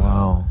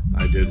Wow.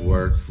 I did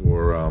work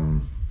for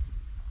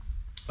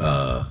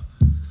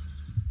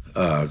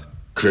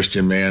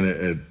Christian Man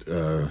at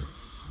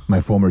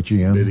My former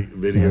GM.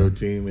 video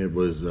team. It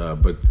was,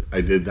 but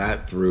I did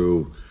that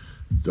through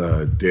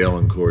the Dale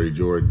and Corey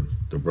Jordan,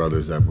 the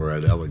brothers that were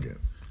at Elegant.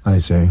 I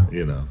see.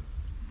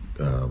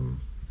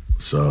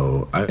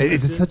 So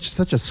It's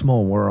such a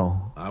small world.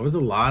 I was a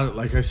lot of,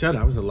 like I said,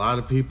 I was a lot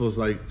of people's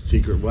like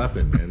secret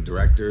weapon, and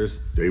directors,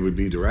 they would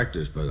be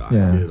directors, but I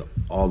Yeah. did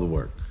all the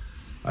work.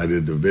 I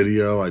did the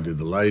video, I did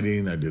the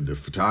lighting, I did the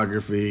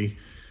photography.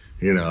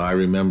 I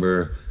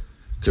remember,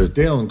 because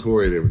Dale and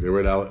Corey, they were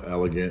at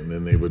Elegant, and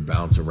then they would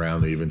bounce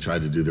around. They even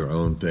tried to do their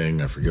own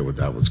thing. I forget what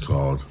that was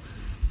called,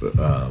 but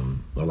a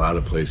lot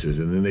of places.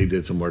 And then they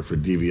did some work for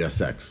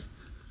DVSX.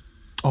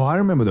 Oh, I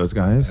remember those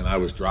guys. And I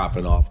was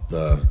dropping off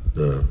the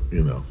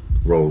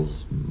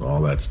rolls and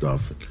all that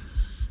stuff.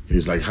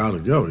 He's like, how'd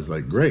it go? He's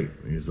like, great.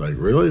 He's like,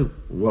 really?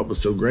 What was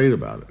so great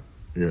about it?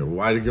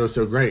 Why'd it go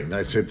so great? And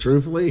I said,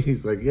 truthfully?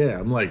 He's like, yeah.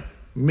 I'm like,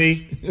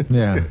 me?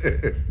 Yeah.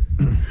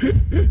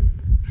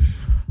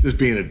 Just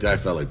I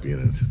felt like being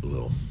a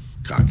little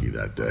cocky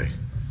that day.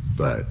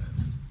 But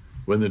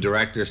when the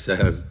director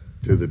says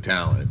to the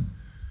talent,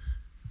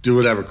 do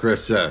whatever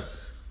Chris says,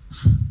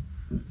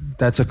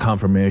 That's a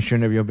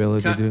confirmation of your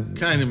ability to do.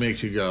 kind of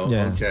makes you go,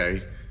 Yeah.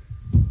 okay,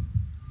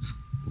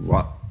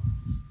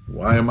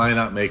 why am I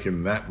not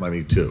making that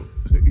money too?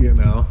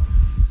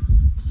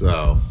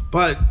 So,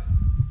 but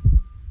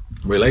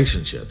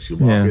relationships, you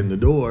walk Yeah. in the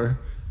door,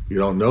 you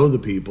don't know the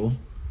people,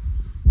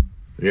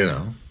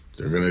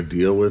 they're going to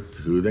deal with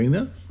who they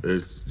know.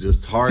 It's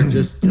just hard.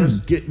 just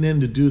getting in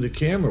to do the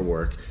camera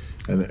work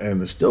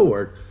and the still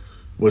work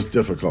was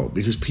difficult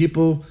because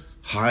people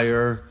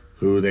hire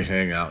who they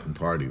hang out and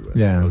party with.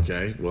 Yeah.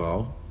 Okay.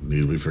 Well,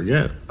 need we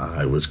forget,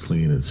 I was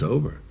clean and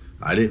sober.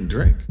 I didn't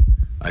drink.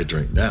 I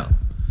drink now,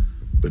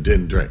 but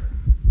didn't drink.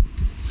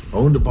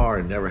 Owned a bar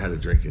and never had a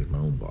drink in my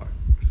own bar.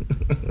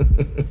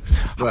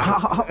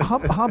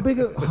 How big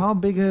a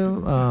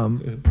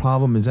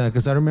problem is that?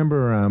 Because I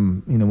remember,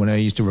 when I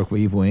used to work for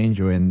Evil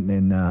Angel and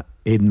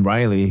Aiden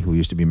Riley, who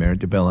used to be married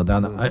to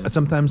Belladonna.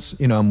 Sometimes,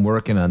 I'm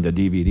working on the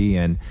DVD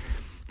and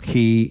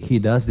he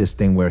does this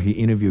thing where he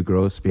interview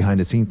girls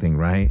behind the scene thing,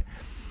 right?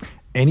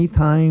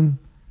 Anytime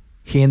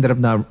he ended up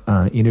not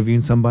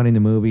interviewing somebody in the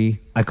movie,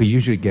 I could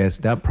usually guess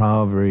that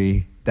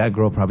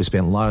girl probably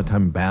spent a lot of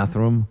time in the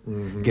bathroom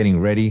getting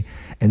ready,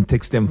 and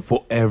takes them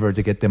forever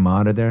to get them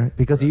out of there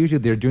because usually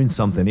they're doing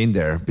something in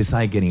there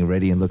besides getting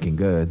ready and looking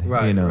good.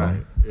 Right,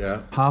 right,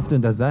 yeah. How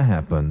often does that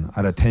happen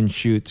out of 10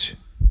 shoots?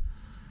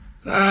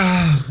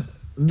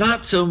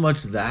 Not so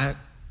much that.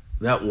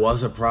 That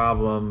was a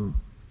problem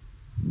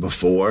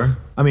before.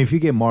 I mean, if you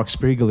get Mark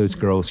Sprigler's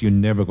girls, you're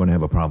never going to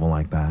have a problem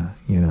like that,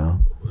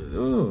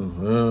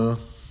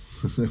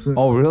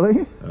 Oh,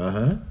 really?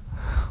 Uh-huh.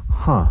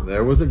 Huh.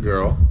 There was a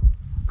girl,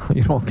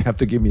 You don't have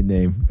to give me a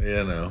name.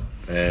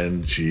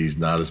 and she's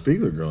not a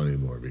Spiegler girl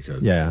anymore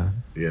because, Yeah.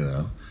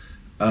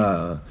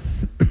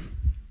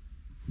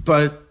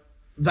 But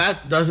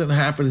that doesn't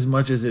happen as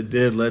much as it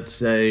did, let's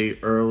say,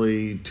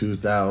 early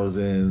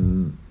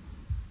 2000,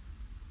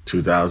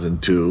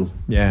 2002.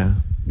 Yeah.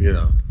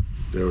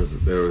 There was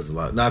a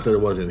lot. Not that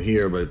it wasn't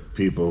here, but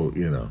people,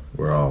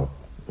 were all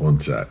on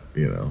set,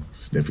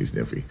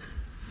 sniffy.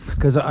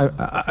 Because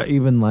I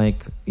even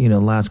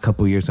last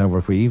couple of years I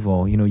worked for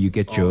Evil, you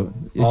get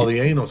all the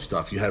anal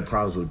stuff. You had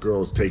problems with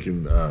girls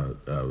taking,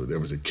 there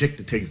was a kick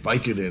to take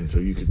Vicodin so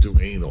you could do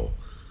anal,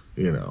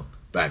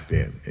 back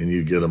then. And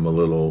you get them a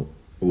little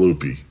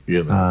loopy,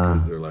 because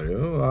they're like,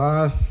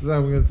 I'm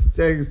going to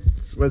say,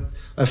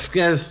 let's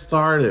get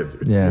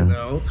started,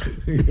 Yeah.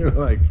 You're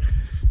like,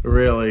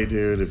 really,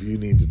 dude, if you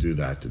need to do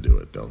that to do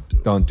it, don't do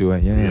it. Don't do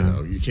it,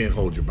 yeah. You can't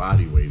hold your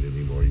body weight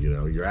anymore,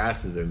 your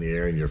ass is in the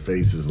air and your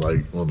face is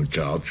like on the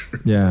couch.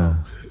 Yeah.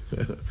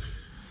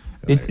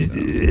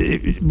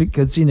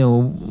 Because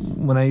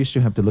when I used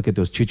to have to look at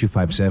those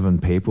 2257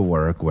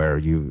 paperwork where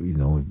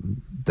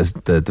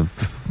the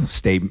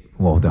state,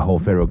 the whole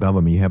federal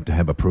government, you have to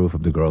have a proof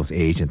of the girl's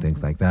age and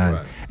things like that,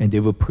 Right. and they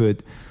would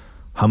put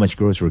how much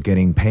girls were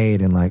getting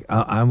paid, and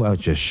I was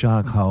just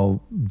shocked how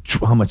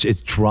much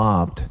it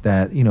dropped.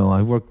 That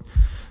I worked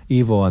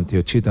Evil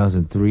until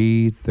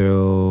 2003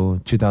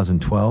 through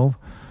 2012.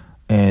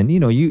 And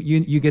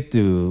you get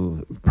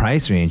the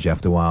price range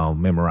after a while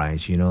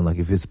memorized. Like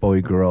if it's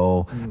boy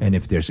girl and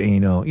if there's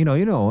anal, I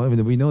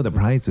mean, we know the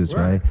prices,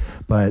 right?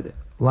 But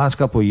last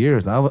couple of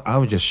years, I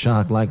was just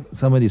shocked. Like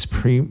some of these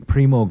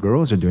primo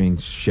girls are doing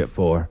shit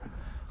for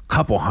a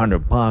couple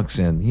 $100,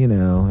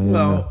 and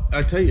Well,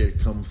 I tell you, it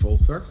come full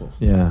circle.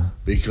 yeah,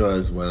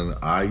 Because when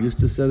I used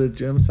to sit at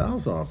Jim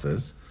Sal's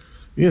office,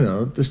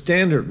 the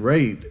standard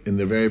rate in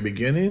the very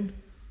beginning,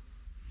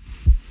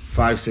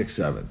 5, 6,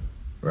 7,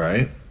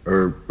 right?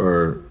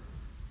 Or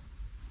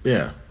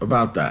yeah,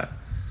 about that.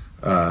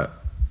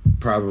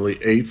 Probably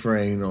 8 for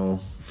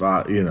anal,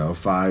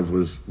 5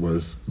 was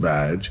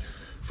vag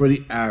for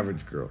the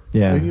average girl.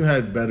 Yeah. Then you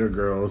had better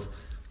girls,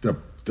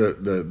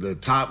 the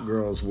top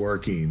girls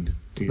working.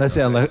 Let's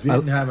say that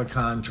didn't have a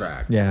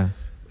contract. yeah,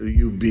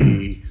 You'd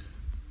be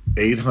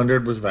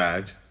 800 was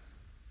vag,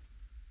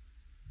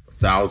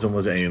 1,000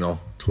 was anal,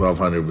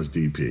 1,200 was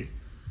DP.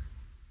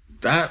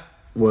 That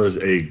was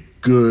a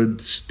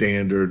good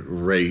standard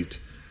rate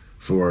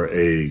for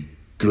a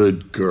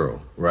good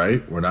girl,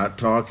 right? We're not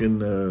talking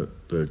the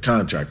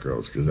contract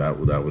girls because that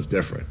was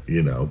different,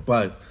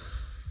 But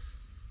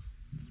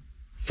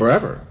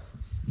forever,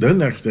 then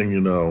next thing you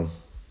know,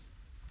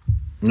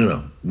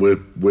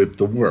 with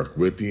the work,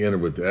 with the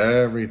with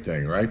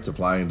everything, right?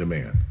 Supply and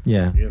demand.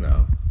 yeah.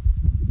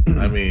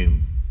 I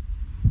mean,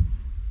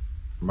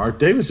 Mark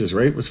Davis's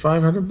rate was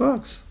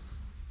 $500,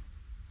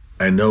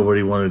 and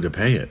nobody wanted to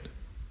pay it.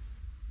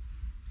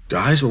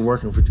 Guys were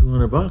working for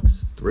 $200,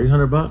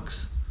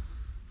 $300.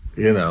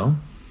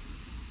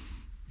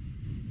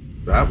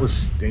 That was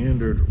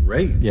standard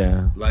rate.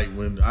 Yeah. Like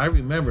when I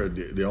remember,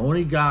 the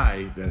only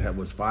guy that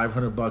was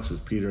 $500 was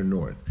Peter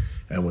North,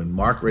 and when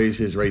Mark raised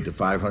his rate to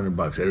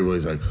 $500,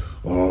 everybody's like,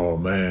 "Oh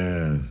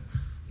man,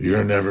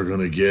 you're never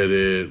gonna get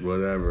it,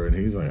 whatever." And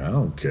he's like, "I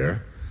don't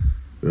care.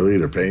 They'll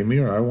either pay me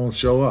or I won't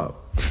show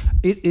up."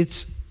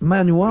 It's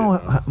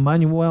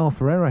Manuel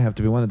Ferreira have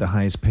to be one of the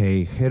highest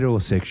paid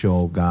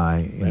heterosexual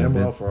guy.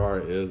 Manuel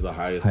Ferrara is the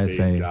highest Highest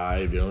paid paid.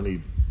 guy. The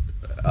only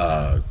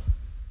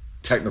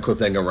technical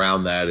thing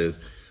around that is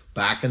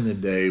back in the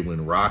day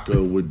when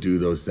Rocco would do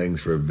those things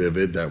for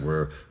Vivid that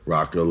were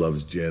Rocco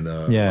loves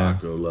Jenna, Yeah.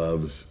 Rocco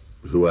loves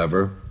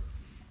whoever.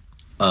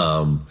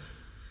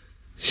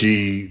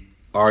 He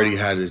already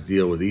had his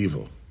deal with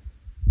Evil.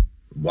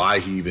 Why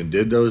he even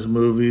did those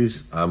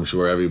movies, I'm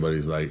sure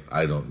everybody's like,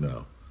 I don't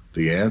know.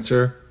 The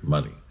answer,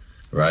 money,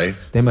 right?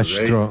 They must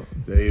throw-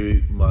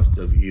 They must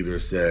have either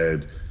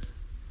said,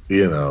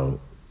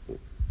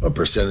 a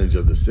percentage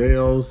of the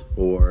sales,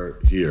 or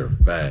here,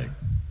 bang,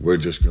 we're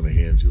just going to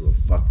hand you a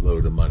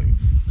fuckload of money.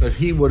 Because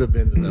he would have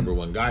been the number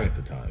one guy at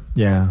the time.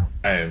 Yeah.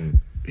 And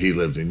he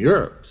lived in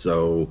Europe,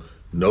 so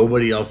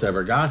nobody else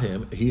ever got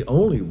him. He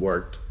only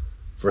worked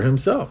for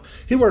himself.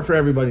 He worked for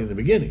everybody in the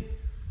beginning.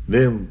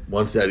 Then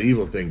once that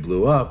Evil thing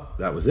blew up,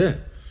 that was it.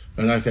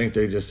 And I think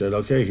they just said,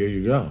 okay, here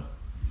you go.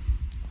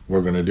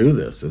 We're going to do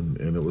this. And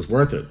it was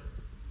worth it,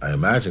 I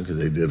imagine, because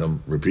they did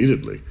them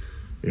repeatedly,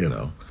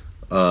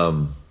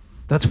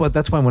 That's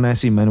why when I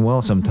see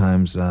Manuel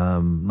sometimes,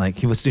 like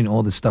he was doing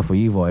all this stuff for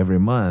Evil every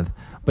month,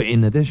 but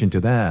in addition to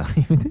that,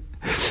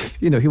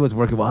 he was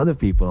working with other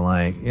people.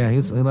 Like, yeah,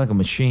 he's like a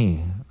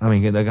machine. I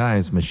mean, the guy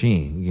is a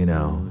machine.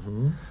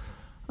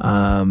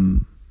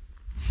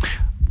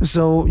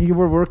 So you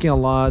were working a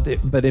lot,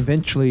 but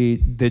eventually,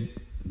 did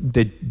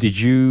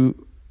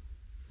you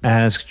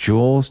ask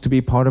Jules to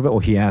be part of it,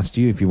 or he asked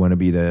you if you want to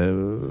be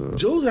the?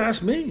 Jules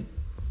asked me.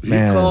 He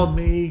Man. called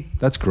me.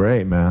 That's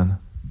great, man.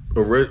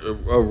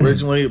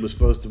 Originally, it was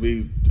supposed to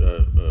be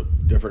a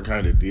different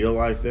kind of deal,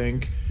 I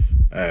think,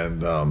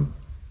 and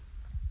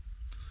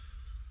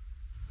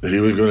he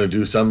was going to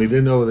do something. He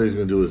didn't know whether he was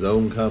going to do his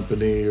own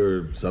company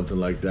or something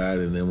like that.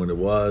 And then when it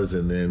was,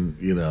 and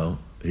then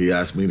he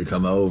asked me to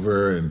come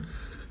over,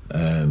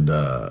 and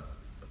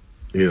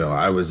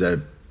I was at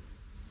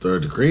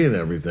Third Degree and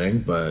everything,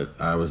 but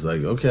I was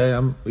like, okay,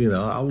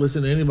 I'll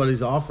listen to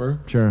anybody's offer.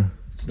 Sure.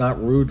 It's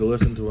not rude to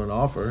listen to an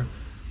offer,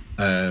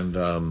 and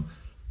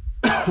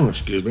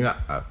excuse me,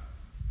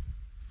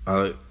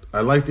 I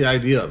like the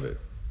idea of it.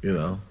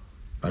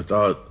 I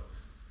thought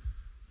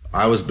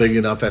I was big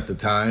enough at the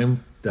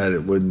time that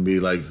it wouldn't be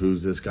like,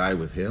 who's this guy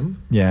with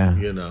him? Yeah.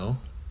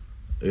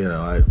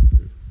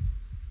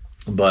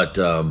 But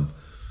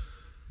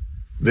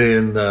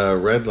then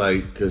Red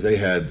Light, because they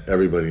had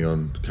everybody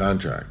on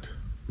contract.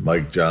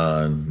 Mike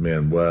John,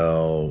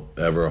 Manuel,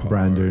 Everhart.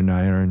 Brandon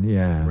Iron,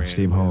 yeah, Brandon,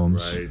 Steve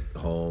Holmes. Right,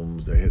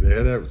 Holmes. They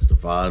had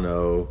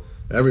Stefano,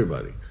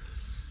 everybody.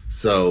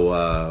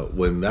 So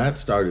when that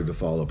started to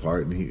fall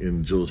apart,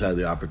 and Jules had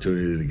the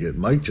opportunity to get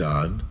Mike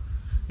John,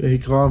 he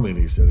called me and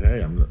he said,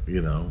 "Hey,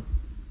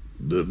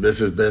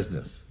 this is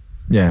business."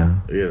 Yeah.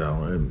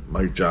 And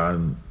Mike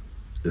John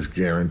is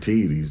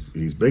guaranteed.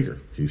 He's bigger.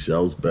 He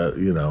sells better,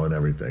 and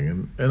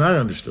everything. And I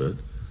understood,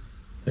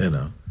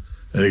 And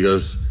he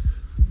goes,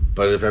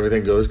 but if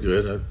everything goes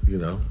good,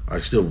 I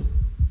still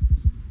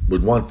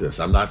would want this.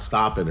 I'm not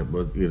stopping it,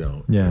 but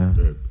Yeah.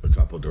 a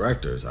couple of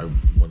directors. I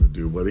want to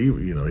do what he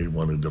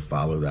wanted to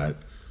follow that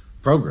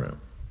program.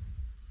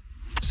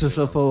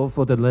 So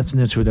for the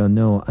listeners who don't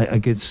know, I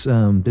guess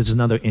this is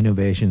another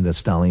innovation that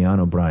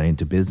Staliano brought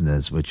into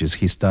business, which is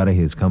he started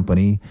his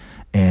company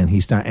and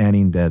he started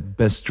adding that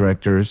best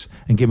directors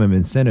and give them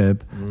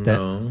incentive.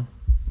 No.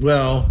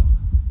 Well,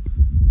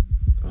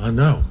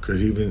 no,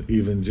 because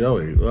even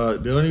Joey.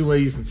 The only way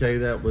you can say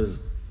that was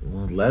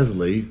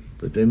Leslie,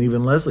 but then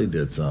even Leslie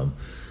did some.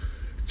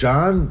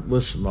 John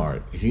was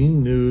smart. He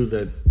knew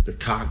that the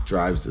cock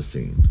drives the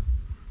scene,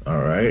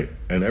 all right?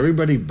 And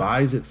everybody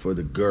buys it for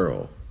the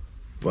girl.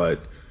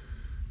 But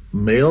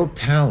male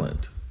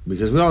talent,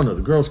 because we all know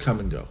the girls come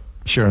and go.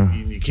 Sure.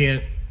 You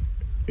can't,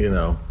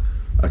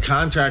 a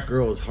contract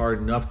girl is hard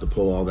enough to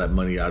pull all that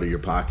money out of your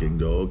pocket and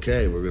go,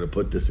 okay, we're going to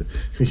put this in.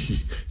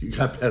 You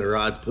got better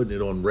odds putting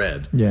it on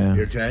red. Yeah.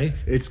 Okay?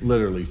 It's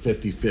literally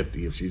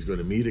 50-50 if she's going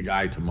to meet a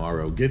guy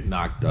tomorrow, get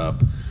knocked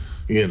up,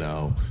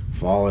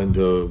 fall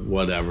into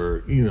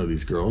whatever.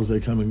 These girls, they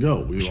come and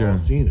go. We've all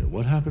seen it.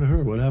 What happened to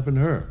her? What happened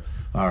to her?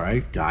 All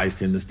right, guys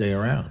tend to stay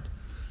around.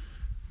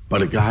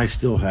 But a guy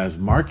still has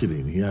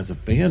marketing. He has a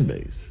fan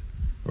base,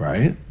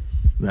 right?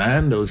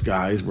 And those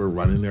guys were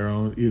running their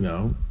own,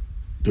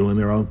 doing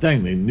their own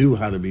thing. They knew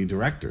how to be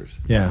directors.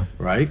 Yeah.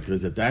 Right?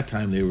 Because at that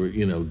time they were,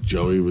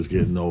 Joey was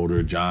getting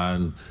older,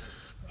 John,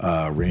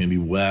 Randy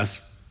West,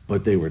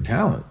 but they were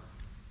talent.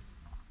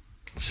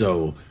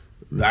 So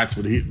that's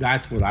what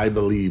I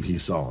believe he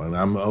saw. And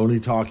I'm only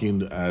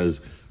talking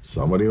as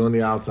somebody on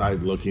the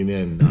outside looking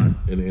in,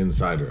 not an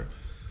insider,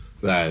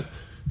 that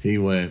he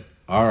went,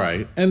 all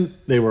right. And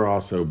they were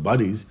also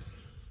buddies,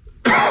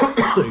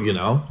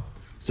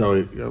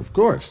 So, of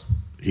course,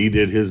 he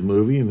did his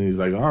movie, and he's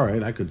like, all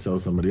right, I could sell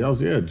somebody else.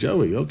 Yeah,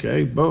 Joey,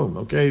 okay, boom,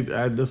 okay,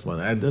 add this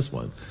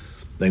one.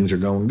 Things are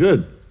going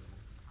good.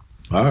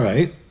 All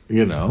right,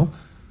 because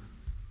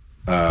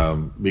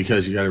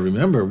you got to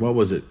remember, what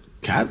was it?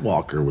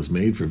 Catwalker was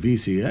made for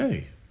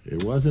VCA.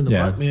 It wasn't a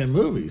Buttman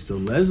movie. So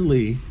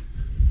Leslie,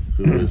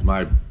 who is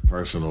my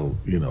personal,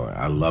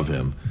 I love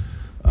him,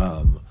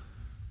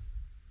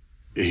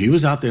 he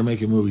was out there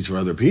making movies for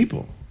other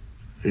people,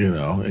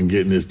 and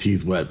getting his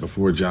teeth wet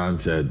before John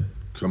said,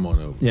 come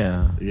on over.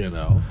 Yeah.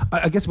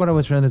 I guess what I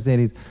was trying to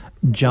say is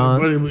John.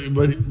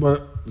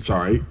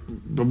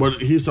 But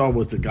what he saw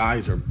was the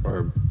guys are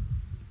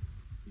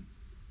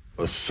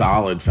a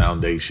solid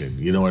foundation.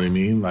 You know what I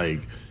mean?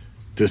 Like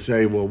to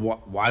say, well,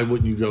 why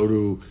wouldn't you go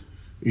to,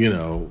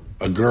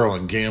 a girl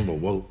and gamble?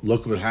 Well,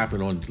 look what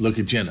happened look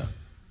at Jenna.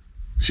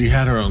 She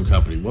had her own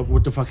company.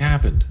 What the fuck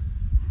happened?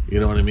 You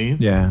know what I mean?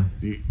 Yeah.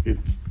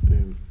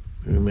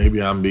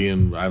 Maybe I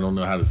don't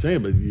know how to say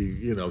it, but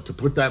to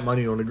put that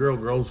money on the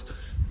girls,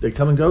 they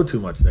come and go too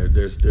much.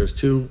 There's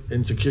too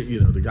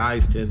insecure. The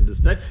guys tend to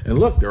stay. And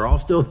look, they're all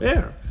still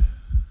there,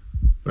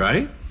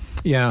 right?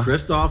 Yeah.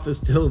 Christoph is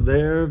still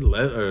there. Joey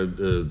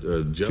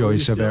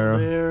Severo,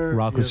 there.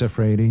 Rocco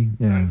Siffredi.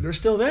 Yeah, they're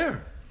still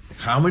there.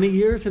 How many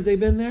years have they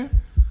been there?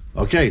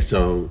 Okay,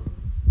 so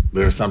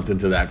there's something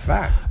to that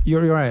fact.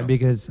 You're right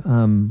because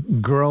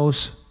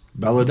girls.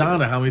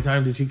 Belladonna, how many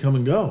times did she come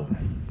and go?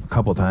 A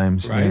couple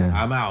times. Right. Yeah.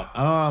 I'm out.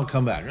 Oh, I'll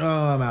come back. Oh,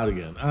 I'm out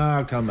again. Oh,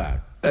 I'll come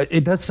back.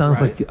 It does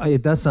sound like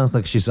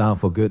she's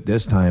out for good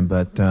this time,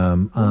 but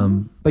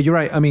you're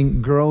right. I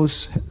mean,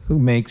 girls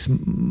makes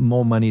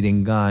more money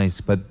than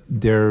guys, but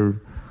their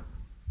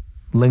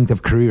length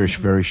of career is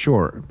very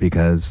short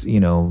because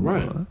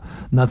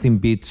nothing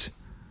beats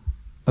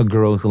a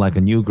girls like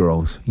a new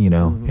girls,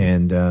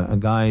 and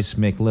guys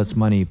make less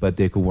money, but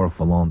they could work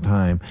for a long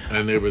time.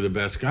 And they were the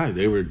best guys.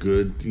 They were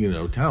good,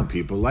 talent.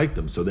 People liked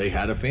them, so they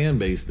had a fan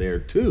base there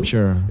too.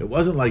 Sure. It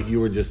wasn't like you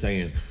were just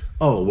saying,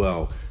 "Oh,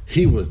 well,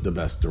 he was the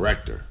best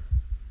director,"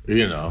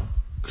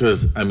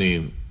 because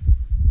and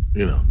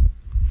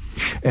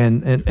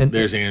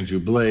there's Andrew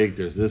Blake,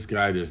 there's this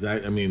guy, there's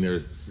that. I mean,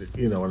 there's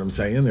what I'm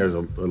saying. There's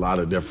a lot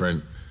of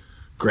different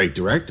great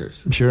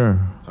directors. Sure.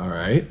 All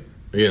right,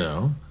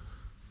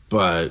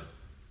 but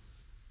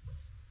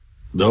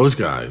those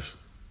guys,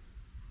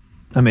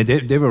 I mean,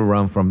 they were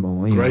run from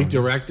great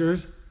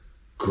directors,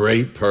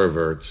 great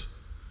perverts,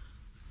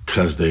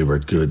 because they were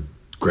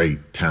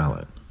great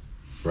talent,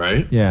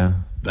 right? Yeah.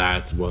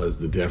 That was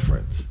the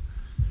difference.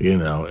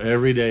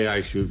 Every day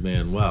I shoot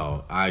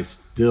Manuel, I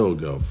still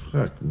go,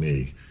 fuck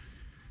me.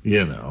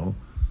 The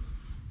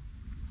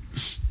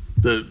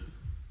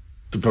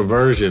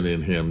perversion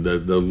in him, the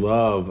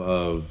love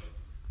of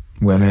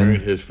women, wearing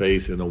his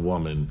face in a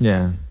woman.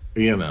 Yeah.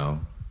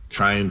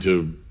 Trying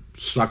to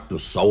suck the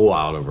soul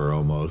out of her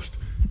almost.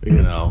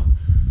 That's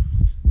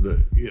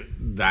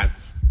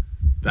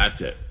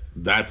it.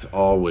 That's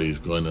always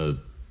going to,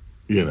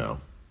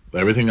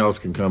 everything else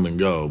can come and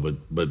go,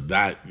 but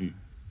that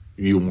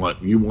you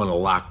want to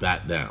lock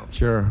that down.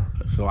 Sure.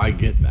 So I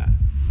get that.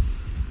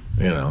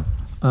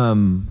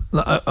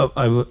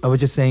 I was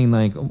just saying,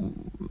 like,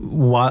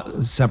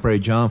 what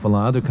separated John from the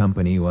other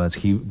company was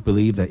he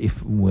believed that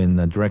when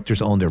the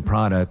directors own their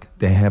product,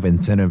 they have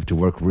incentive to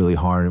work really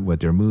hard with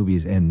their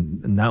movies,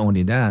 and not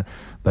only that,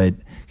 but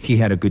he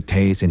had a good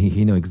taste and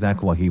he knew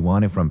exactly what he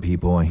wanted from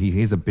people, and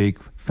he's a big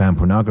fan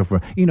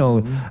pornographer.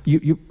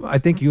 I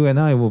think you and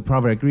I will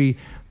probably agree.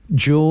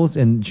 Jules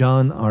and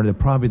John are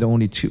probably the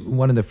only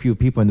one of the few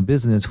people in the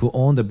business who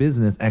own the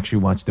business actually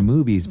watch the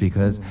movies,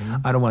 because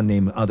I don't want to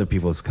name other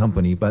people's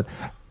company, but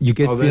you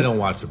get. Oh, they don't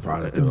watch the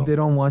product at all. They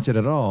don't watch it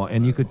at all,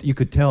 and you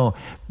could tell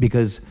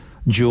because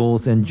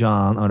Jules and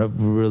John are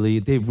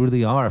really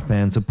are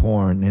fans of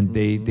porn, and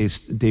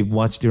they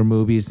watch their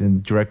movies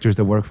and directors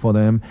that work for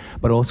them,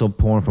 but also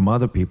porn from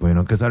other people,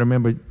 because I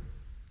remember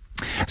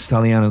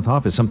Staliano's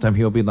office, sometimes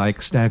he'll be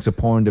like stacks of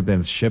porn that have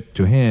been shipped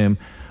to him.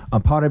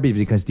 Part of it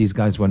because these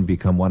guys want to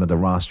become one of the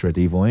roster at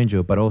the Evil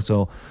Angel, but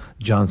also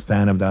John's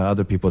fan of the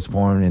other people's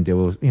porn, and they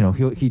will,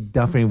 he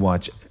definitely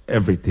watch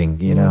everything,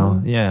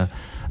 yeah.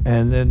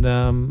 And then,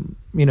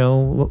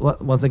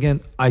 once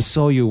again, I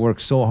saw you work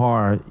so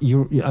hard.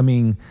 You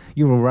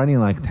were running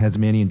like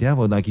Tasmanian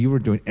Devil, like you were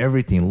doing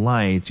everything,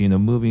 lights,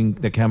 moving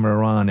the camera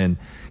around, and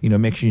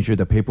making sure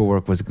the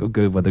paperwork was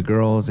good with the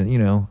girls, and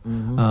and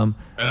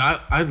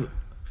I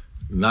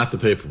not the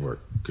paperwork,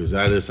 because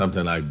that is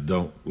something I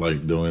don't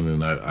like doing,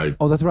 and I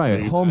oh, that's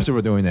right, Holmes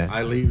were doing that.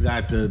 I leave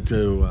that to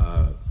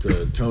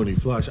Tony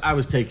Flush. I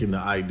was taking the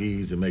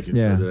IDs and making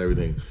sure that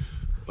everything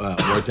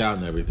worked out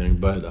and everything,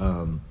 but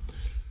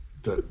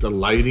the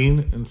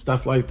lighting and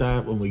stuff like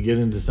that, when we get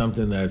into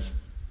something that's,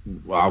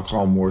 I'll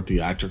call more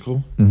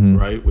theatrical,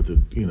 right, with the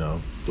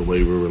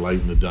way we were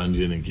lighting the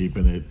dungeon and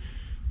keeping it,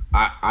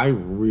 I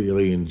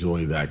really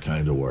enjoy that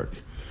kind of work.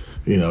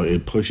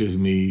 It pushes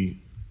me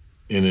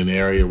in an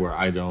area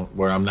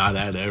where I'm not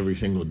at every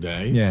single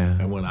day. Yeah.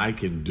 And when I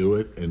can do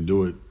it and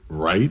do it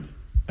right,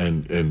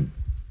 and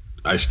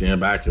I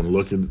stand back and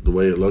look at the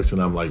way it looks, and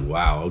I'm like,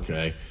 wow,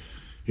 okay,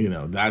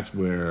 that's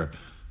where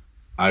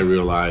I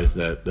realize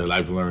that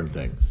I've learned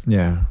things.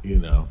 Yeah.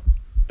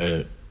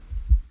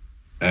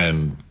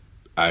 And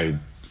I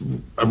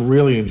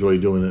really enjoy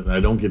doing it, and I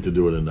don't get to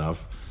do it enough.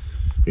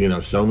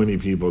 So many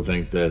people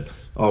think that,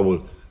 oh,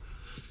 well,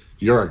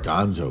 you're a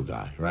gonzo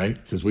guy, right?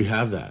 Because we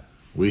have that.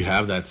 We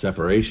have that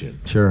separation.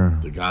 Sure.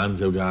 The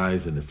gonzo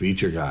guys and the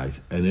feature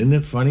guys. And isn't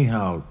it funny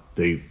how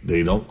they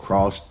don't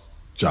cross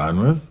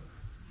genres?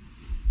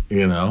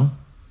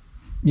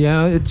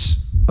 Yeah, it's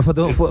for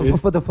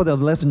the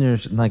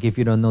listeners, like if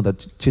you don't know the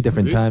two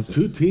different types.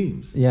 Two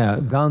teams. Yeah,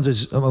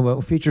 Gonzo's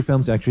feature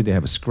films, actually they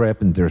have a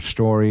script and their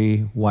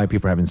story, why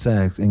people are having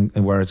sex, and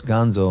whereas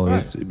Gonzo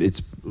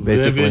it's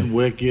basically Vivid,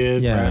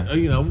 Wicked. Yeah.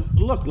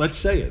 Look, let's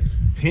say it.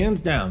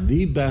 Hands down,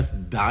 the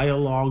best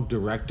dialogue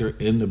director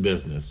in the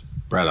business,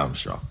 Brett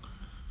Armstrong.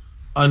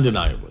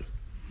 Undeniably.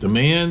 The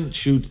man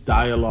shoots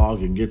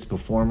dialogue and gets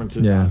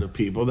performances out of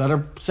people that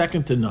are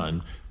second to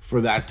none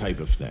for that type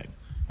of thing.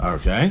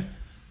 Okay?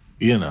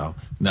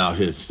 Now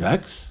his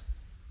sex,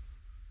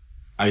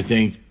 I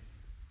think,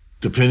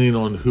 depending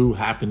on who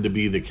happened to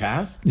be the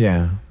cast,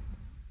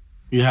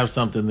 you have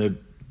something that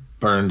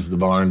burns the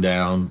barn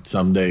down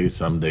some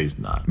days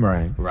not.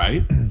 Right.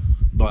 Right?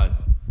 But,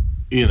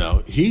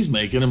 he's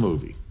making a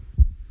movie.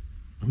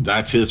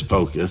 That's his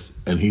focus,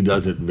 and he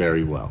does it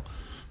very well.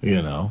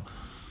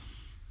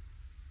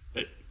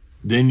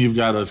 Then you've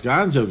got us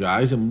gonzo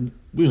guys, and,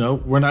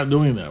 we're not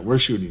doing that. We're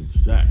shooting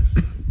sex.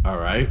 All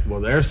right?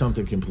 Well, there's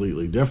something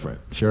completely different.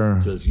 Sure.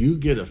 Because you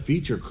get a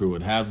feature crew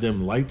and have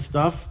them light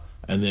stuff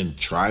and then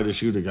try to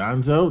shoot a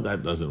gonzo,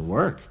 that doesn't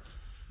work.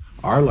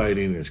 Our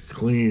lighting is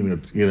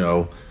clean.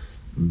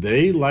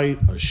 They light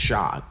a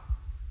shot.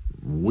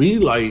 We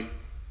light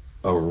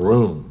a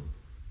room.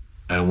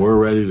 And we're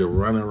ready to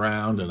run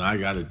around, and I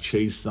got to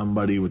chase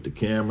somebody with the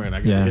camera, and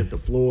I got to hit the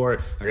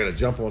floor. I got to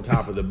jump on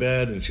top of the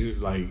bed and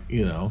shoot, I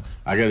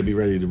got to be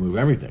ready to move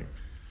everything.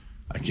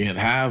 I can't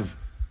have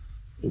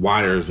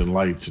wires and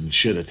lights and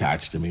shit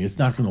attached to me. It's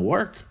not going to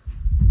work.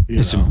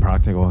 It's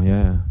impractical,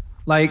 yeah.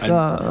 Like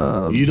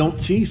you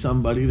don't see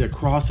somebody that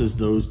crosses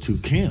those two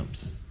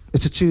camps.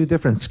 It's two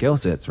different skill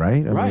sets,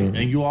 right? Right,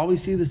 and you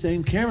always see the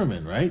same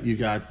cameraman, right? You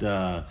got,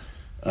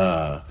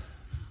 well,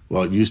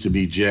 it used to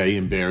be Jay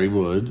and Barry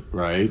Wood,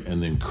 right?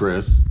 And then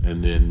Chris,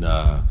 and then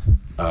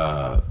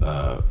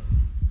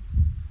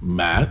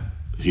Matt.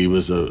 He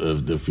was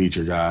the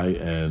feature guy,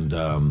 and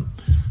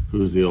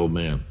who's the old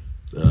man?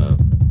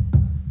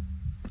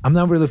 I'm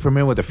not really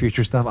familiar with the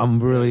future stuff. I'm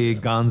really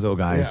gonzo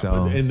guy,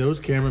 so. And those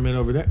cameramen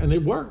over there, and they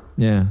work.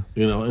 Yeah.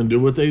 And do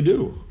what they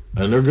do.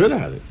 And they're good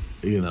at it,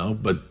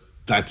 but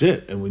that's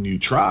it. And when you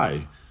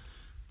try,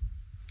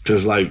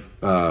 because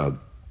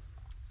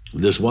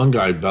this one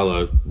guy,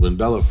 Bella, when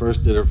Bella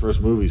first did her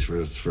first movies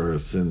for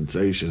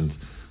Sensations,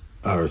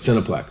 or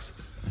Cineplex.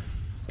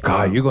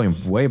 God, you're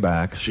going way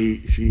back.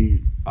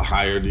 She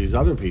hired these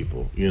other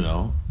people,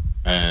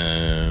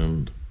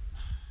 and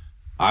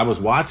I was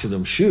watching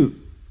them shoot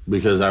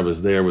because I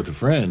was there with a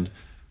friend,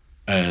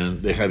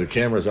 and they had the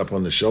cameras up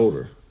on the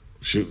shoulder,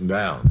 shooting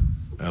down.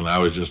 And I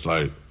was just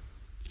like,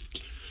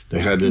 they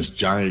had this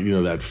giant,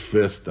 that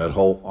fist, that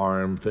whole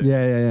arm thing.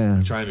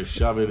 Yeah. Trying to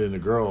shove it in the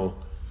girl.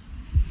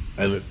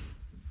 And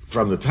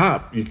from the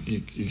top, you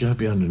got to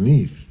be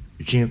underneath.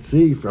 You can't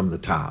see from the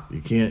top.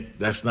 You can't,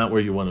 that's not where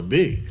you want to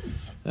be.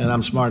 And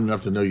I'm smart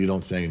enough to know you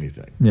don't say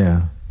anything.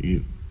 Yeah.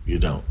 You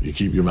don't. You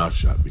keep your mouth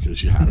shut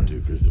because you have to.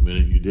 Because the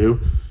minute you do,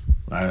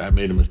 I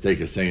made a mistake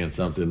of saying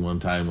something one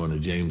time on a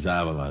James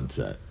Avalon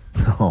set,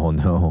 Oh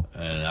no.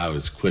 and I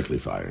was quickly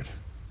fired.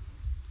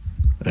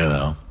 You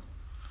know,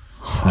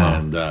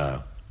 and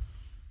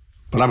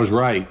but I was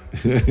right.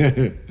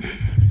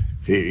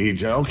 He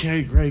said,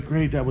 okay,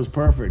 great, that was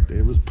perfect.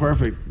 It was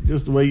perfect,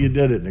 just the way you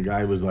did it. And the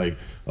guy was like,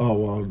 oh,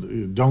 well,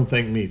 don't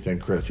thank me,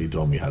 thank Chris. He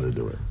told me how to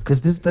do it. Because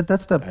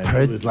that's the And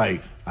it was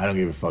like, I don't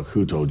give a fuck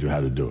who told you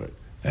how to do it.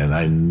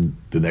 And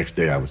the next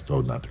day I was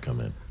told not to come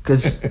in.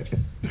 Because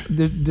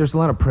there's a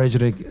lot of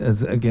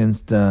prejudice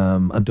against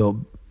adult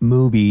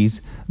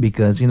movies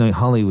because, in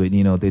Hollywood,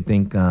 they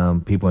think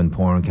people in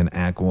porn can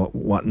act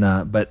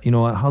whatnot. But you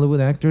know what?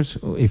 Hollywood actors,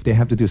 if they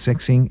have to do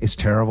sex scene, it's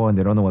terrible and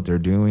they don't know what they're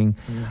doing.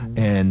 Mm-hmm.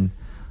 And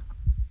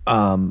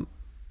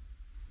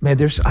man,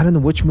 I don't know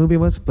which movie it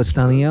was, but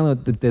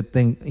Staniello, that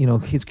thing,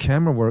 his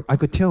camera work, I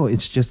could tell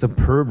it's just a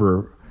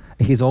pervert.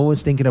 He's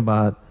always thinking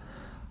about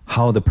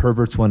how the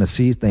perverts want to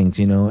see things,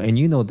 and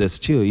this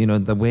too,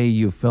 the way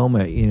you film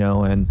it,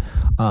 and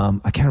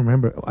I can't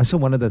remember. I saw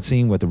one of that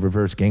scene with the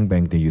reverse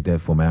gangbang that you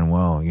did for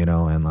Manuel,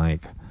 and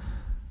like,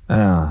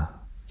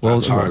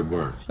 that's hard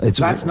work.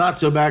 That's not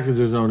so bad because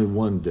there's only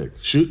one dick.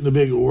 Shooting the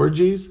big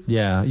orgies,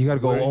 yeah, you got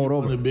to go all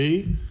over.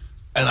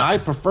 And I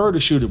prefer to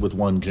shoot it with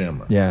one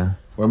camera. Yeah.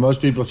 Where most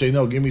people say,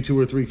 no, give me 2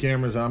 or 3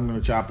 cameras, I'm going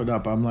to chop it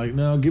up. I'm like,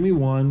 no, give me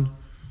one.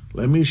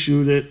 Let me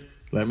shoot it.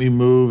 Let me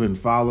move and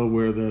follow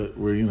where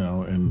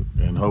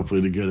and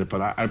hopefully to get it.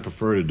 But I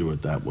prefer to do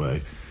it that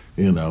way,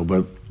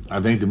 But I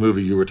think the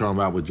movie you were talking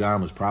about with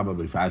John was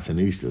probably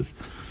Fashionistas.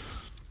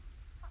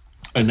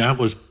 And that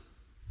was,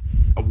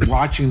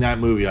 watching that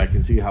movie, I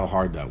can see how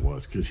hard that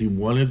was. Because he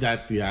wanted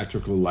that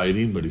theatrical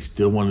lighting, but he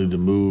still wanted to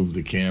move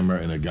the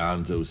camera in a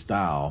gonzo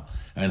style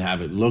and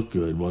have it look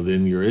good. Well,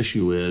 then your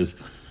issue is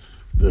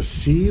the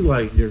sea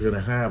light you're going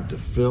to have to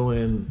fill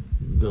in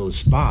those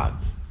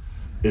spots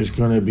is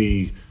going to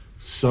be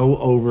so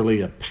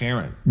overly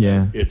apparent.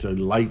 Yeah. It's a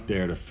light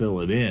there to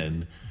fill it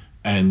in,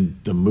 and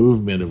the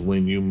movement of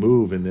when you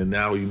move, and then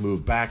now you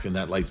move back and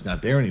that light's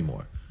not there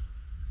anymore.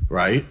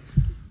 Right?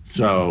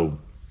 So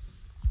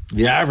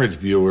the average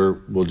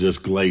viewer will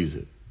just glaze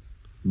it.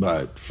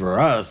 But for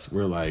us,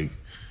 we're like,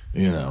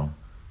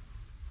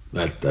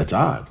 that's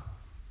odd.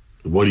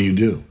 What do you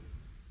do?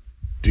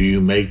 Do you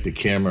make the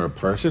camera a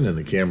person and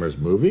the camera's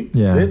moving?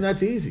 Yeah. Then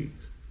that's easy.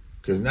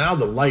 Because now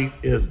the light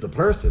is the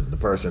person. The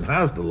person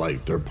has the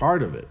light. They're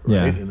part of it, right?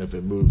 Yeah. And if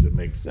it moves, it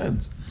makes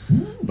sense.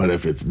 But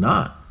if it's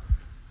not,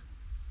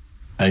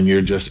 and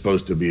you're just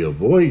supposed to be a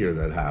voyeur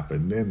that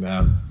happened, then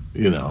now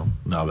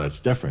that's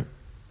different.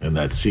 And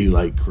that sea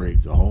light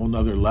creates a whole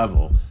nother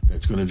level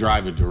that's going to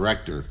drive a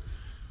director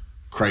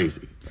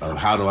crazy of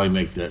how do I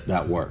make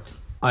that work.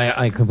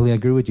 I completely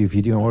agree with you. If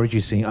you do an orgy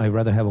scene, I'd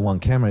rather have a one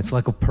camera. It's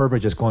like a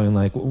pervert just going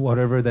like,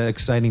 whatever the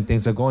exciting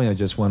things are going, I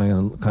just want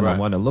to kind of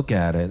want to look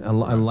at it. I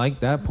like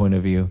that point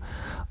of view.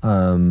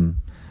 And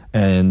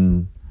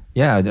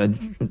yeah,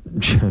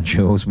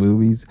 Joe's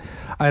movies.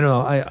 I don't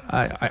know.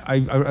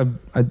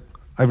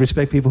 I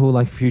respect people who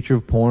like future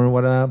porn or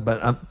whatever,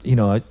 but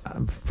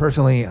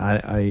personally,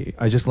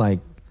 I just like.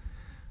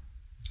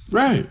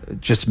 Right.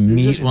 Just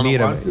meet them.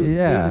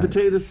 Yeah.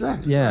 Potato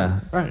sex. Yeah.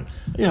 Right.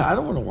 Yeah, I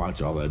don't want to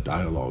watch all that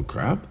dialogue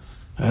crap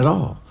at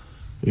all.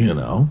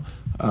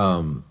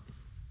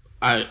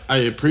 I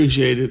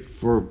appreciate it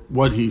for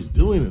what he's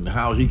doing and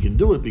how he can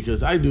do it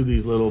because I do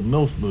these little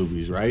MILF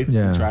movies, right?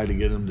 Yeah. And try to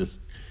get him to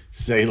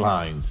say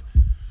lines.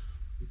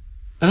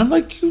 And I'm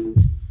like, you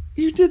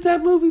did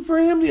that movie for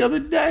him the other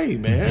day,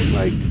 man.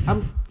 Like,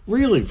 I'm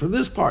really, for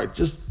this part,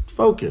 just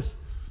focus.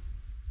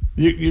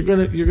 You're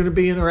gonna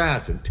be in her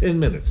ass in 10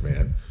 minutes,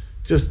 man.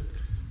 Just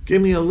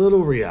give me a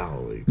little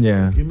reality.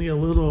 Yeah. Give me put a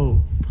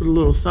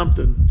little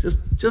something, just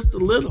a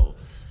little.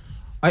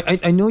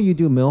 I know you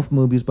do MILF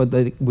movies, but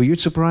were you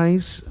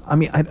surprised? I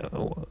mean, I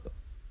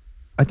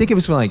think it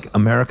was like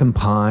American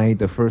Pie.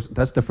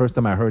 That's the first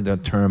time I heard the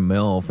term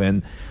MILF,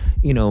 and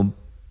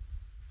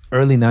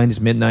early '90s,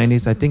 mid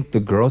 '90s. I think the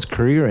girl's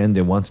career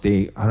ended once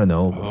they, I don't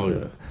know. Oh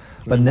yeah,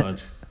 but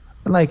much.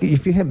 Like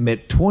if you hit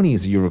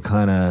mid-20s, you were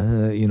kind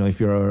of, if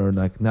you're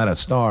like not a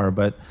star.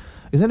 But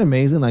isn't it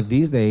amazing? Like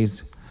these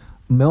days,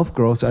 MILF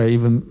girls are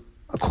even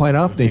quite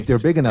often, if they're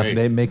big enough,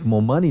 they make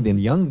more money than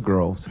young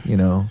girls.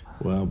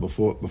 Well,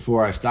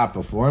 before I stopped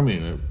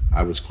performing,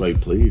 I was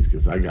quite pleased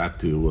because I got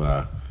to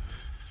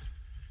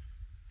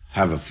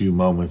have a few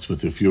moments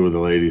with a few of the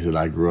ladies that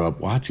I grew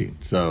up watching.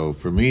 So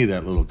for me,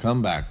 that little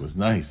comeback was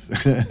nice.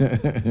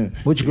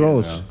 Which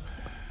girls?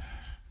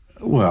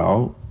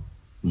 Well,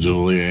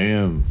 Julie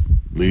Ann,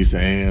 Lisa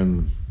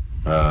Ann,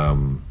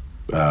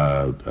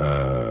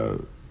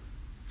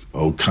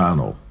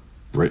 O'Connell,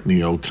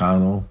 Brittany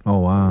O'Connell. Oh,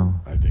 wow.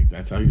 I think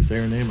that's how you say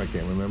her name. I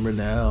can't remember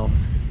now.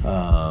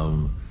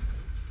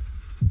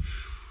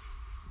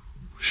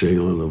 Shayla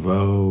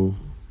Laveau.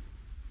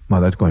 Wow,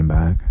 that's going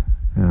back.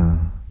 Yeah.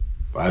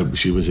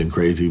 She was in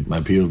my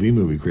POV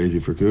movie, Crazy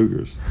for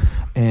Cougars.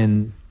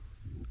 And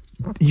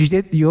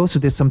You also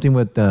did something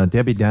with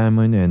Debbie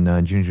Diamond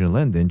and Ginger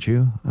Lynn, didn't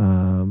you?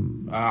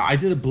 I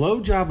did a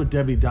blowjob with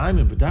Debbie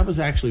Diamond, but that was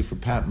actually for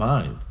Pat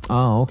Mine.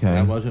 Oh, okay.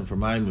 That wasn't for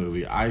my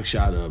movie. I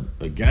shot a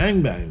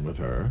gangbang with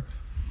her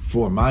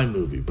for my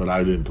movie, but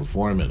I didn't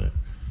perform in it.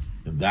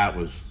 And that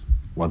was,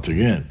 once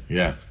again,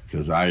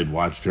 because I had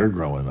watched her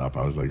growing up.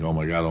 I was like, oh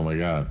my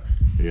God,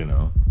 you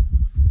know.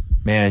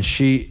 Man,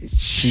 she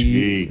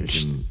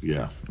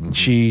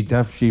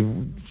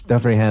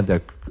definitely had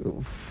that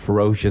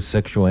ferocious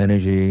sexual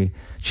energy.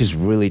 She's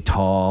really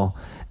tall,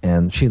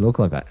 and she looked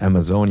like an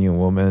Amazonian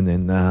woman.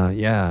 And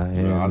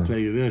Well, I'll tell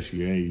you this: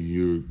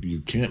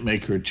 you can't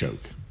make her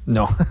choke.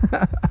 No,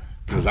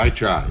 because I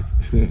tried.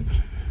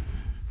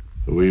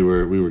 We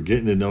were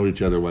getting to know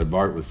each other while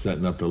Bart was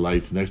setting up the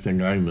lights. Next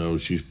thing I know,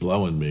 she's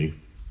blowing me,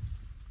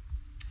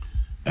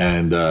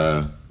 and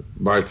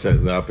Bart's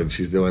setting up, and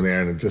she's doing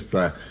there, and it just.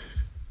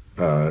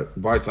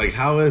 Bart's like,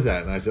 how is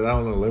that? And I said, I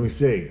don't know, let me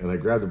see. And I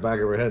grabbed the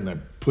back of her head and I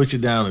push it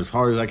down as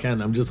hard as I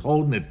can. I'm just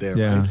holding it there,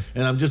 right?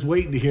 And I'm just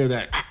waiting to hear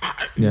that,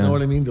 you know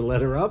what I mean, to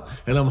let her up.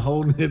 And I'm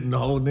holding it and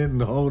holding it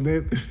and holding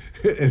it.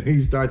 And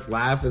he starts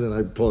laughing and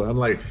I pull it. I'm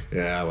like,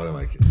 yeah, what am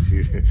I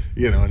kidding?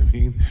 You know what I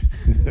mean?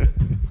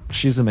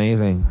 She's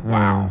amazing.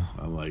 Wow.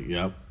 I'm like,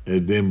 yep.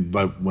 And then,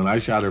 but when I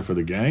shot her for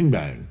the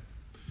gangbang,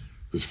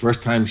 it was the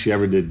first time she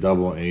ever did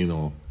double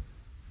anal.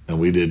 And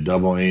we did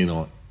double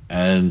anal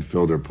and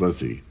filled her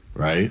pussy.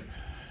 Right?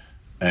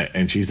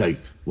 And she's like,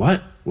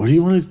 what? What do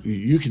you want to,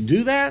 you can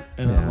do that?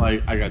 And I'm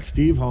like, I got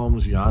Steve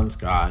Holmes, Jan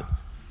Scott,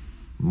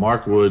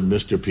 Mark Wood,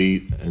 Mr.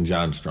 Pete, and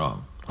John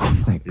Strong.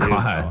 Oh my God. You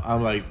know?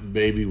 I'm like,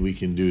 baby, we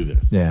can do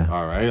this. Yeah.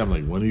 All right? I'm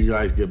like, when do you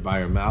guys get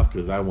by her mouth?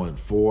 Because I want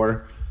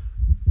 4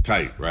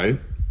 tight, right?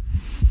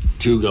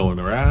 2 go in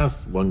her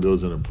ass, 1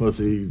 goes in her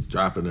pussy,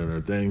 dropping in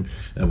her thing,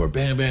 and we're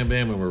bam, bam,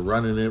 bam, and we're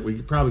running it.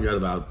 We probably got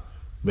about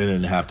a minute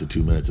and a half to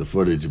 2 minutes of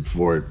footage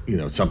before it, you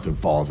know, something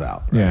falls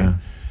out. Right? Yeah.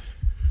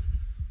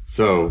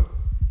 So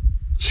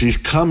she's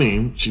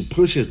coming, she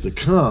pushes the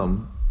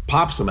cum,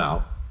 pops him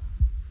out,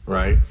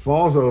 right?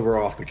 Falls over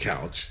off the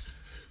couch,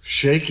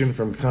 shaking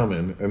from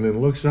coming, and then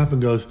looks up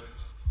and goes,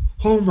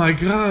 oh my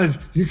God,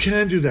 you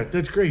can do that.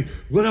 That's great.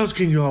 What else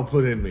can you all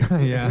put in me?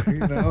 Yeah.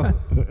 You know?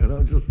 And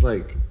I'm just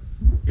like,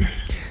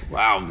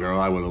 wow, girl,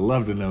 I would have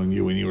loved to know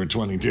you when you were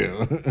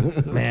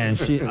 22. Man,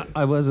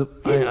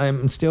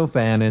 I'm still a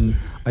fan, and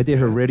I did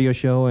her radio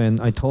show, and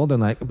I told her,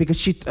 like,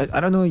 because I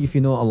don't know if you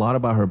know a lot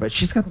about her, but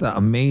she's got the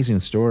amazing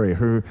story.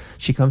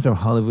 She comes from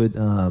Hollywood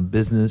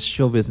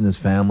show business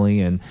family,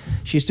 and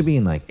she used to be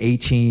in like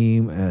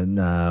A-Team and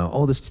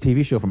all this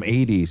TV show from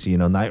 80s, you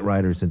know, Night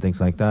Riders and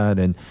things like that,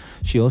 and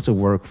she also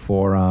worked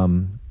for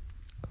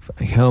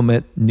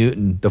Helmut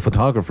Newton, the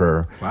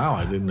photographer. Wow,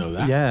 I didn't know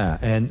that. Yeah,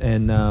 and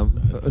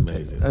that's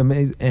amazing.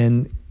 Amazing,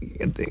 and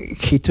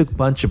he took a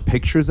bunch of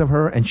pictures of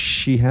her, and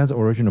she has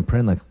original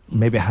print, like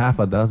maybe half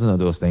a dozen of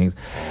those things.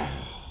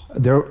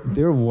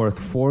 They're worth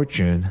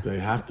fortune. They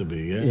have to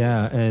be, yeah.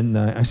 Yeah, and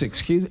I said,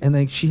 excuse me, and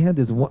like she had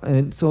this one,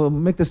 and so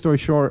make the story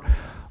short,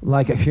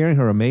 like hearing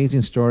her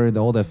amazing story,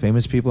 all the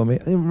famous people.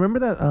 Remember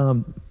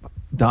that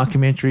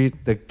documentary,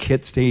 The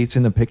Kid Stays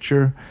in the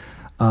Picture?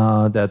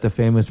 That the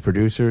famous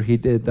producer, he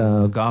did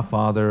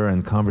Godfather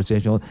and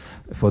Conversational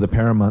for the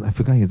Paramount. I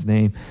forgot his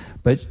name,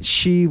 but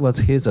she was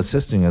his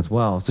assistant as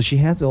well. So she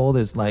has all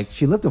this, like,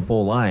 she lived a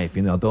full life,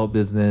 you know, adult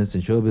business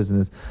and show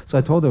business. So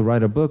I told her to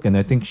write a book, and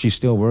I think she's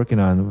still working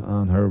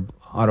on her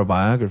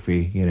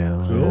autobiography, you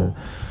know. Cool.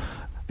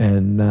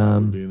 And that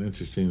would be an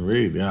interesting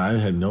read. Yeah, I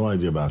had no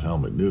idea about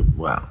Helmut Newton.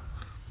 Wow.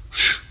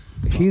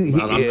 I'm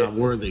not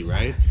worthy,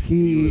 right?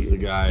 He was the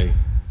guy.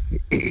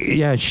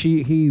 Yeah,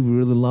 he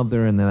really loved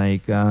her, and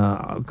like,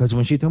 because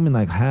when she told me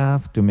like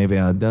half to maybe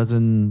a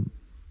dozen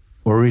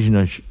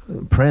original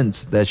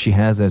prints that she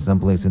has at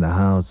some place in the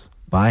house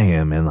by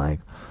him, and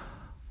like,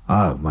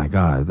 oh my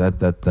God,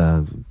 that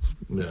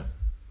yeah.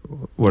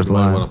 was you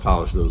might want to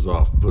polish those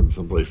off, put them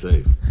someplace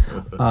safe.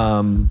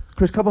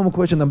 Chris, couple more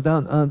questions, I'm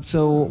done.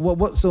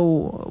 So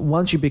So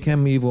once you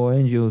became Evil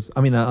Angels,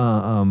 I mean,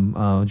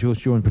 Jules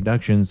Jordan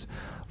Productions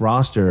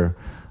roster,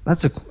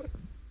 that's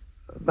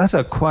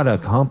a quite an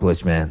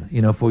accomplishment, you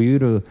know, for you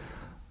to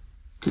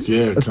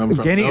come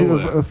from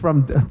nowhere.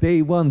 From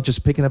day one,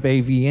 just picking up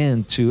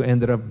AVN to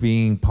ended up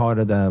being part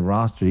of the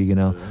roster, you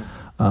know.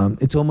 Yeah.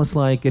 It's almost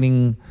like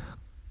getting,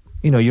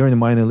 you know, you're in the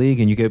minor league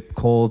and you get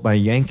called by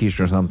Yankees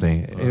or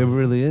something. It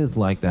really is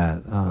like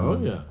that. Oh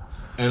yeah,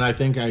 and I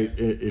think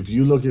if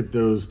you look at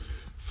those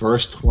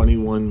first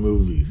 21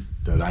 movies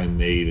that I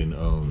made and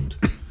owned,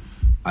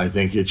 I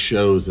think it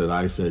shows that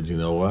I said, you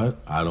know what,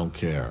 I don't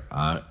care.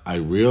 I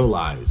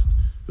realized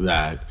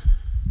that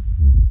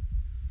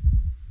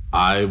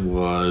I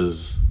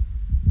was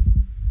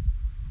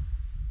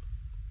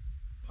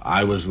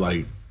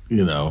like,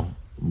 you know,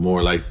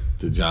 more like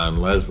the John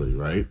Leslie,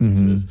 right?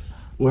 Mm-hmm.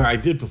 Where I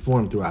did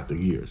perform throughout the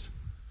years.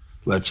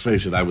 Let's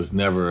face it, I was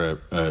never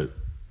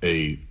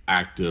a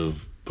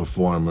active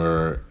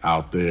performer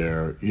out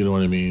there. You know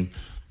what I mean?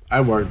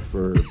 I worked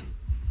for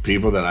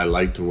people that I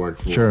liked to work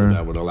for, sure,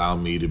 that would allow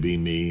me to be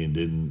me and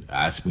didn't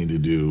ask me to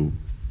do,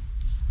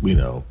 you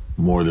know,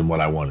 more than what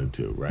I wanted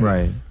to, right?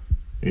 Right.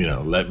 You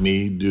know, let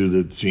me do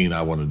the scene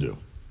I want to do,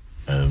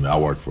 and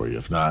I'll work for you.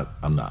 If not,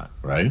 I'm not,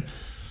 right?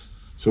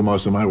 So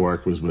most of my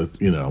work was with,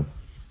 you know,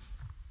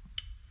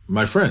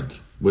 my friends,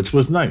 which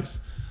was nice.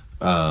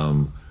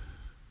 I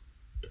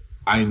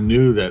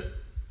knew that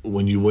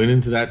when you went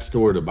into that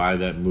store to buy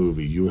that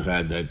movie, you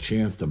had that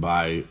chance to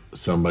buy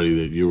somebody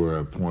that you were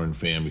a porn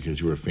fan because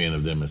you were a fan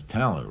of them as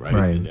talent, right?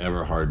 Right. An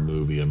Everhard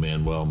movie, a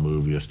Manuel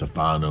movie, a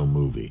Stefano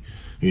movie,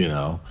 you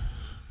know.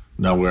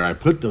 Now, where I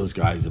put those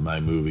guys in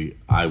my movie,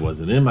 I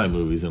wasn't in my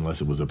movies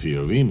unless it was a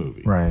POV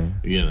movie. Right.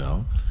 You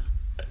know?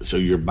 So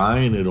you're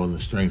buying it on the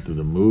strength of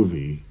the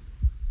movie,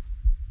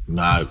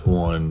 not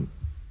on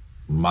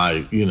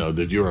my, you know,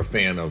 that you're a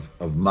fan of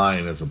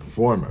mine as a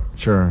performer.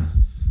 Sure.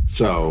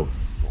 So,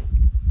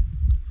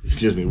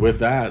 excuse me, with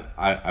that,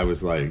 I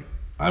was like,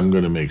 I'm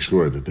going to make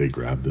sure that they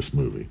grab this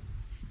movie.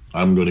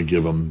 I'm going to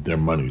give them their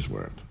money's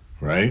worth,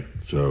 right?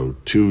 So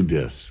 2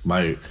 discs.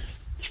 My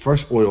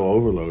first Oil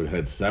Overload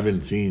had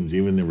 7 scenes.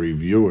 Even the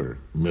reviewer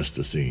missed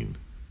a scene.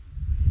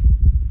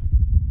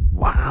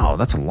 Wow,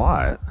 that's a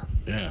lot.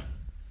 Yeah.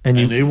 And And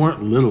you, they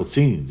weren't little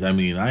scenes. I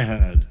mean, I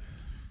had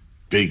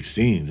big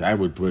scenes. I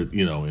would put,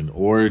 you know, an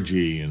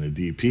orgy and a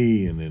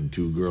DP and then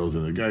 2 girls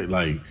and a guy,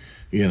 like,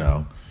 you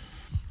know.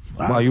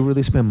 wow, you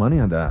really spent money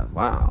on that.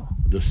 Wow.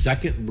 The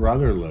second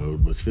Brother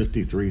load was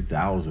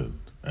 $53,000,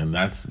 and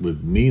that's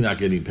with me not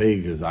getting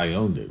paid because I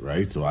owned it,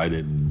 right? So I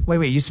didn't.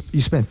 Wait, you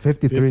spent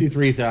 53.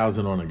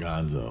 $53,000 on a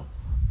Gonzo.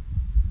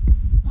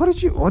 What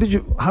did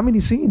you? How many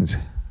scenes?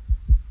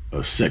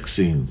 6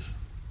 scenes,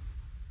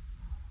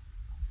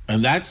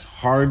 and that's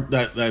hard.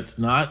 That's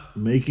not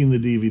making the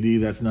DVD.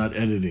 That's not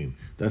editing.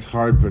 That's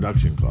hard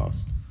production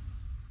cost.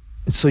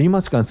 So you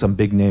must got some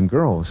big name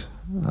girls.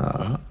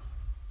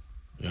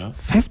 Yeah.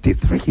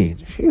 53.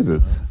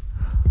 Jesus.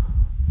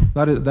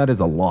 That is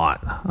a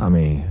lot. I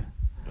mean,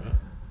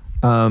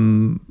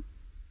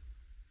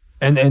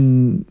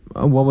 and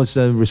what was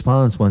the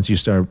response once you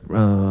start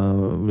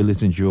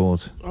releasing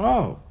Jules?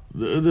 Oh,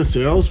 the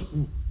sales,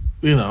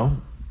 you know,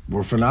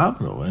 were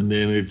phenomenal. And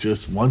then it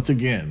just, once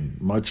again,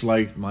 much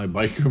like my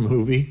biker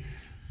movie,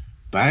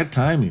 bad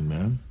timing,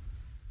 man.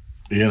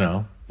 You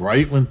know,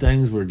 right when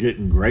things were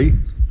getting great.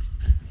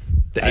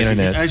 The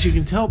internet. As you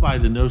can tell by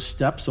the no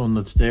steps on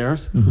the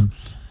stairs.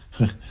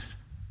 Mm-hmm.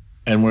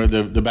 And where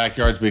the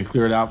backyard's been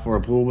cleared out for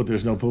a pool, but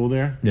there's no pool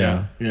there.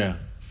 Yeah. Yeah.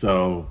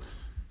 So,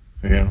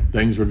 you know,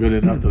 things were good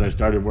enough that I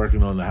started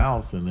working on the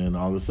house, and then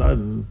all of a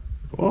sudden,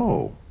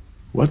 whoa,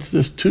 what's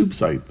this tube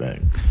site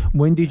thing?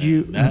 When did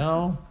you?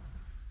 Now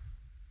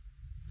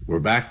we're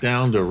back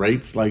down to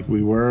rates like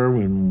we were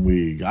when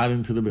we got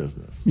into the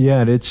business.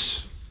 Yeah,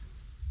 it's.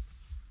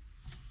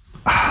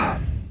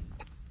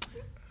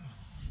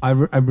 I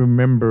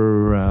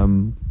remember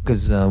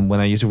because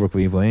when I used to work for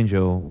Evil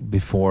Angel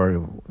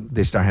before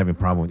they start having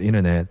problem with the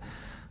internet,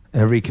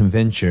 every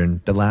convention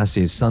the last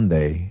day is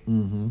Sunday.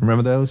 Mm-hmm.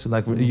 Remember those?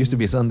 Like it used to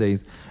be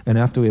Sundays, and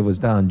after it was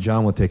done,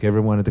 John would take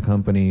everyone at the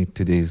company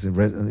to these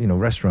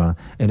restaurant,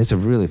 and it's a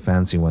really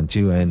fancy one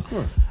too.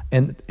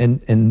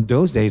 And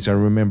those days I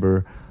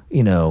remember.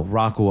 You know,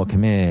 Rocco will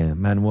come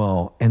in,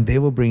 Manuel, and they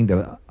will bring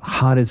the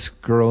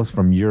hottest girls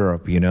from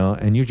Europe, you know,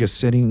 and you're just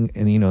sitting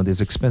in, you know,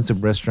 this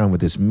expensive restaurant with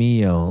this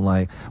meal.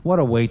 Like, what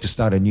a way to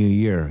start a new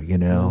year, you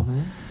know?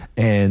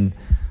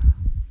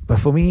 But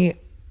for me,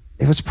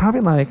 it was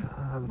probably like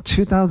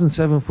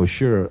 2007 for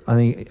sure. I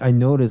mean, I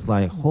noticed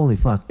like, holy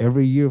fuck,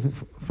 every year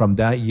from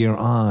that year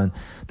on,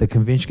 the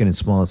convention getting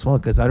smaller and smaller.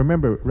 Because I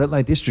remember Red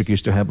Light District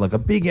used to have like a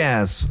big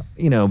ass,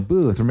 you know,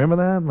 booth. Remember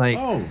that? Like,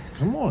 oh,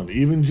 come on.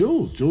 Even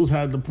Jules. Jules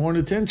had the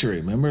Pornitentiary.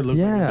 Remember? It looked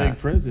like Yeah. a big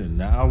prison.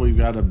 Now we've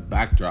got a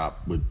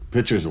backdrop with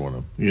pictures on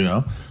them, you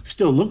know?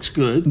 Still looks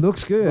good.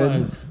 looks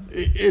good. But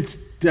it's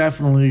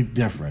definitely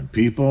different.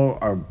 People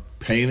are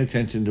paying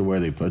attention to where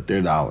they put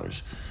their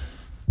dollars.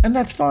 And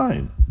that's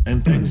fine.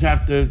 And things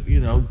have to, you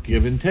know,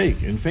 give and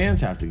take. And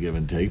fans have to give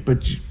and take.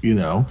 But, you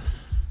know,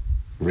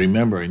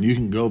 remember, and you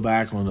can go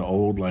back on the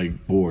old,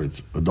 like,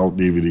 boards, Adult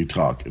DVD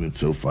Talk, and it's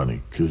so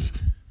funny because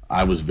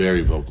I was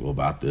very vocal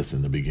about this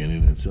in the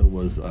beginning, and so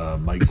was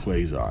Mike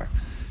Quasar.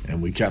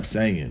 And we kept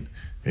saying,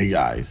 hey,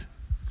 guys,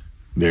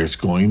 there's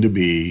going to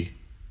be,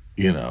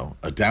 you know,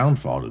 a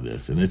downfall to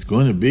this. And it's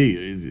going to be,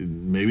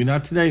 maybe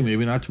not today,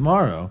 maybe not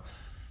tomorrow,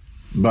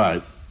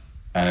 but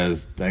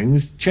as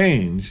things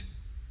change,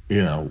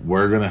 you know,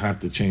 we're going to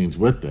have to change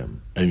with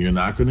them. And you're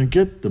not going to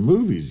get the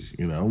movies,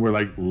 you know. We're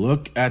like,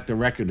 look at the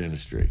record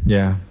industry.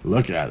 Yeah.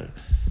 Look at it.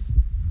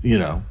 You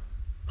know,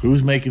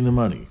 who's making the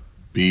money?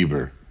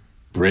 Bieber,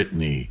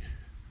 Britney,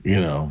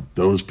 you know,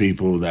 those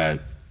people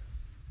that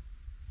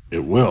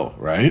it will,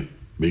 right?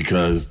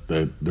 Because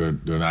they're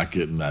not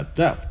getting that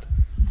theft.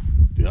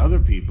 The other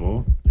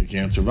people, they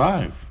can't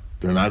survive.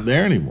 They're not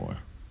there anymore.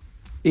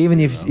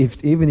 Even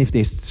if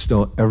they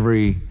stole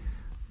every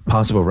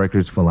possible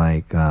records for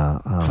like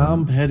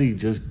Tom Petty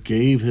just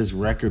gave his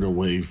record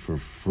away for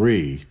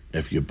free.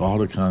 If you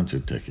bought a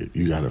concert ticket,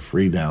 you got a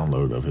free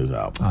download of his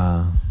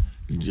album.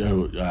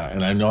 Joe,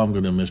 and I know I'm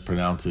going to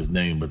mispronounce his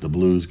name, but the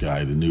blues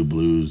guy, the new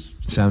blues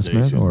Sam Smith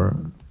sensation. or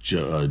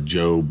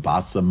Joe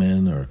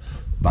Bossaman or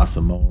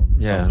Bossamon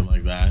or something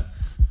like that.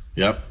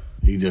 Yep.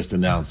 He just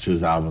announced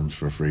his albums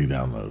for free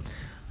download.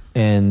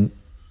 And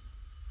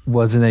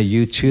wasn't it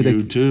U2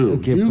 that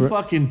U2. give You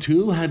fucking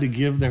two had to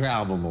give their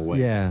album away.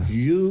 Yeah.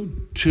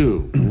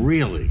 U2.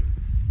 Really?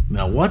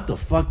 Now, what the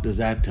fuck does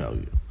that tell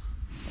you?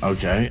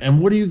 Okay?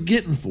 And what are you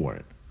getting for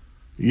it?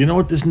 You know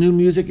what this new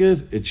music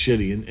is? It's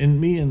shitty. And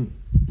me and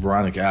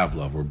Veronica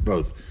Avila were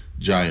both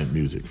giant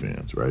music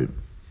fans, right?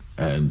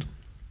 And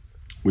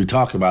we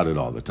talk about it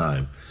all the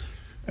time.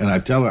 And I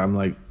tell her, I'm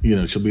like, you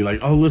know, she'll be like,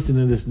 oh, listen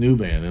to this new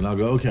band. And I'll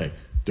go, okay,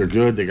 they're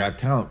good, they got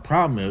talent.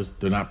 Problem is,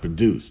 they're not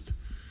produced.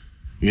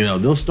 You know,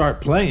 they'll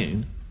start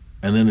playing,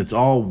 and then it's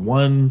all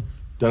one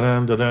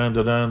da-dun, da-dun,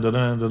 da-dun,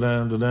 da-dun,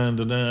 da-dun, da-dun,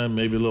 da-dun,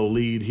 maybe a little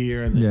lead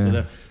here. And then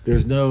da-dun.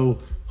 There's no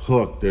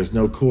hook, there's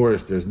no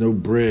chorus, there's no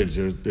bridge,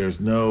 there's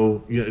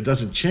no, you know, it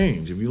doesn't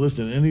change. If you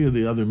listen to any of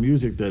the other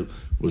music that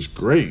was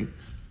great,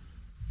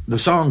 the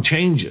song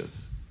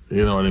changes.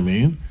 You know what I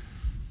mean?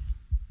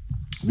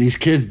 These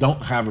kids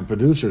don't have a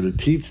producer to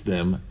teach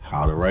them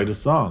how to write a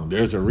song.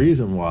 There's a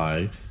reason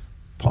why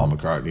Paul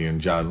McCartney and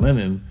John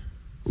Lennon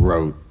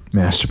wrote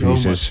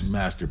masterpieces. So much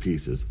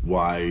masterpieces.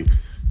 Why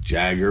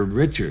Jagger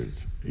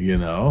Richards, you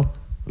know?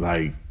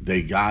 Like,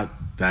 they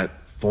got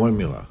that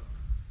formula,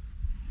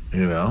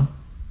 you know?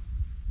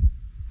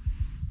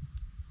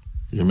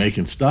 You're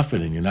making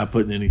stuffing and you're not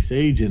putting any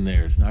sage in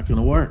there. It's not going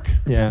to work.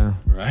 Yeah.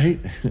 Right?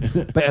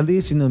 But at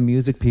least, you know,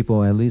 music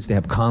people, at least they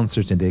have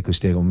concerts and they could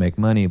still make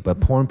money. But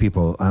porn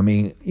people, I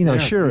mean, you know, Yeah,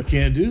 sure, you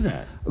can't do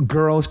that.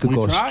 girls could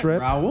go tried.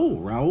 strip.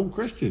 Raul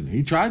Christian.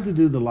 He tried to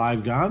do the live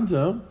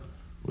Gonzo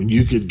when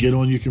you could get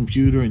on your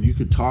computer and you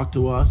could talk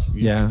to us.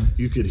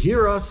 You could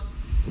hear us,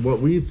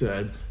 what we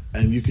said,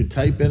 and you could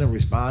type in a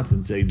response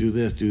and say, do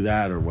this, do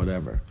that, or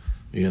whatever.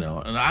 You know,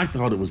 and I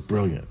thought it was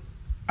brilliant.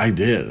 I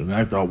did. And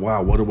I thought,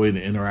 wow, what a way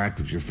to interact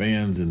with your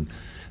fans. And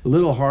a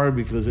little hard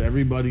because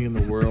everybody in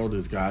the world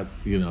has got,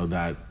 you know,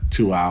 that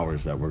 2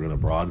 hours that we're going to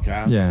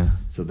broadcast. Yeah.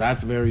 So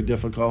that's very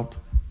difficult.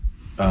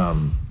 But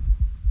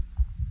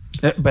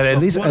at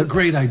least, what a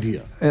great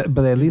idea.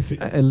 but at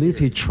least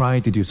he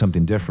tried to do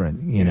something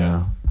different, you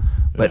know.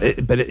 But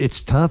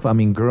it's tough. I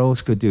mean,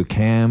 girls could do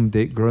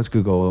girls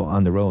could go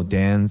on the road,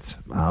 dance,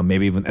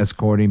 maybe even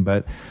escorting.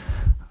 But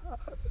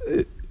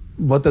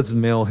what does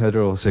male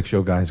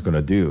heterosexual guys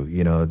gonna do?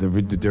 You know,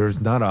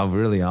 there's not a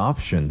really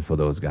option for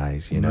those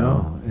guys, you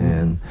know.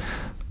 And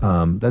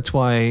that's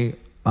why.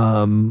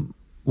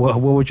 What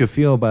would you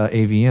feel about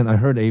AVN? I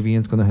heard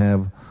AVN's gonna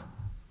have.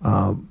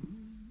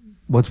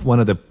 What's one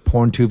of the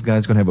porn tube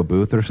guys going to have a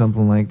booth or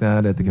something like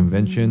that at the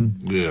convention?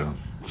 Yeah.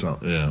 So,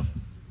 yeah.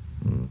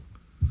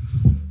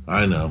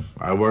 I know.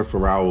 I worked for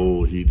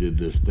Raul. He did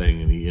this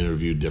thing and he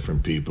interviewed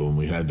different people, and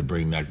we had to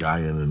bring that guy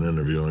in and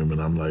interview him. And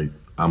I'm like,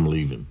 I'm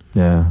leaving.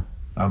 Yeah.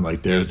 I'm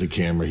like, there's the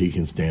camera. He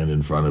can stand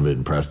in front of it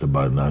and press the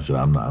button. I said,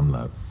 I'm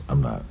out.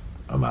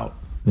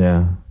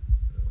 Yeah.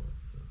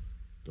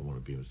 Don't want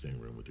to be in the same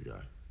room with the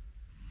guy.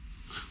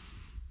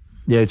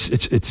 Yeah.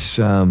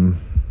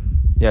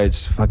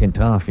 It's fucking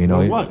tough, you know.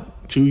 Well,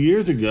 what? 2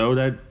 years ago,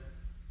 that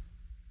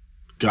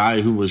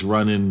guy who was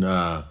running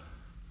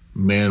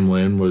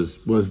Manwin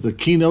was the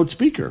keynote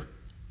speaker.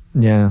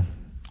 Yeah.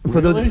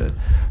 Really?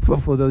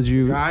 For those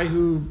you Guy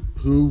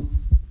who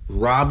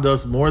robbed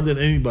us more than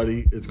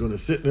anybody is going to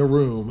sit in a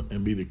room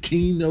and be the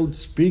keynote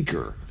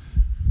speaker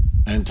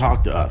and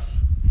talk to us.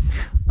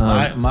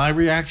 My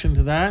reaction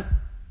to that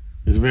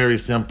is very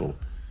simple.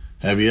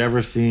 Have you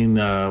ever seen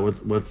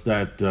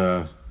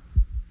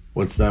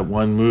what's that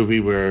one movie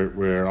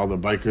where all the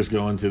bikers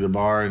go into the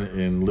bar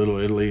in Little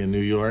Italy in New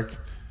York?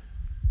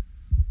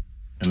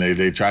 And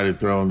they try to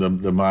throw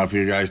him, the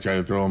mafia guys try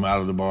to throw him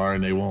out of the bar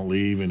and they won't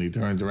leave, and he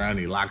turns around and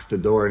he locks the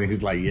door and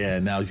he's like, yeah,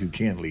 now you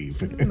can't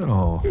leave.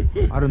 Oh,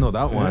 I don't know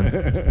that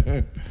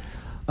one.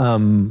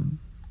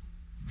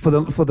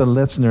 For the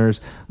listeners,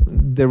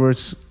 there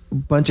was a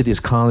bunch of these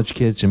college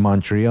kids in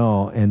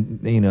Montreal, and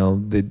you know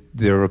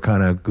they were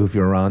kind of goofy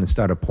around and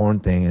started a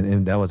porn thing,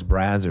 and that was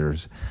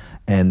Brazzers.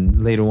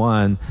 And later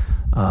on,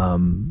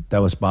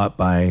 that was bought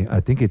by,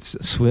 I think it's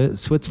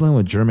Switzerland,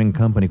 a German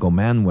company called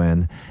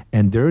Manwen,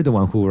 and they're the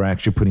one who were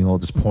actually putting all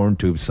these porn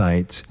tube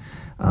sites,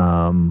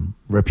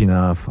 ripping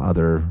off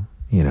other,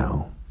 you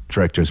know,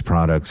 directors'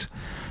 products,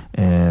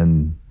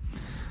 and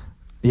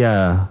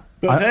yeah.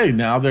 But hey,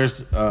 now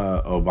there's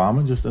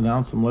Obama just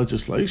announced some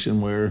legislation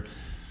where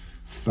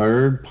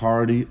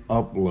third-party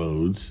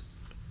uploads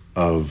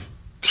of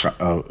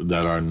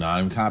that are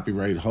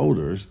non-copyright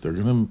holders, they're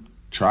going to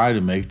try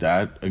to make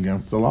that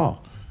against the law.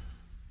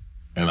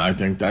 And I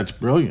think that's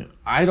brilliant.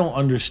 I don't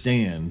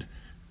understand,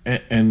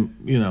 and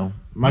you know,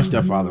 my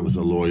stepfather was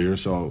a lawyer,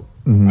 so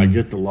I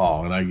get the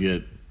law and I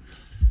get,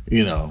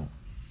 you know,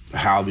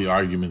 how the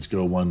arguments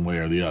go one way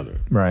or the other.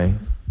 Right.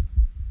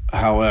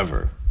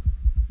 However,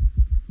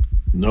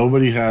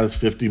 nobody has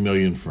 50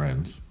 million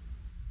friends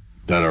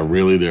that are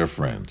really their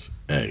friends,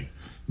 A.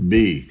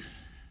 B,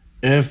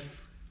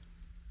 if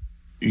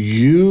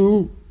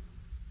you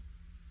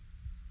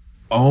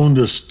owned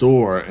a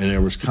store and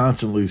there was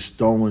constantly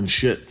stolen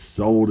shit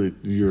sold at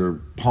your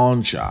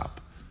pawn shop,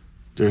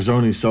 there's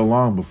only so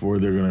long before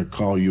they're going to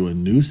call you a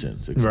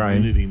nuisance, a Right.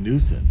 community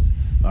nuisance.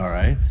 All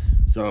right.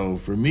 So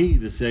for me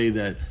to say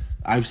that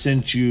I've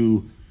sent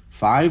you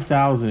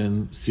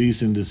 5,000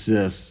 cease and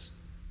desist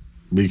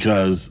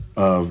because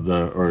of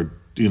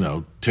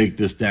take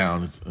this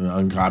down, it's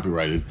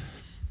uncopyrighted.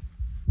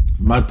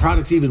 My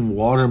product's even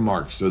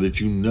watermarked so that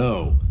you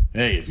know,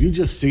 hey, if you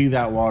just see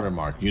that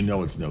watermark, you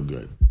know it's no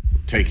good.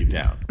 Take it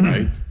down,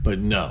 right? But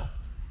no,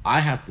 I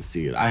have to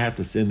see it. I have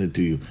to send it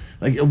to you.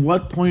 Like, at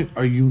what point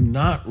are you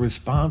not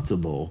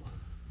responsible?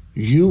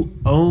 You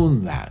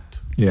own that,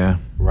 Yeah.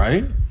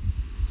 right?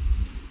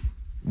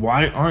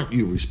 Why aren't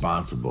you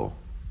responsible?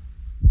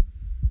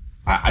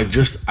 I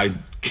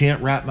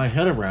can't wrap my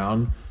head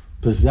around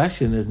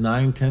possession is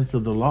 9/10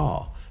 of the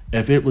law.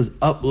 If it was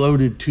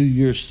uploaded to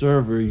your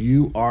server,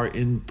 you are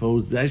in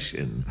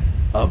possession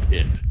of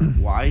it.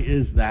 Why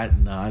is that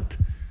not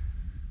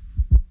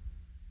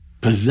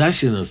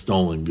possession of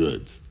stolen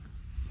goods,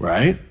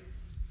 right?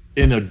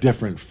 In a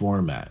different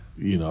format.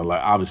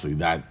 Like, obviously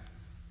that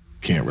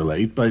can't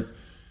relate, but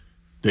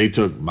they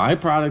took my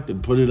product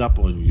and put it up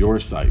on your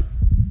site.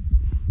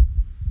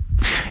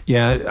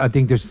 Yeah, I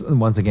think there's,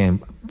 once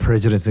again,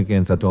 prejudice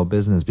against adult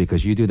business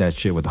because you do that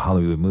shit with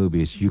Hollywood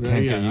movies. You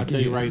can't I'll tell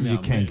you right now, you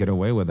can't get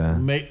away with that.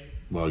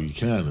 Well, you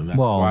can, and that's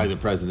Well- why the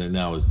president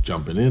now is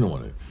jumping in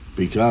on it,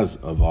 because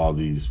of all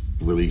these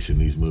releasing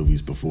these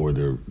movies before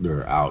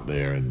they're out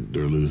there and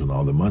they're losing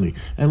all the money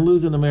and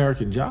losing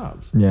American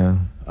jobs. Yeah.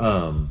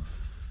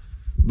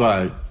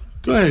 But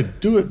go ahead,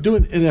 do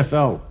an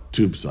NFL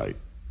tube site.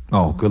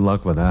 Oh, good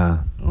luck with that.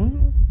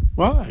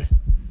 Why?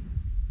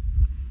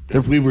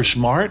 If we were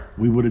smart,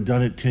 we would have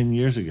done it 10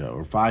 years ago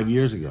or 5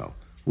 years ago.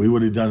 We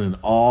would have done an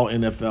all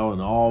NFL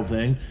and all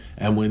thing.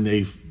 And when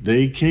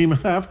they came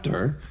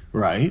after,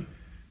 right,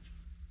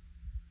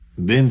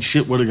 then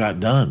shit would have got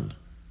done.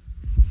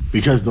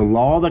 Because the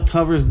law that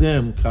covers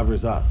them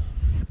covers us.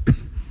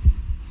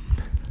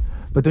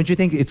 But don't you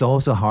think it's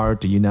also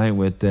hard to unite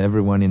with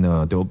everyone in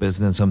the adult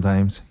business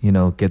sometimes?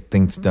 Get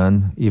things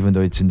done, even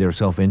though it's in their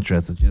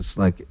self-interest. It's just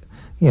like,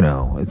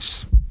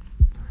 it's...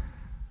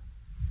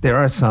 There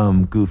are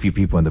some goofy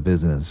people in the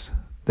business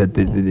but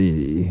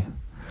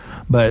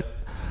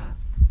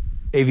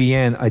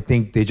AVN, I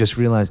think they just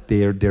realized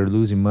they're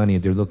losing money.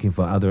 They're looking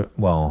for other.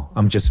 Well,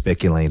 I'm just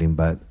speculating,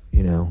 but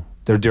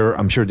they're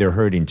I'm sure they're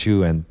hurting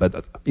too.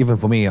 But even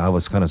for me, I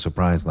was kind of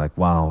surprised. Like,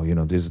 wow,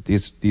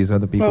 these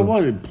other people. But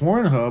what if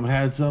Pornhub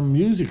had some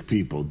music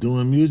people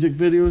doing music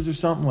videos or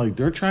something? Like,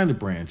 they're trying to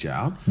branch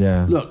out.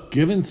 Yeah. Look,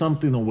 giving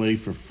something away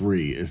for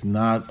free is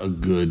not a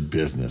good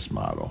business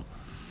model.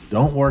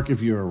 Don't work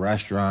if you're a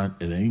restaurant.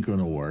 It ain't going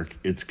to work.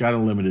 It's got a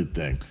limited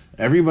thing.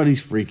 Everybody's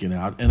freaking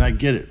out, and I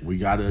get it. We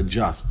got to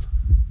adjust,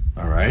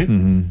 all right?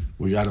 Mm-hmm.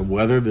 We got to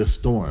weather this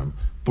storm,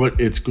 but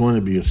it's going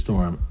to be a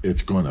storm.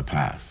 It's going to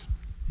pass.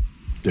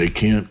 They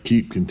can't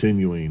keep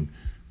continuing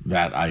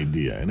that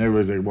idea. And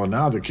everybody's like, well,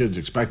 now the kids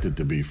expect it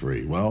to be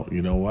free. Well,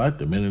 you know what?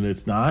 The minute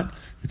it's not,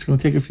 it's going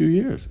to take a few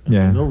years. And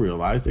Yeah. then they'll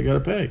realize they got to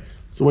pay.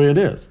 It's the way it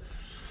is.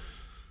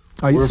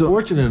 We're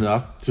fortunate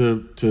enough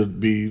to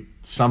be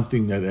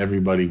something that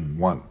everybody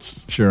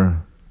wants.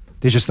 Sure.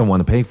 They just don't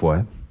want to pay for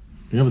it.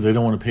 Yeah, but they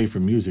don't want to pay for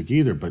music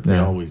either, but they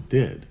Yeah. always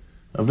did.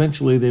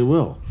 Eventually they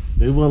will.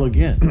 They will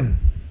again.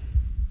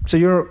 So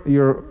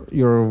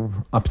you're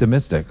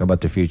optimistic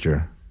about the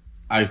future.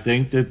 I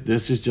think that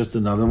this is just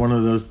another one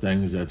of those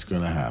things that's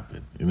going to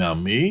happen. Now,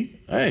 me,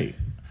 hey,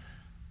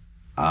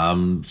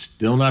 I'm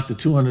still not the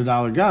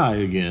 $200 guy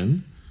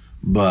again,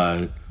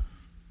 but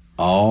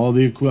all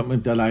the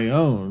equipment that I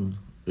own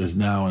is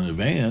now in a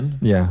van.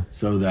 Yeah.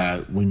 So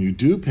that when you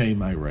do pay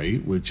my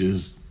rate, which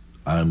is,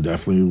 I'm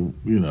definitely,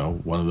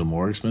 one of the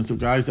more expensive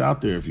guys out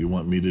there. If you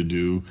want me to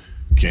do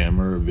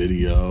camera,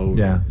 video,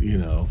 Yeah.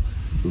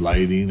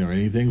 lighting or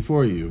anything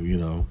for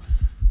you,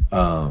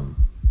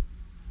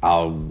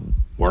 I'll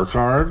work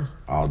hard.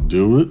 I'll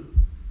do it,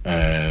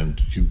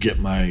 and you get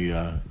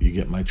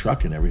my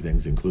truck and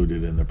everything's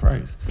included in the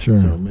price. Sure.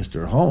 So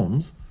Mr.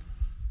 Holmes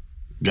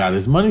got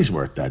his money's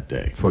worth that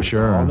day. For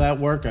sure. All that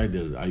work I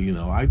did. I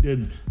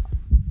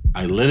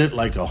lit it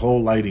like a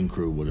whole lighting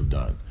crew would have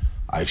done.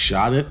 I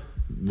shot it,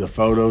 the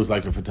photos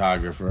like a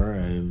photographer,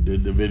 and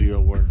did the video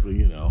work.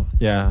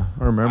 Yeah,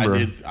 I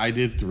remember. I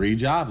did 3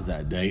 jobs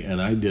that day,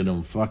 and I did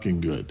them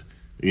fucking good.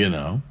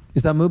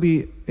 Is that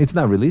movie? It's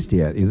not released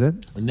yet, is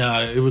it?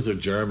 No, it was a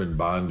German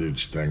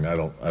bondage thing. I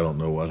don't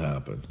know what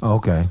happened. Oh,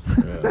 okay.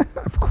 Yeah.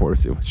 Of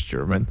course, it was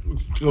German.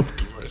 Of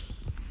course.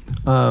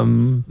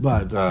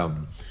 But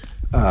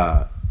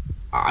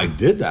I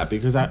did that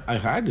because I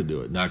had to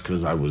do it, not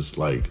because I was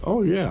like,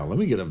 oh yeah, let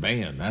me get a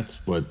van. That's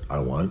what I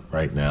want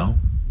right now.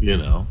 I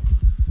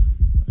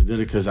did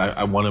it because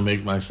I want to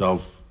make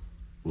myself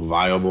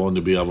viable and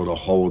to be able to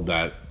hold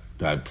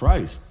that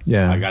price.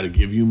 Yeah. I got to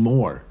give you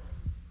more.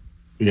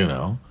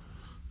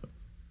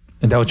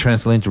 And that would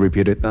translate into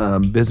repeated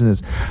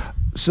business.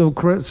 So,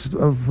 Chris,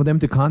 for them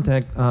to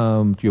contact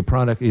your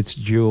product, it's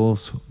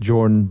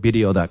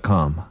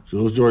JulesJordanVideo.com.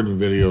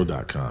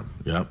 JulesJordanVideo.com.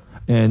 Yep.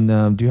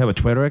 And do you have a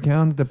Twitter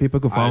account that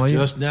people could follow I you?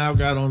 just now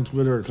got on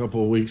Twitter a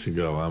couple of weeks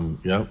ago.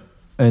 Yep.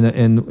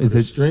 And is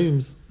it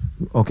streams?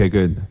 okay?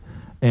 Good.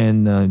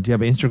 And do you have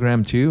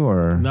Instagram too,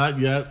 or Not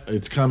yet.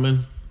 It's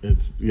coming.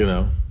 It's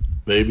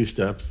baby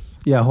steps.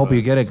 Yeah, I hope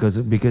you get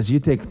it because you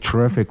take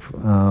terrific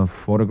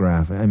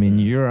photograph. I mean,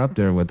 you're up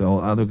there with all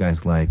other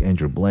guys like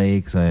Andrew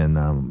Blake's and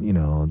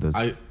those.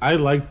 I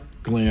like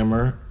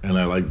glamour and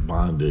I like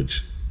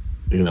bondage.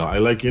 I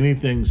like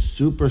anything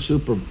super,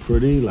 super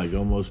pretty, like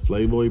almost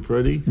Playboy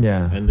pretty.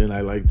 Yeah. And then I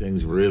like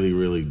things really,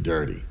 really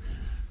dirty.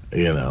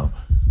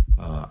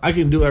 I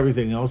can do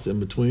everything else in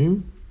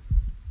between,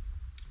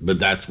 but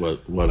that's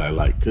what I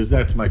like because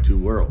that's my two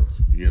worlds.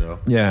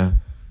 Yeah.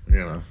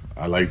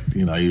 I like.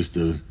 I used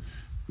to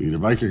be the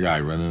biker guy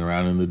running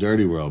around in the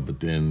dirty world, but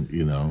then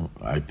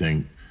I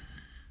think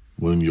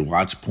when you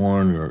watch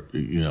porn or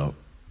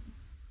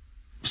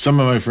some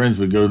of my friends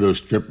would go to those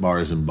strip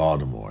bars in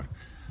Baltimore.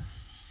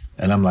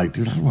 And I'm like,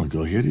 dude, I don't want to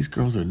go here. These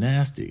girls are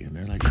nasty. And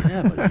they're like,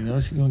 yeah, but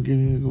she's gonna give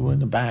you go in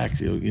the back.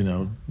 She'll,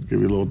 give you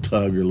a little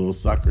tug or a little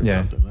suck or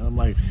something. And I'm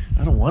like,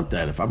 I don't want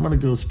that. If I'm gonna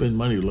go spend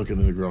money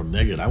looking at a girl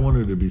naked, I want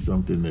her to be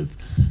something that's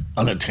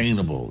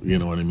unattainable. You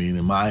know what I mean?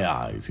 In my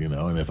eyes,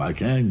 And if I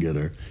can get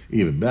her,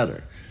 even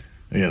better.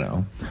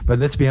 But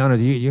let's be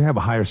honest, you have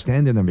a higher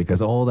standard than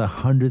because all the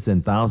hundreds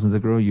and thousands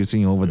of girls you've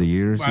seen over the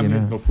years. I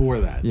mean,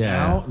 before that.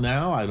 Yeah.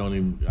 Now I don't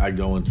even. I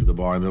go into the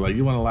bar and they're like,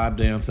 "You want a lap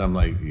dance?" I'm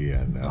like,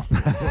 "Yeah, no."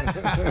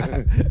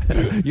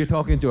 You're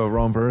talking to a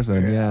wrong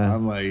person. Yeah.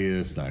 I'm like,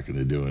 it's not going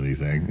to do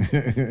anything.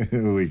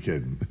 We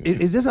kidding.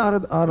 Is this out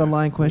of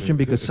line question?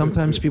 Because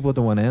sometimes people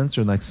don't want to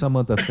answer. Like some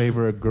of the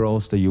favorite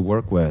girls that you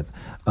work with,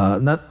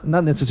 not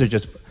necessarily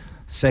just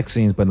sex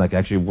scenes, but like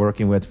actually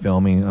working with,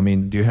 filming. I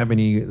mean, do you have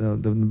any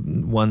the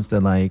ones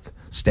that like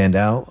stand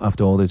out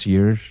after all these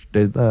years?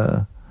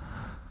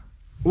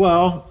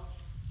 Well,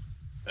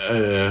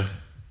 a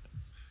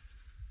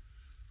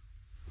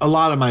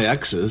lot of my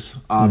exes,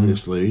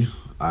 obviously.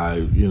 I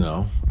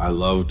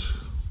loved.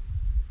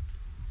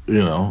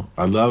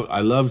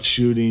 I loved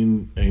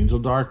shooting Angel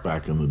Dark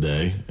back in the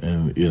day,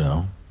 and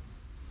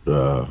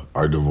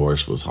our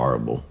divorce was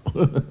horrible.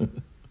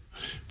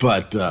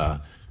 But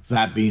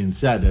that being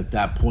said, at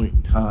that point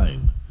in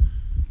time,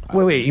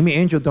 wait, you mean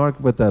Angel Dark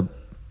with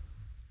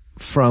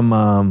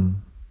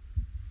from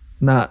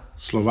not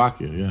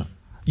Slovakia? Yeah.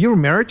 You were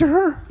married to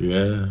her?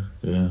 Yeah.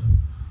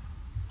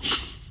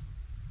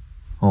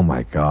 Oh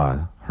my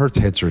God, her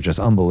tits are just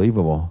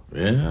unbelievable.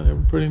 Yeah, they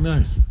were pretty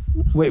nice.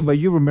 Wait, but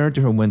you were married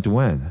to her when to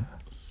when?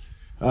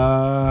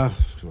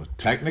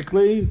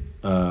 Technically,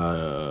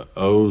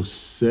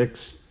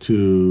 06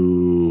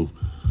 to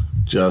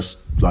just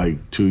like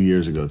 3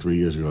 years ago,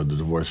 the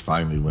divorce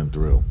finally went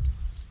through.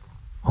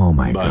 Oh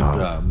my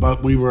God.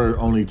 But we were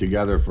only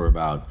together for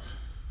about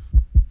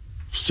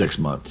 6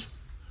 months.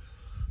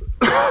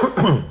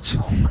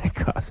 Oh my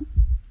God.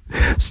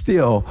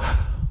 Still,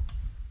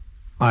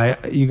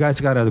 you guys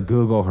got to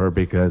Google her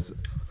because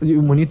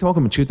when you talk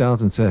about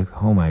 2006,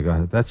 oh my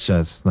God, that's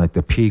just like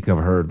the peak of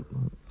her.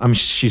 I mean,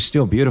 she's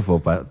still beautiful,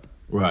 but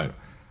right.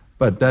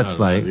 But that's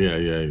like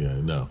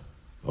no.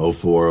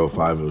 04,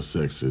 05,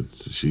 06,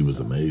 she was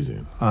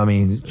amazing. I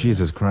mean,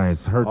 Jesus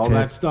Christ, her all tits.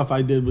 that stuff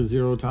I did with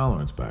Zero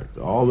Tolerance back.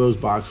 All those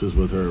boxes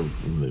with her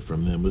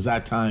from them was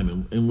that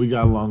time, and we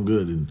got along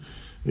good, and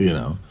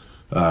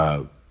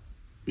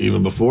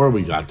even before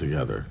we got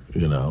together,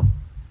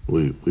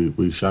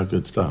 we shot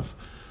good stuff.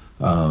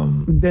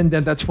 Then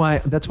that's why.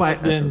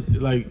 Then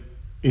I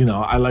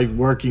like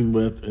working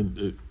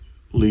with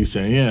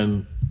Lisa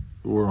Ann.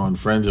 We're on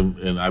Friends,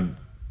 and I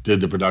did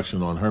the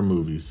production on her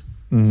movies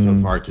so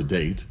far to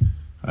date,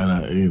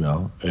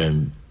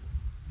 and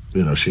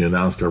she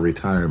announced her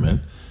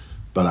retirement.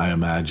 But I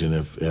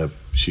imagine if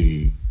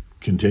she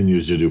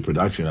continues to do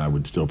production, I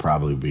would still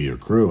probably be her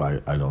crew.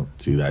 I don't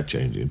see that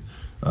changing.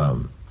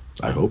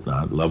 I hope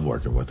not. Love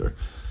working with her.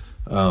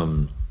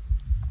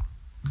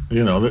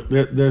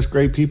 There's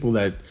great people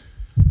that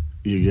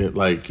you get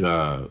like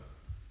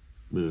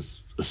this.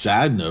 A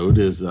sad note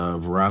is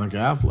Veronica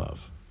Avlov.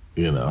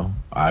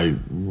 I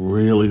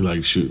really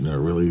like shooting her.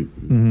 Really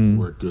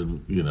work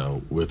good,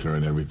 with her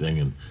and everything.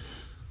 And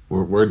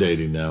we're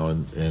dating now,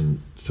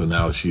 and so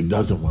now she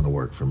doesn't want to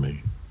work for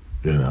me.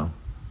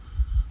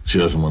 She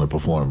doesn't want to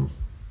perform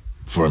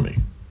for me,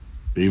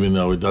 even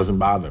though it doesn't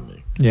bother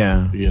me.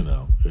 Yeah.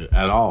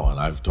 At all. And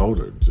I've told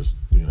her, just,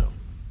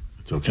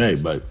 it's okay.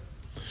 But,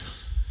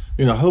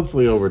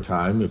 hopefully over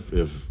time, if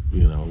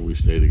we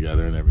stay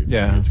together and everything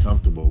gets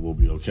comfortable, we'll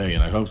be okay.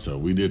 And I hope so.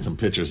 We did some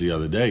pictures the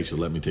other day. She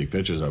let me take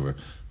pictures of her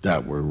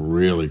that were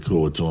really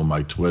cool. It's on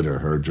my Twitter,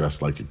 her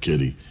dressed like a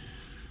kitty.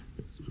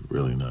 It's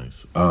really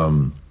nice.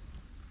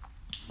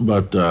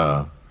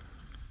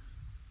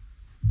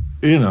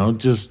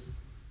 Just...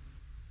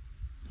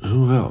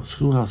 Who else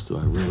do I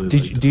really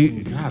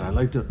like? God, I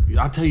like to...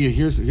 I'll tell you,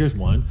 here's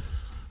one.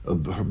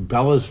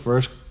 Bella's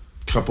first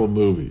couple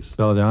movies.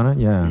 Belladonna,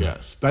 yeah. Yeah,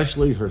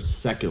 especially her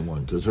second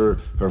one, because her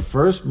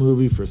first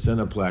movie for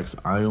Cineplex,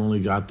 I only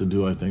got to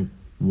do, I think,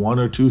 1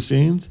 or 2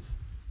 scenes.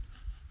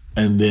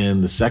 And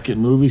then the second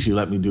movie, she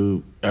let me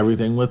do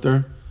everything with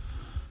her.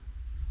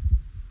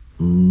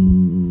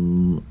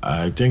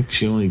 I think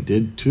she only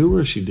did 2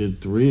 or she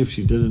did 3. If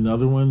she did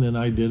another one, then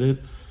I did it.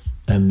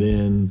 And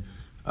then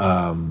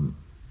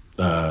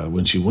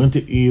when she went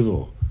to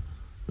Evil,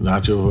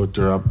 Nacho hooked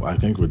her up, I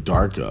think, with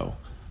Darko.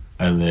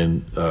 And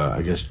then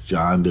I guess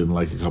John didn't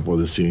like a couple of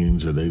the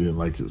scenes, or they didn't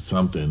like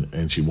something,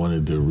 and she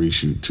wanted to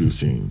reshoot 2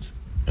 scenes.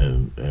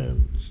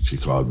 And she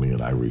called me,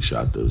 and I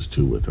reshot those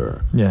 2 with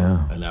her.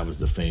 Yeah. And that was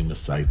the famous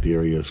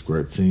Cytherea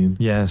squirt scene.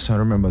 Yes, I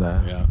remember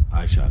that. Yeah,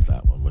 I shot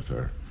that one with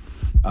her.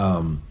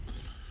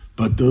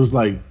 But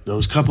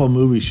those couple of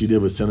movies she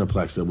did with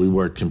Cineplex that we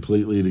worked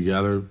completely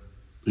together,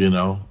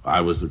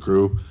 I was the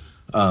crew.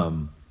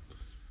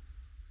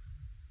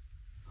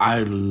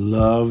 I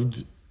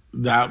loved.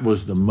 That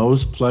was the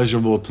most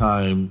pleasurable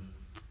time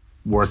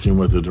working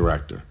with a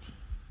director.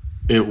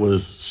 It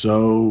was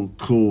so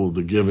cool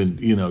to give in,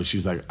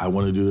 she's like, I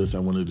want to do this, I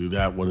want to do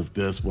that, what if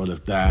this, what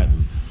if that,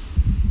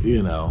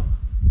 and,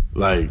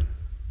 like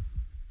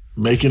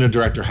making a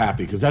director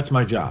happy, because that's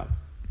my job.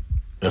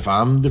 If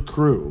I'm the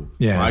crew,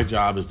 my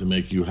job is to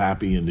make you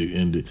happy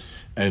and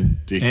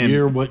to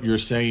hear what you're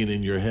saying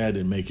in your head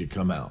and make it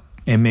come out.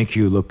 And make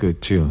you look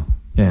good too.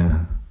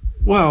 Yeah.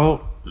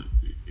 Well,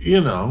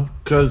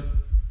 because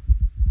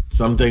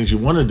some things you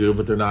want to do,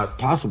 but they're not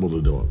possible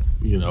to do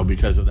them,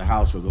 because of the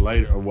house or the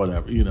light or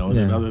whatever, and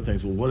then other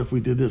things. Well, what if we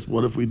did this?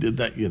 What if we did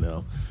that?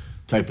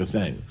 Type of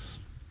thing.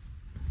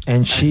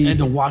 And and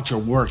to watch her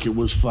work, it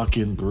was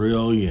fucking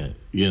brilliant.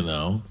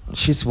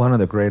 She's one of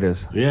the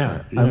greatest.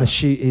 Yeah. I mean,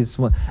 she is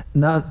one.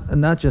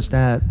 Not just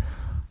that.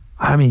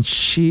 I mean,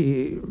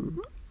 she.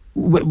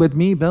 With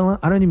me, Bella,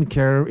 I don't even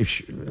care if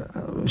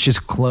she's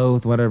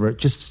clothed, whatever.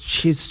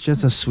 She's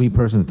just a sweet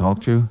person to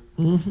talk to.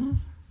 Mm-hmm.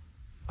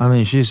 I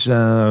mean, she's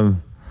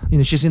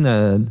she's in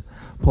the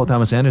Paul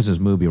Thomas Anderson's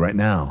movie right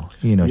now.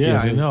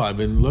 Yeah, I know. I've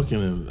been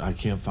looking and I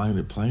can't find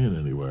it playing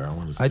anywhere. I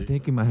want to see. I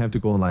think you might have to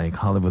go like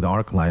Hollywood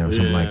ArcLight or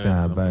something like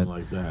that. Something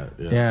like that.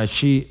 Yeah,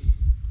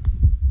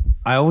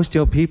 I always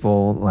tell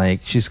people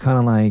like she's kind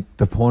of like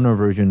the porno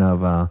version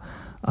of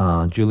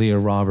Julia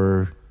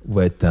Roberts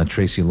with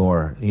Tracy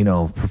Lord.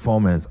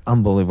 Performance,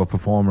 unbelievable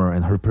performer,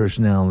 and her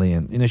personality,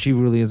 and she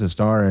really is a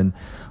star. And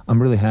I'm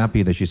really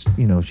happy that she's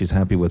she's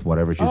happy with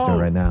whatever she's doing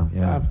right now.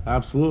 Yeah,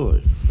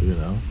 absolutely.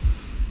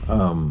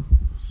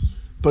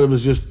 But it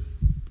was just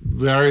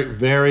very,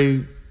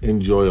 very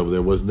enjoyable.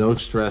 There was no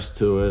stress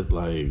to it.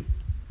 Like,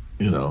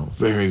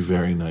 very,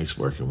 very nice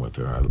working with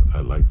her.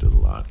 I liked it a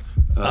lot.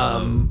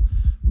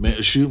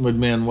 Shooting with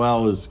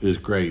Manuel is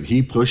great.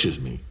 He pushes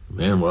me.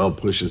 Manuel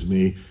pushes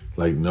me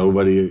like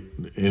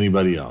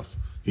anybody else.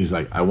 He's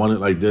like, I want it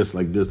like this,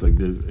 like this, like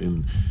this.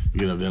 And,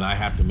 then I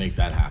have to make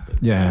that happen.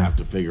 Yeah. I have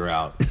to figure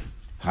out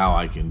how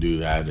I can do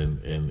that.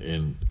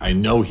 And I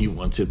know he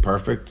wants it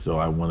perfect, so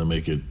I want to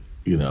make it,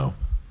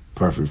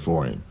 perfect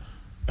for him.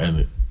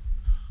 And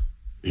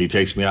he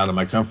takes me out of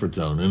my comfort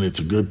zone, and it's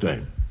a good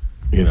thing,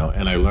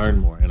 and I learn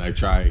more, and I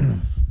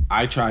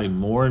try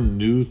more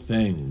new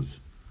things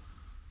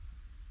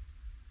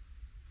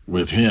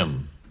with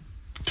him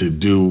to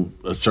do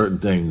certain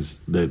things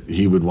that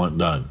he would want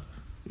done,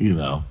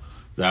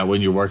 that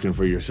when you're working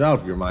for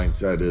yourself, your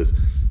mindset is,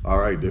 all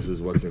right, this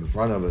is what's in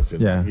front of us.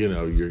 And,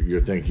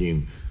 you're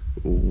thinking,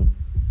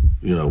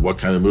 what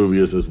kind of movie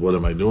is this? What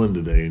am I doing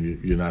today?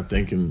 And you're not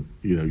thinking,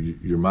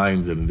 your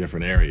mind's in a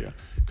different area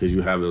because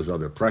you have those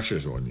other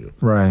pressures on you.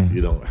 Right.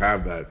 You don't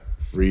have that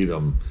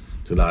freedom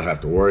to not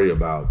have to worry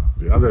about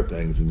the other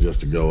things and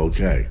just to go,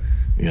 okay,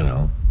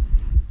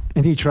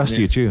 And he trusts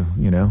you too,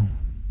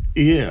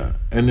 Yeah.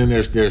 And then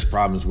there's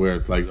problems where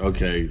it's like,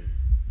 okay,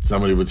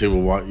 somebody would say,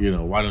 well,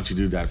 why don't you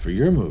do that for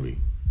your movie?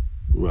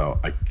 Well,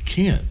 I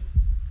can't,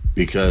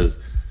 because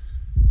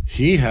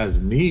he has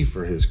me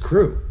for his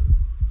crew.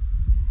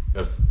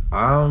 If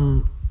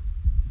I'm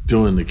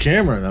doing the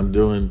camera and I'm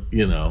doing,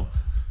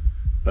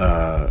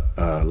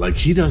 like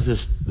he does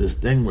this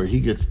thing where he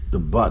gets the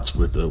butts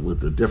with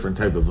a different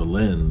type of a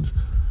lens,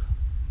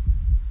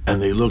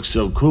 and they look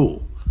so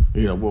cool.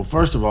 Well,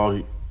 first of all,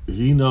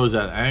 he knows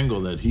that angle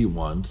that he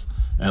wants,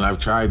 and I've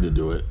tried to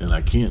do it, and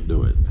I can't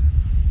do it.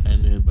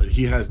 But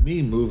he has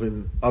me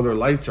moving other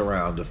lights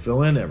around to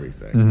fill in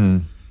everything. Mm-hmm.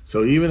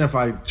 So even if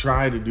I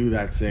try to do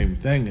that same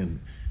thing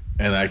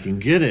and I can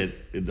get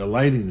it, the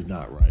lighting's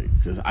not right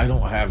because I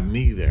don't have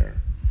me there,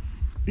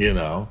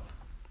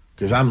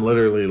 because I'm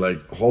literally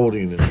like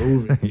holding and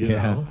moving, you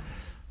know,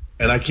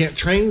 and I can't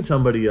train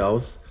somebody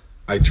else.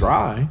 I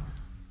try,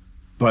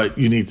 but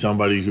you need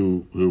somebody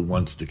who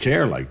wants to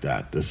care like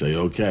that to say,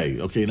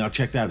 okay, now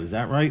check that. Is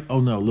that right? Oh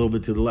no, a little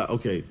bit to the left.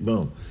 Okay,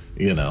 boom.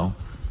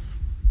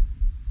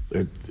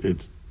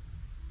 It's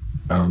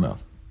I don't know.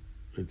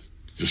 It's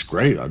just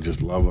great. I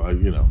just love,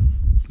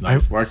 it's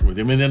nice working with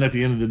him. And then at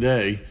the end of the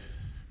day,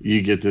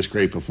 you get this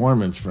great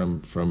performance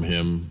from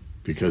him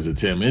because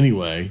it's him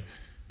anyway,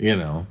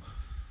 It's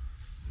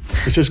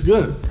just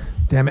good.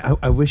 Damn it!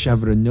 I wish I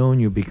would have known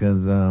you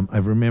because I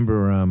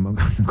remember.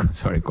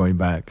 Sorry, going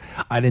back.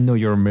 I didn't know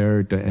you were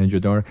married to Andrew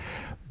Dar,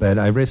 but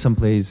I read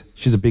someplace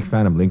she's a big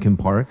fan of Linkin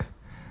Park,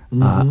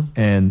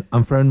 and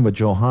I'm friend with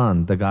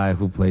Johan, the guy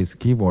who plays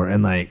keyboard,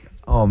 and like,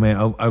 oh man,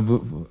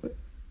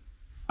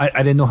 I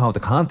didn't know how to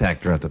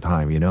contact her at the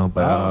time, you know,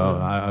 but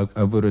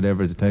I would have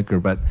never take her.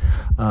 But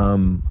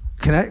can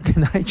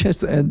I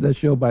just end the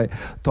show by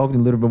talking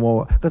a little bit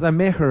more because I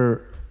met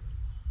her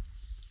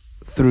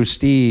through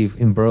Steve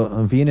in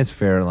Venus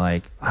Fair,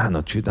 like, I don't know,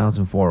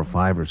 2004 or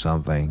 5 or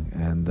something.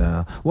 And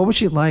what was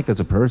she like as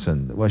a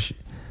person?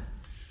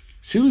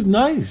 She was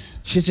nice.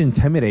 She's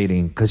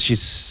intimidating because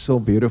she's so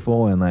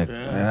beautiful and like,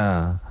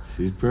 yeah.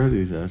 She's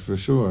pretty, that's for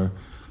sure.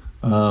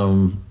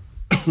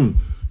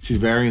 She's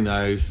very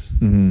nice,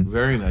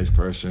 very nice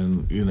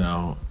person, you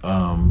know.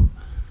 I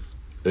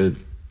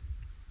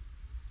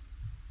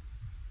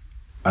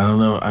don't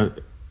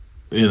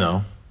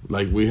know,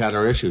 like we had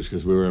our issues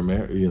because we were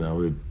married, you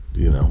know,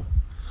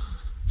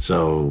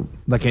 so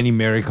like any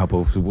married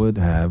couples would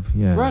have,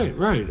 yeah.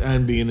 Right,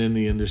 and being in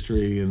the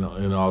industry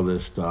and all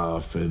this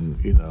stuff,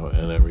 and you know,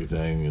 and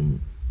everything,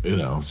 and you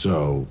know,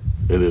 so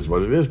it is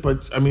what it is.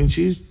 But I mean,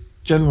 she's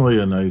generally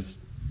a nice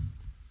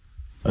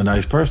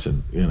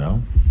person, you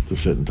know, to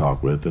sit and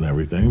talk with and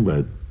everything.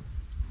 But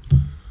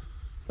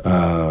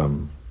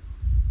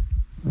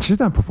she's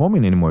not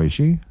performing anymore, is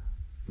she?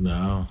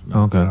 No,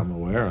 okay. That I'm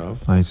aware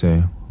of. I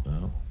see.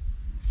 No,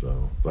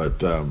 so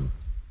but.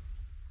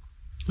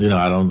 You know,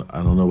 I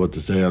don't know what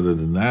to say other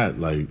than that.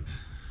 Like,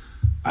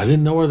 I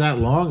didn't know her that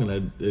long,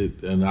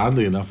 and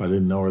oddly enough, I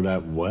didn't know her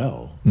that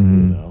well. You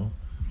know,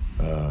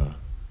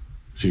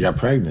 she got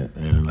pregnant,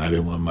 and I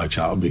didn't want my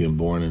child being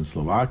born in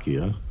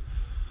Slovakia,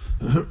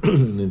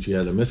 and then she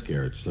had a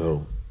miscarriage.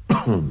 So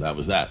that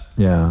was that.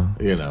 Yeah.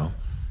 You know,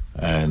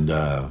 and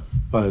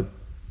but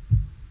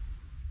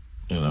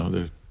you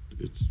know,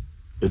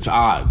 it's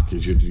odd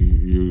because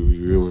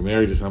you were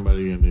married to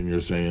somebody, and then you're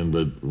saying,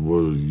 but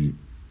what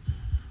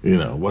you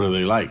know, what are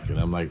they like? And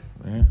I'm like,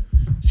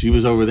 she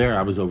was over there,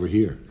 I was over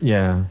here.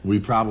 Yeah. We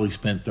probably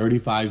spent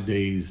 35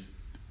 days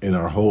in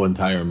our whole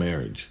entire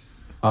marriage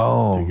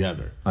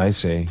together. I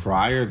see.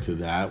 Prior to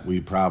that, we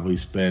probably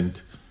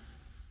spent,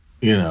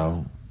 you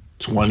know,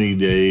 20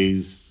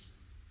 days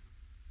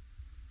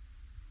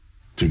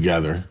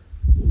together.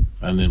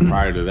 And then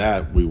prior to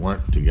that, we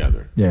weren't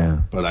together.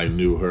 Yeah. But I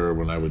knew her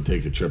when I would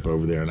take a trip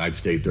over there, and I'd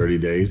stay 30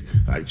 days.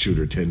 I'd shoot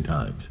her 10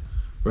 times,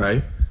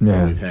 right? Yeah.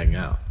 And we'd hang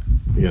out,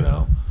 you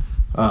know.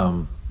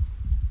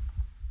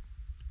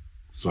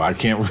 So I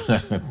can't.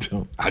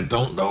 I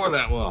don't know her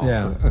that well.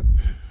 Yeah.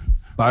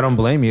 But I don't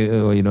blame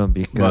you, you know,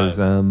 because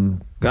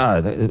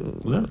God,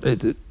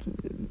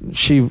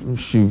 she.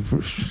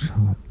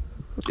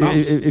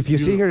 If you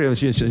see her,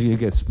 you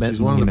get spent.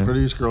 She's one of the know.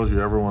 prettiest girls you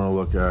ever want to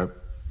look at.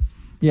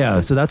 Yeah,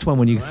 so that's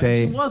when you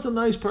say She was a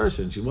nice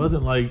person. She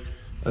wasn't like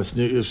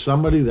if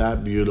somebody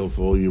that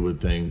beautiful, you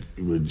would think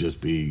would just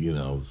be, you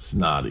know,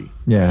 snotty.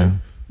 Yeah. Right?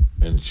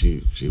 And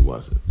she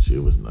wasn't. She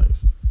was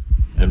nice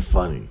and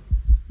funny.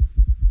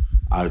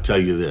 I'll tell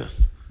you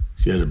this.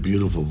 She had a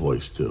beautiful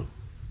voice too,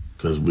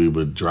 because we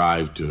would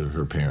drive to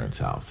her parents'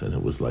 house, and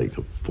it was like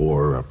a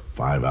 4 or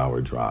 5 hour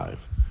drive.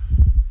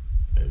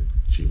 And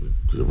she would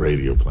the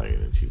radio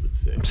playing, and she would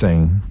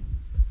sing.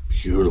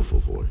 Beautiful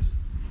voice.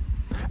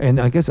 And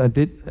I guess I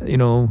did, you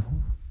know,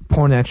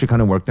 porn actually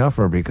kind of worked out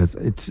for her because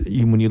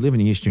when you live in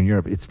Eastern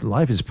Europe,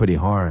 life is pretty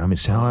hard. I mean,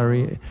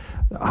 salary,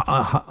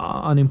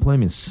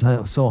 unemployment is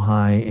so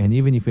high, and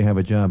even if you have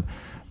a job,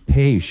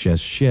 pay is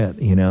just shit,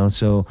 you know.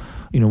 So,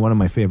 you know, one of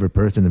my favorite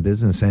persons in the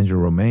business, Sandra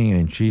Romaine,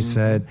 and she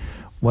said,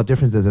 what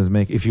difference does it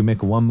make if you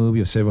make one movie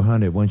of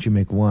 700? Once you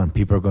make one,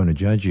 people are going to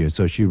judge you.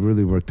 So she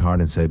really worked hard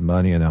and saved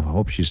money, and I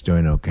hope she's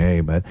doing okay.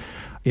 But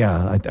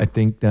yeah, I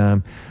think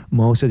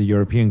most of the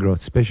European girls,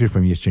 especially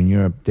from Eastern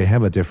Europe, they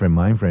have a different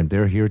mind frame.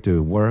 They're here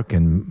to work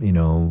and, you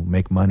know,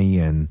 make money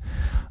and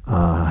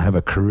have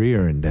a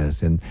career in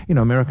this. And, you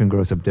know, American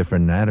girls have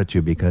different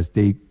attitude because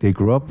they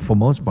grew up, for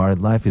most part,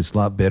 life is a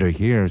lot better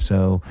here.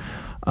 So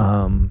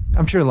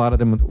I'm sure a lot of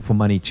them for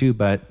money too,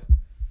 but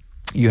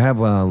you have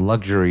a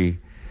luxury.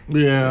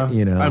 Yeah,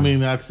 you know. I mean,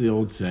 that's the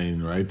old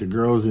saying, right? The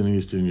girls in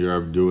Eastern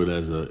Europe do it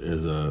as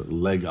a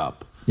leg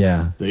up.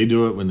 Yeah. They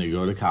do it when they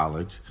go to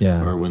college,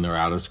 or when they're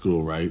out of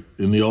school, right?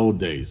 In the old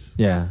days.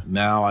 Yeah.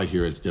 Now I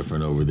hear it's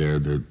different over there.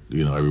 They're,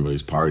 you know,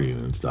 everybody's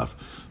partying and stuff.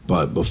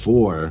 But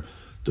before,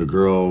 the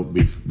girl,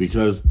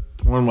 because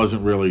porn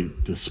wasn't really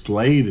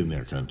displayed in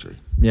their country.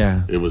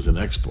 Yeah. It was an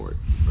export,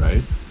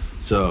 right?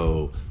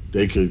 So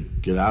they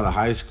could get out of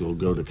high school,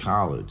 go to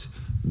college,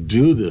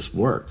 do this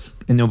work.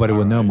 And nobody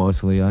would know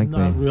mostly, like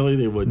Not really,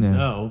 they wouldn't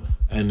know.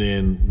 And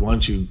then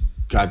once you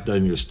got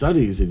done your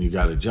studies and you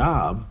got a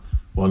job,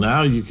 well,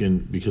 now you can,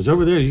 because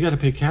over there you got to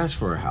pay cash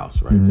for a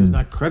house, right? There's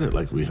not credit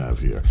like we have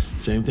here.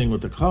 Same thing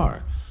with the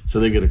car. So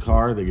they get a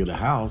car, they get a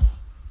house,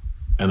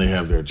 and they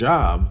have their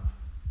job.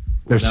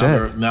 They're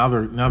set. Now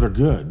they're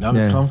good. Now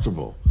they're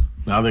comfortable.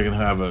 Now they can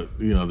have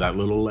that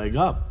little leg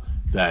up.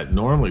 that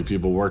normally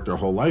people work their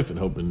whole life and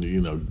hoping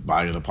to,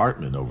 buy an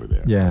apartment over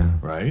there. Yeah.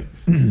 Right?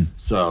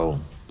 So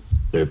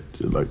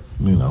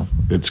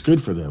it's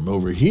good for them.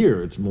 Over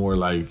here, it's more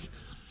like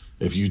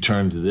if you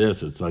turn to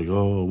this, it's like,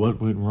 oh,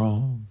 what went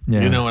wrong?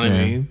 Yeah, You know what I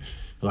yeah. mean?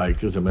 Like,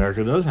 because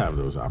America does have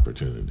those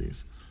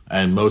opportunities.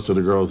 And most of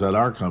the girls that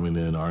are coming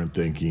in aren't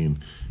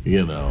thinking,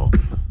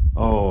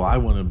 oh, I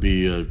want to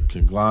be a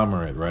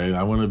conglomerate, right?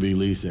 I want to be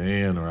Lisa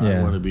Ann or I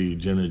Yeah. want to be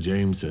Jenna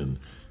Jameson.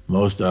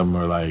 Most of them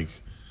are like,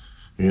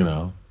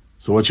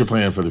 so what's your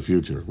plan for the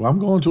future? Well, I'm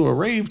going to a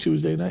rave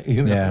Tuesday night,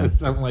 Yeah.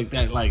 something like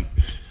that. Like,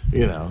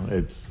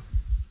 it's.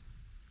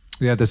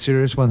 Yeah, the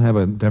serious one have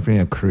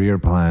definitely a career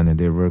plan, and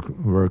they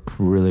work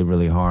really,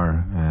 really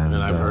hard. And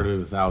I've heard it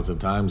 1,000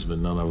 times, but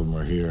none of them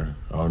are here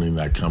owning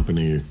that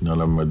company. None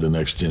of them are the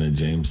next Jenna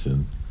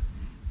Jameson.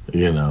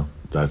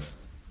 That's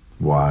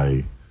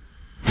why.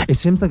 It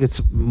seems like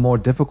it's more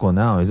difficult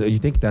now. You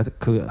think that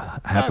could I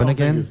happen don't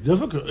again? think it's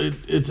difficult.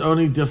 It's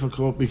only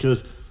difficult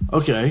because,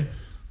 okay,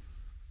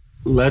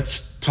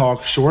 let's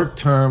talk short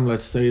term.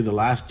 Let's say the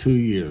last 2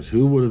 years.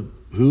 Who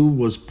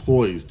was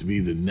poised to be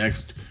the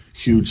next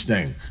huge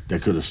thing that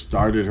could have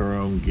started her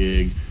own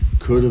gig,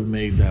 could have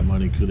made that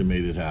money, could have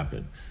made it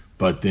happen,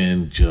 but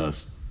then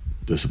just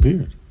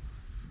disappeared?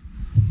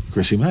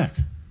 Chrissy Mack.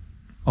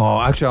 Oh,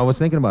 actually, I was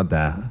thinking about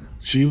that.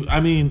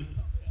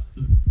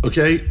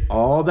 Okay,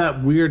 all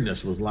that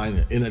weirdness was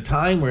lying in a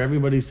time where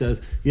everybody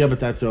says, yeah, but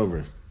that's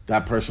over.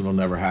 That person will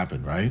never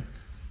happen, right?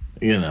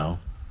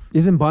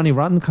 Isn't Bonnie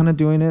Rotten kind of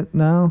doing it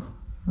now?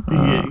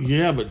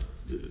 Yeah, but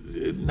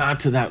not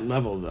to that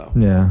level, though.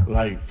 Yeah.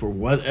 Like, for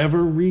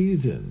whatever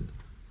reason,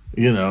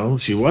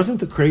 she wasn't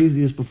the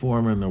craziest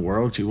performer in the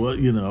world. She was,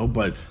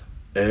 but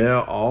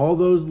all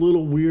those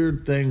little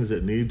weird things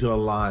that need to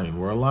align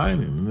were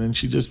aligning. And then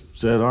she just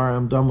said, all right,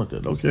 I'm done with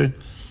it. Okay.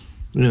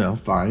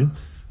 Fine.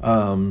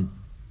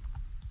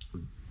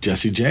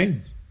 Jessie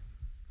Jane.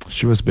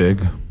 She was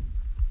big.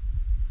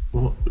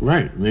 Well,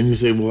 right. And then you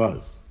say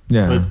was.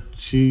 Yeah. But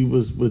she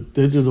was with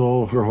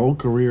digital her whole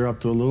career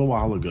up to a little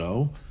while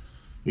ago.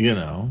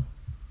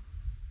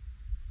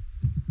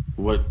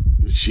 What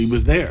she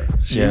was there.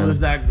 She Yeah. was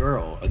that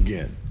girl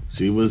again.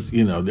 She was,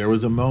 there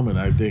was a moment,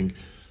 I think,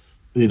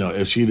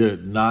 if she'd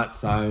have not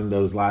signed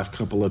those last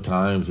couple of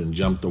times and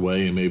jumped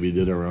away and maybe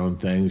did her own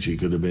thing, she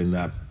could have been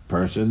that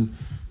person,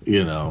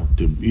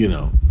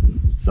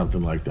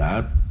 something like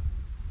that.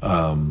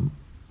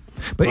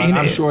 But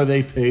I'm sure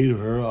they paid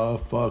her a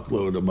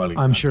fuckload of money.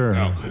 I'm sure.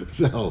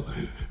 So,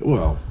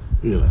 well,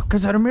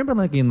 Because I remember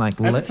and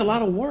it's a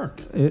lot of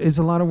work. it's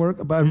a lot of work,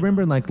 but I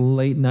remember late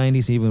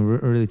 90s, even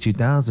early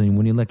 2000s,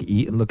 when you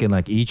look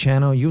at E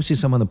Channel, you see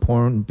some of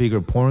the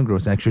bigger porn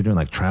girls actually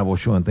doing travel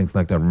show and things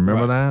like that.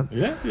 Remember that?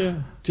 Yeah.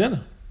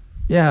 Jenna.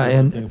 Yeah,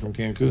 and Thing from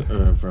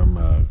Cancun, from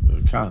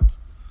Cannes.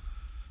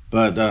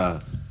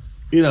 But,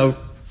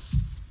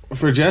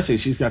 for Jessie,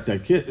 she's got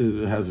that kid,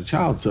 has a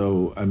child.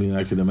 So,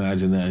 I could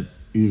imagine that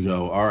you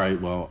go, all right,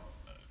 well,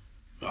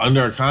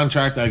 under a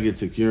contract, I get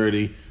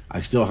security.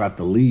 I still have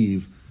to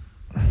leave,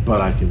 but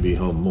I can be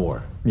home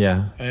more.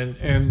 yeah,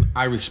 And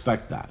I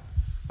respect that.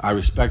 I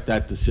respect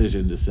that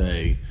decision to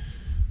say,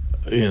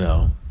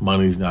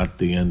 money's not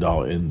the end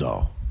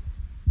all.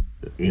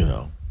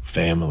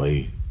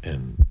 Family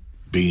and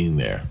being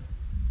there,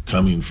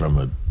 coming from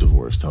a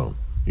divorced home,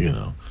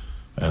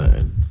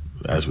 and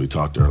as we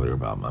talked earlier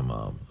about my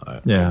mom, I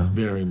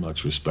very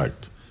much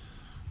respect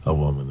a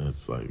woman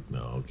that's like,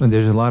 no. and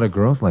there's a lot of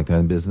girls like that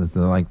in business.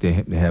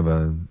 They have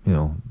a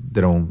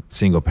their own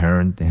single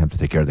parent. They have to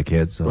take care of the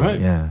kids. So, Right.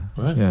 Yeah.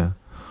 Right. Yeah.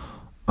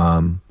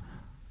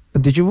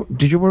 Did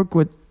you work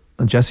with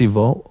Jessie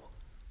Volt?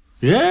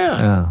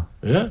 Yeah.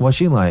 What's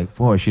she like?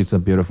 Boy, she's a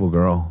beautiful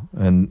girl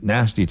and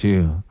nasty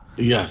too.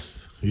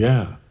 Yes.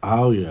 Yeah.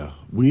 Oh, yeah.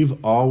 We've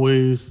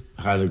always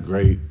had a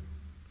great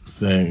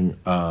thing.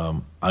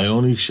 I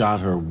only shot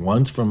her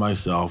once for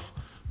myself,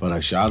 but I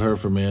shot her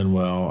for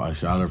Manuel. I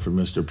shot her for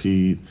Mr.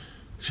 Pete.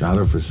 Shot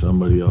her for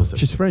somebody else.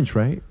 She's French,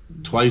 right?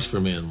 Twice for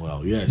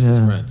Manuel. Yeah, she's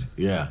Yeah. French.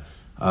 Yeah.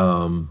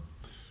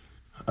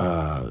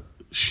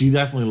 She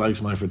definitely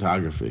likes my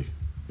photography,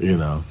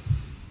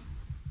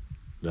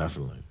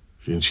 Definitely.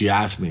 And she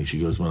asked me, she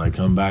goes, when I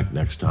come back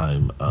next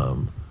time,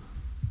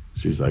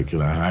 she's like,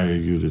 can I hire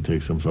you to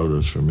take some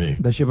photos for me?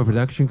 Does she have a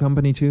production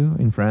company too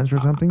in France or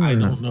something? I or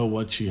don't know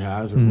what she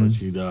has or what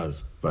she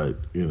does, but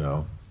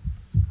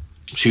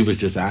she was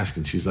just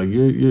asking. She's like,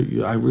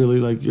 I really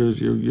like yours.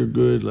 You're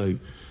good,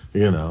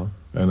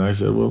 And I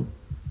said, well,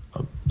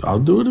 I'll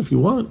do it if you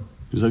want.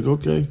 She's like,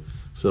 okay.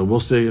 So we'll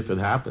see if it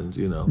happens,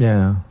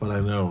 Yeah. But I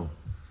know,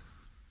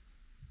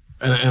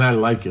 and I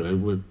like it. I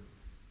would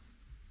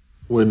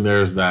when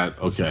there's that.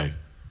 Okay,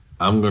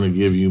 I'm going to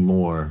give you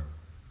more,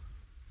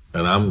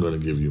 and I'm going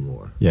to give you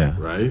more. Yeah.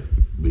 Right?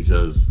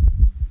 Because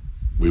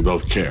we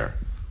both care.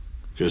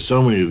 Because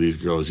so many of these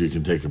girls, you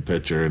can take a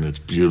picture and it's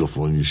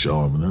beautiful, and you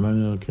show them, and they're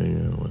like, okay,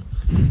 what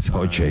So do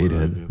I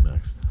jaded. do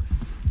next?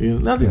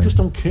 Now they just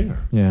don't care.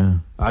 Yeah.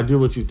 I do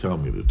what you tell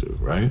me to do,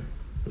 right?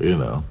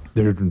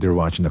 They're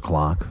watching the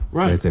clock,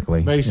 Right.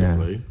 basically.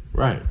 Basically,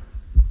 right.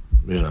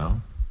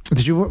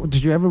 Did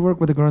you ever work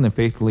with a girl named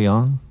Faith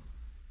Leong?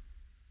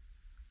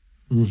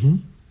 Mm-hmm.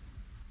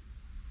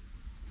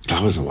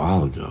 That was a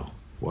while ago.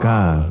 Wow,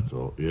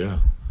 God. Yeah.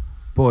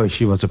 Boy,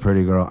 she was a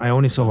pretty girl. I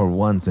only saw her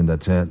once, and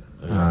that's it.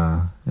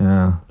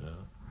 Yeah.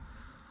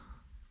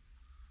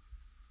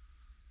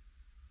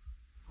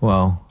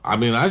 Well, I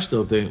mean, I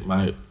still think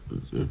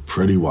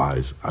pretty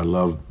wise. I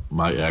love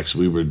my ex.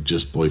 We were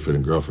just boyfriend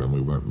and girlfriend.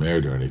 We weren't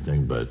married or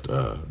anything, but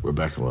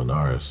Rebecca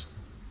Linares.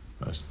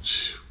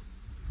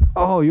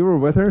 oh, you were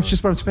with her? She's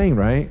from Spain,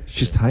 right?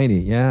 She's tiny.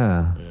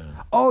 Yeah.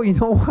 Oh, you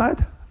know what?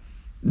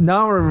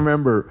 Now I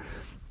remember.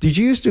 Did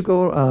you used to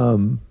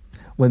go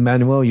when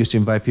Manuel used to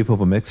invite people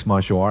from mixed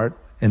martial art,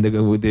 and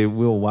they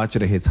will watch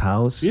it at his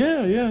house?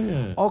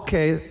 Yeah.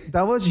 Okay,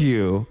 that was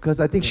you, because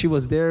I think she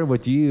was there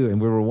with you,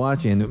 and we were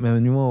watching. And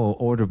Manuel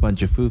ordered a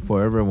bunch of food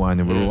for everyone,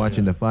 and we were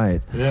watching the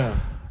fight. Yeah.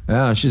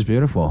 Yeah, she's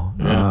beautiful.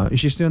 Yeah. Is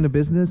she still in the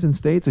business in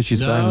States, or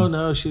she's back?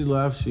 No, she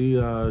left. She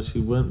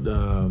went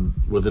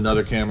with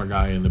another camera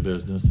guy in the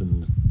business,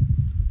 and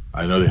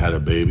I know they had a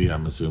baby.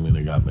 I'm assuming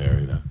they got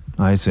married.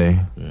 I see.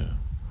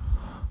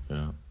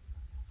 Yeah.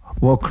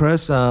 Well,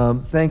 Chris,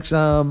 thanks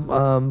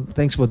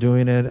for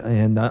doing it,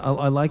 and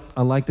I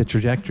like the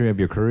trajectory of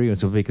your career.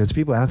 So because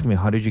people ask me,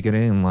 how did you get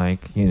in?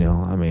 Like,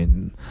 I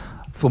mean,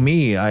 for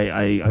me,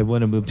 I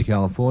want to move to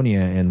California,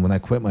 and when I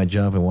quit my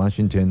job in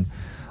Washington,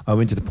 I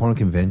went to the porn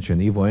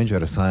convention. Evil Angel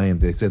had a sign.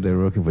 They said they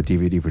were looking for a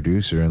DVD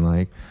producer, and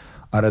like,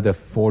 out of the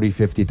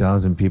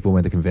 50,000 people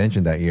went to the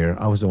convention that year,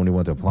 I was the only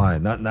one to apply.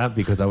 Not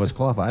because I was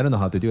qualified. I don't know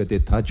how to do it. They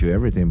taught you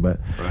everything, but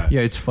right.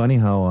 Yeah, it's funny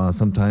how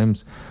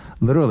sometimes.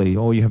 Literally,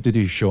 all you have to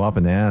do is show up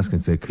and ask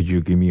and say, "Could you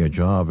give me a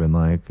job?" And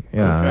like,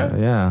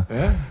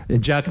 yeah.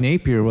 And Jack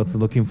Napier was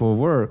looking for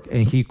work,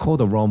 and he called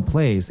the wrong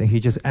place, and he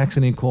just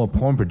accidentally called a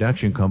porn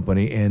production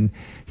company, and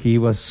he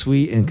was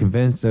sweet and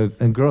convinced.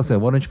 And girl said,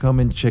 "Why don't you come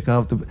and check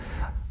out the?"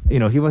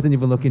 He wasn't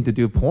even looking to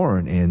do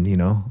porn, and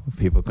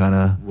people kind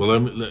of. Well,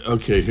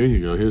 okay, here you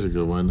go. Here's a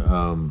good one.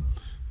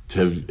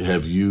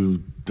 Have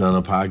you done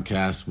a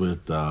podcast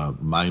with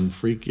Mind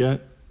Freak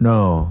yet?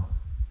 No.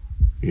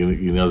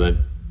 You know that.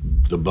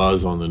 The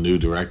buzz on the new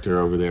director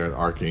over there at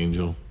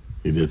Archangel.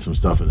 He did some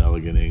stuff at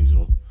Elegant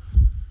Angel.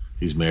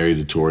 He's married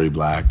to Tori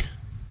Black.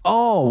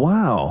 Oh,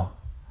 wow.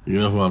 You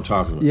know who I'm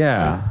talking about?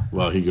 Yeah. Right?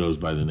 Well, he goes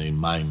by the name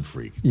Mind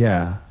Freak.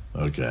 Yeah.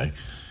 Okay.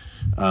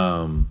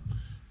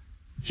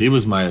 He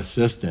was my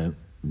assistant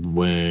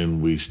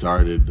when we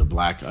started the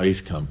Black Ice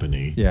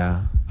Company.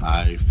 Yeah.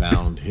 I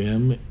found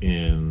him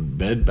in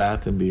Bed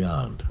Bath &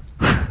 Beyond.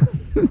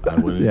 I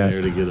went in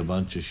there to get a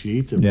bunch of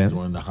sheets. It was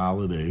during the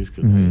holidays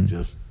because I had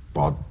just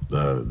bought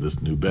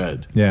this new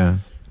bed. Yeah.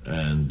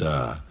 And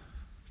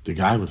the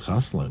guy was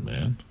hustling,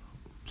 man.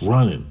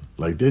 Running.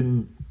 Like,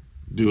 didn't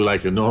do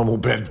like a normal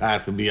Bed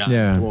Bath & Beyond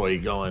employee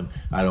going,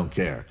 I don't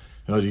care.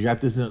 You got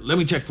this? Let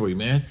me check for you,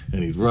 man.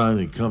 And he'd run,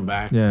 he'd come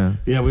back. Yeah.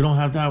 Yeah, we don't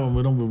have that one.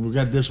 We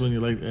got this one.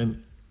 You're like,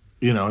 and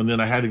then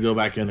I had to go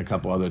back in a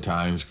couple other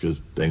times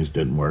because things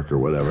didn't work or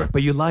whatever.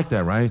 But you like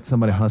that, right?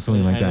 Somebody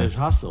hustling like that. And his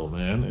hustle,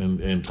 man,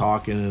 and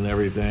talking and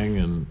everything.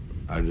 And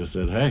I just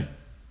said, hey,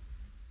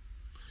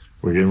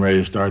 we're getting ready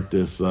to start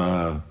this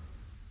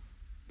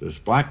this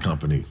black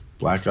company,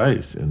 Black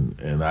Ice,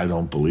 and I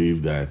don't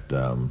believe that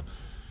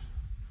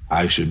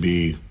I should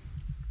be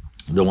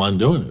the one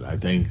doing it. I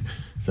think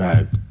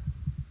that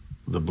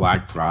the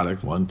black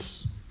product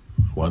wants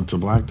a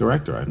black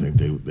director. I think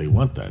they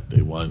want that.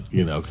 They want,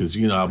 because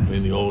in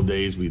the old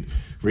days we'd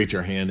reach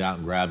our hand out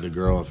and grab the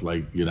girl if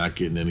like you're not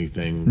getting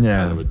anything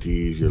kind of a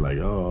tease. You're like,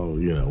 oh,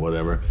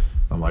 whatever.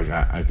 I'm like,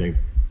 I think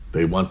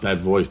they want that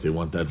voice. They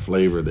want that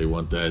flavor. They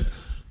want that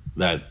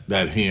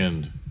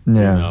hand,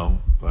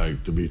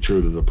 like to be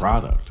true to the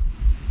product.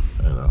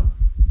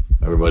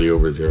 Everybody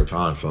over at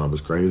Zeraton thought I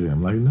was crazy.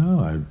 I'm like,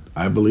 no,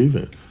 I believe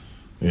it.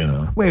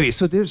 Wait.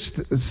 So there's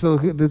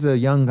a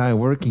young guy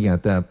working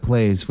at that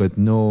place with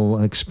no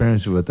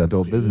experience with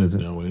adult business.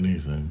 Didn't know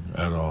anything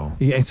at all.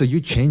 Yeah. So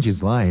you changed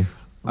his life.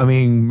 I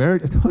mean,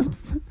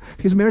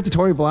 he's married to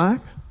Tori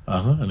Black.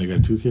 And they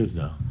got 2 kids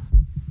now.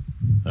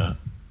 I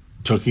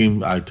took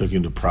him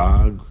to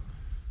Prague.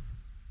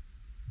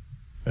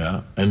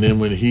 Yeah, and then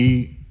when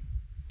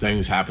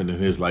things happened in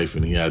his life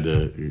and he had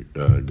to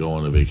go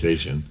on a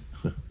vacation,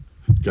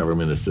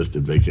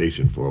 government-assisted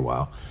vacation for a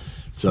while.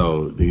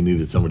 So he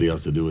needed somebody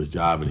else to do his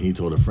job, and he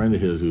told a friend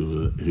of his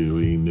who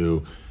he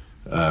knew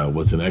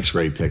was an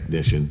X-ray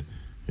technician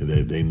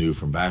that they knew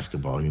from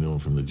basketball. He knew him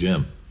from the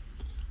gym.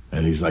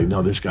 And he's like,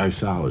 no, this guy's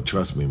solid.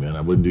 Trust me, man.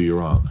 I wouldn't do you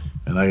wrong.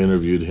 And I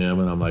interviewed him,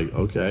 and I'm like,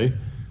 okay.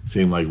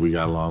 Seemed like we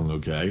got along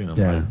okay. And I'm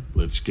like,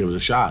 let's give it a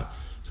shot.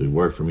 So he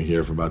worked for me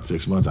here for about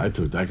 6 months. I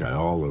took that guy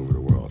all over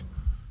the world.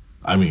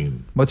 I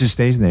mean... What's his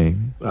stage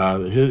name?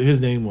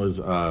 His name was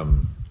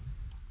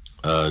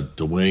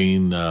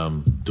Dwayne...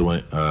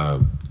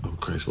 oh,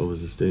 Christ, what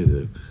was his stage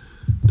name?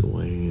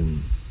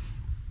 Dwayne...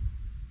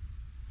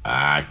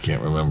 I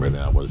can't remember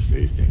now what his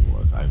stage name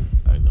was. I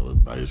know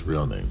it by his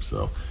real name.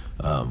 So,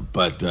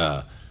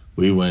 but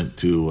we went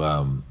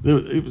to...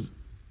 it was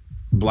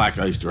Black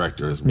Ice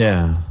director as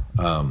well.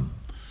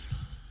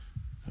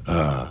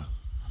 Yeah.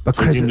 But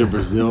Took Chris, him to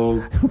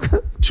Brazil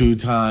 2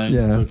 times.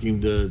 Yeah. Took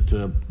him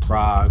to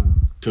Prague.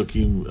 Took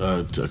him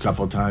a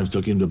couple of times.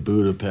 Took him to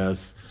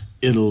Budapest,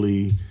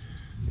 Italy.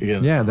 You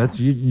know, yeah, that's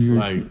you.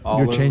 like all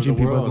You're over changing the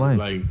people's world. lives.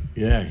 Like,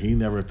 yeah, he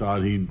never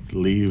thought he'd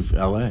leave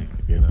L.A.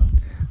 You know.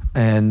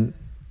 And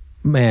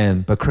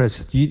man, but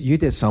Chris, you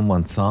did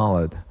someone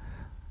solid.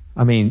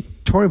 I mean,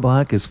 Tori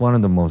Black is one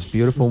of the most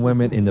beautiful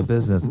women in the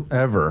business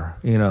ever.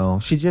 You know,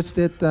 she just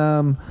did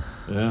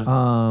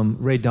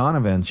Ray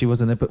Donovan. She was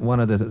in one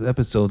of the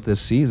episodes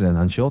this season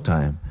on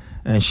Showtime,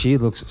 and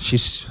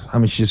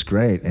she's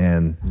great.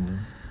 And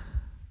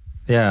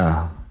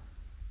yeah,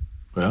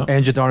 Well,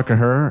 Angie Dark and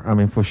her, I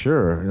mean, for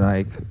sure,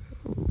 like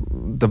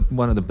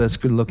one of the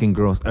best good-looking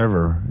girls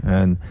ever.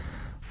 And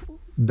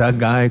that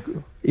guy,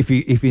 if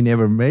he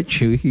never met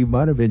you, he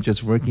might have been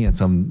just working at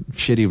some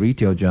shitty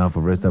retail job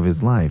for the rest of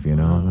his life, you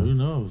know? who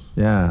knows?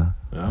 Yeah.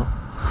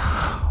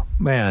 Yeah.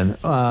 Man,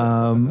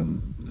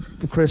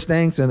 Chris,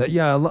 thanks. And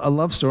I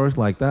love stories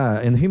like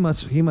that. And he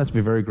must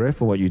be very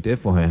grateful what you did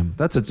for him.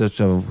 That's such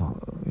a,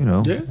 you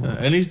know. Yeah,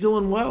 and he's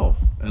doing well,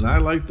 and I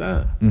like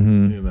that.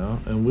 Mm-hmm. You know,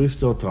 and we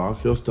still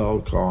talk. He'll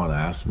still call and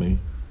ask me,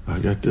 "I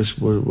got this.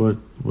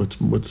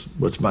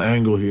 What's my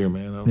angle here,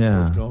 man? I don't know Yeah.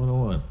 what's going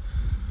on?"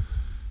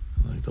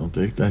 I'm like, don't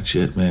take that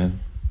shit, man.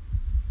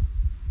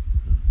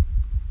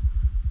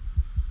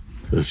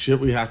 The shit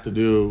we have to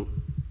do,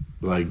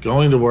 like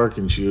going to work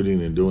and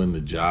shooting and doing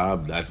the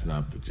job, that's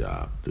not the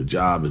job. The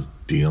job is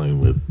dealing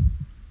with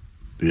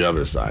the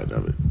other side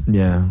of it.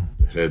 Yeah.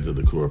 The heads of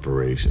the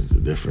corporations, the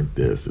different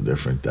this, the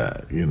different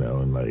that, you know,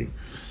 and like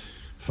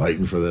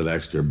fighting for that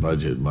extra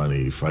budget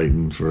money,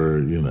 fighting for,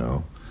 you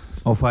know.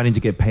 Or fighting to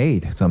get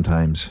paid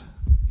sometimes.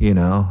 You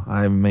know,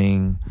 I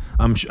mean,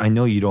 I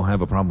know you don't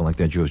have a problem like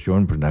that Jules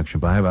Jordan production,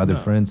 but I have other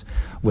friends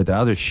with the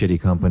other shitty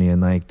company,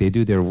 and like they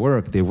do their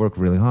work, they work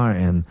really hard,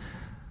 and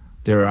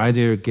they're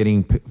either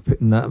getting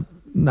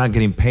not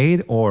getting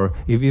paid, or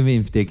even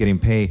if they're getting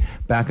paid,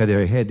 back of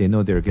their head they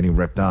know they're getting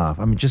ripped off.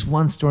 I mean, just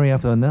one story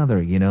after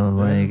another, you know,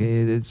 like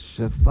it's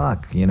just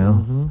fuck, you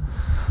know. Mm-hmm.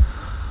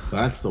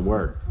 That's the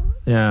work,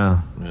 Yeah.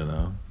 you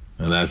know,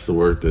 and that's the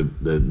work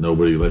that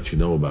nobody lets you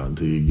know about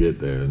until you get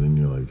there, and then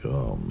you're like,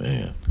 oh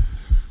man,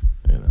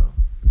 you know.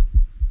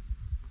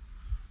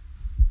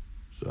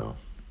 So,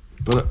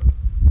 but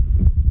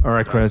All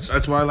right, Chris.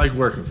 that's why I like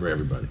working for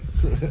everybody.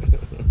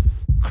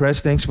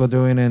 Chris, thanks for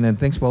doing it, and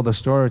thanks for all the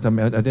stories. I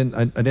mean, I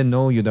didn't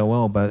know you that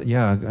well, but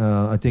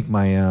yeah, I think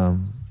my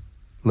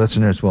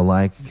listeners will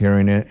like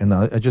hearing it, and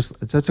it's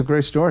such a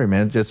great story,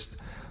 man. Just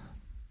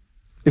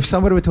if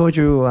somebody would told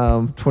you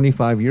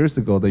 25 years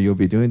ago that you'll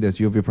be doing this,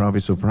 you'll be probably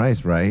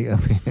surprised, right? I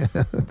mean,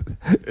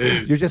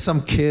 you're just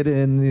some kid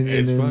in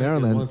It's funny, 'cause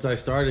Maryland. once I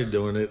started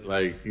doing it,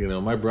 like, you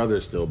know, my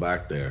brother's still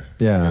back there,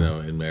 Yeah. you know,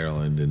 in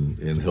Maryland,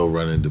 and he'll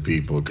run into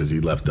people because he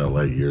left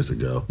LA years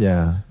ago.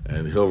 Yeah,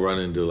 And he'll run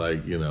into,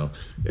 like, you know,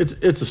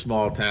 it's a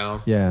small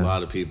town. Yeah. A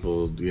lot of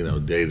people, you know,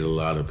 dated a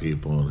lot of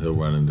people, and he'll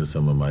run into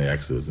some of my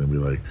exes and be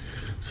like,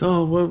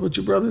 so what's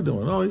your brother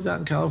doing? Oh, he's out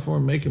in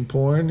California making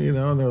porn, you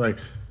know, and they're like,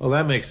 well,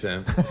 that makes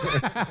sense.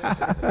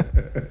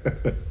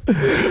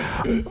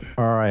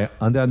 all right.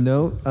 On that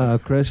note,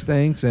 Chris,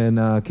 thanks, and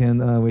can't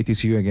wait to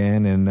see you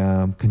again,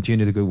 and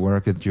continue the good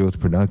work at Jules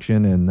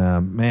Production. And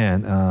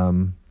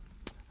man,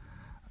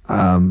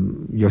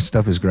 your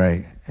stuff is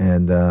great,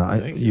 and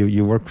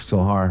you work so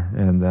hard,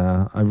 and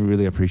I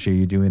really appreciate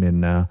you doing it.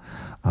 And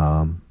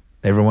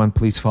everyone,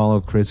 please follow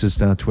Chris's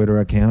Twitter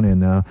account,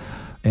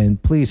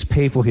 and please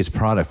pay for his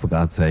product, for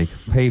God's sake.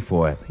 Pay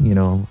for it. You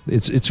know,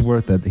 it's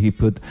worth it. He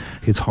put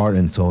his heart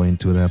and soul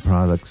into that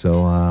product.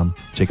 So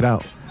check it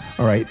out.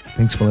 All right.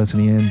 Thanks for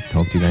listening in.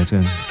 Talk to you guys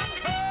soon.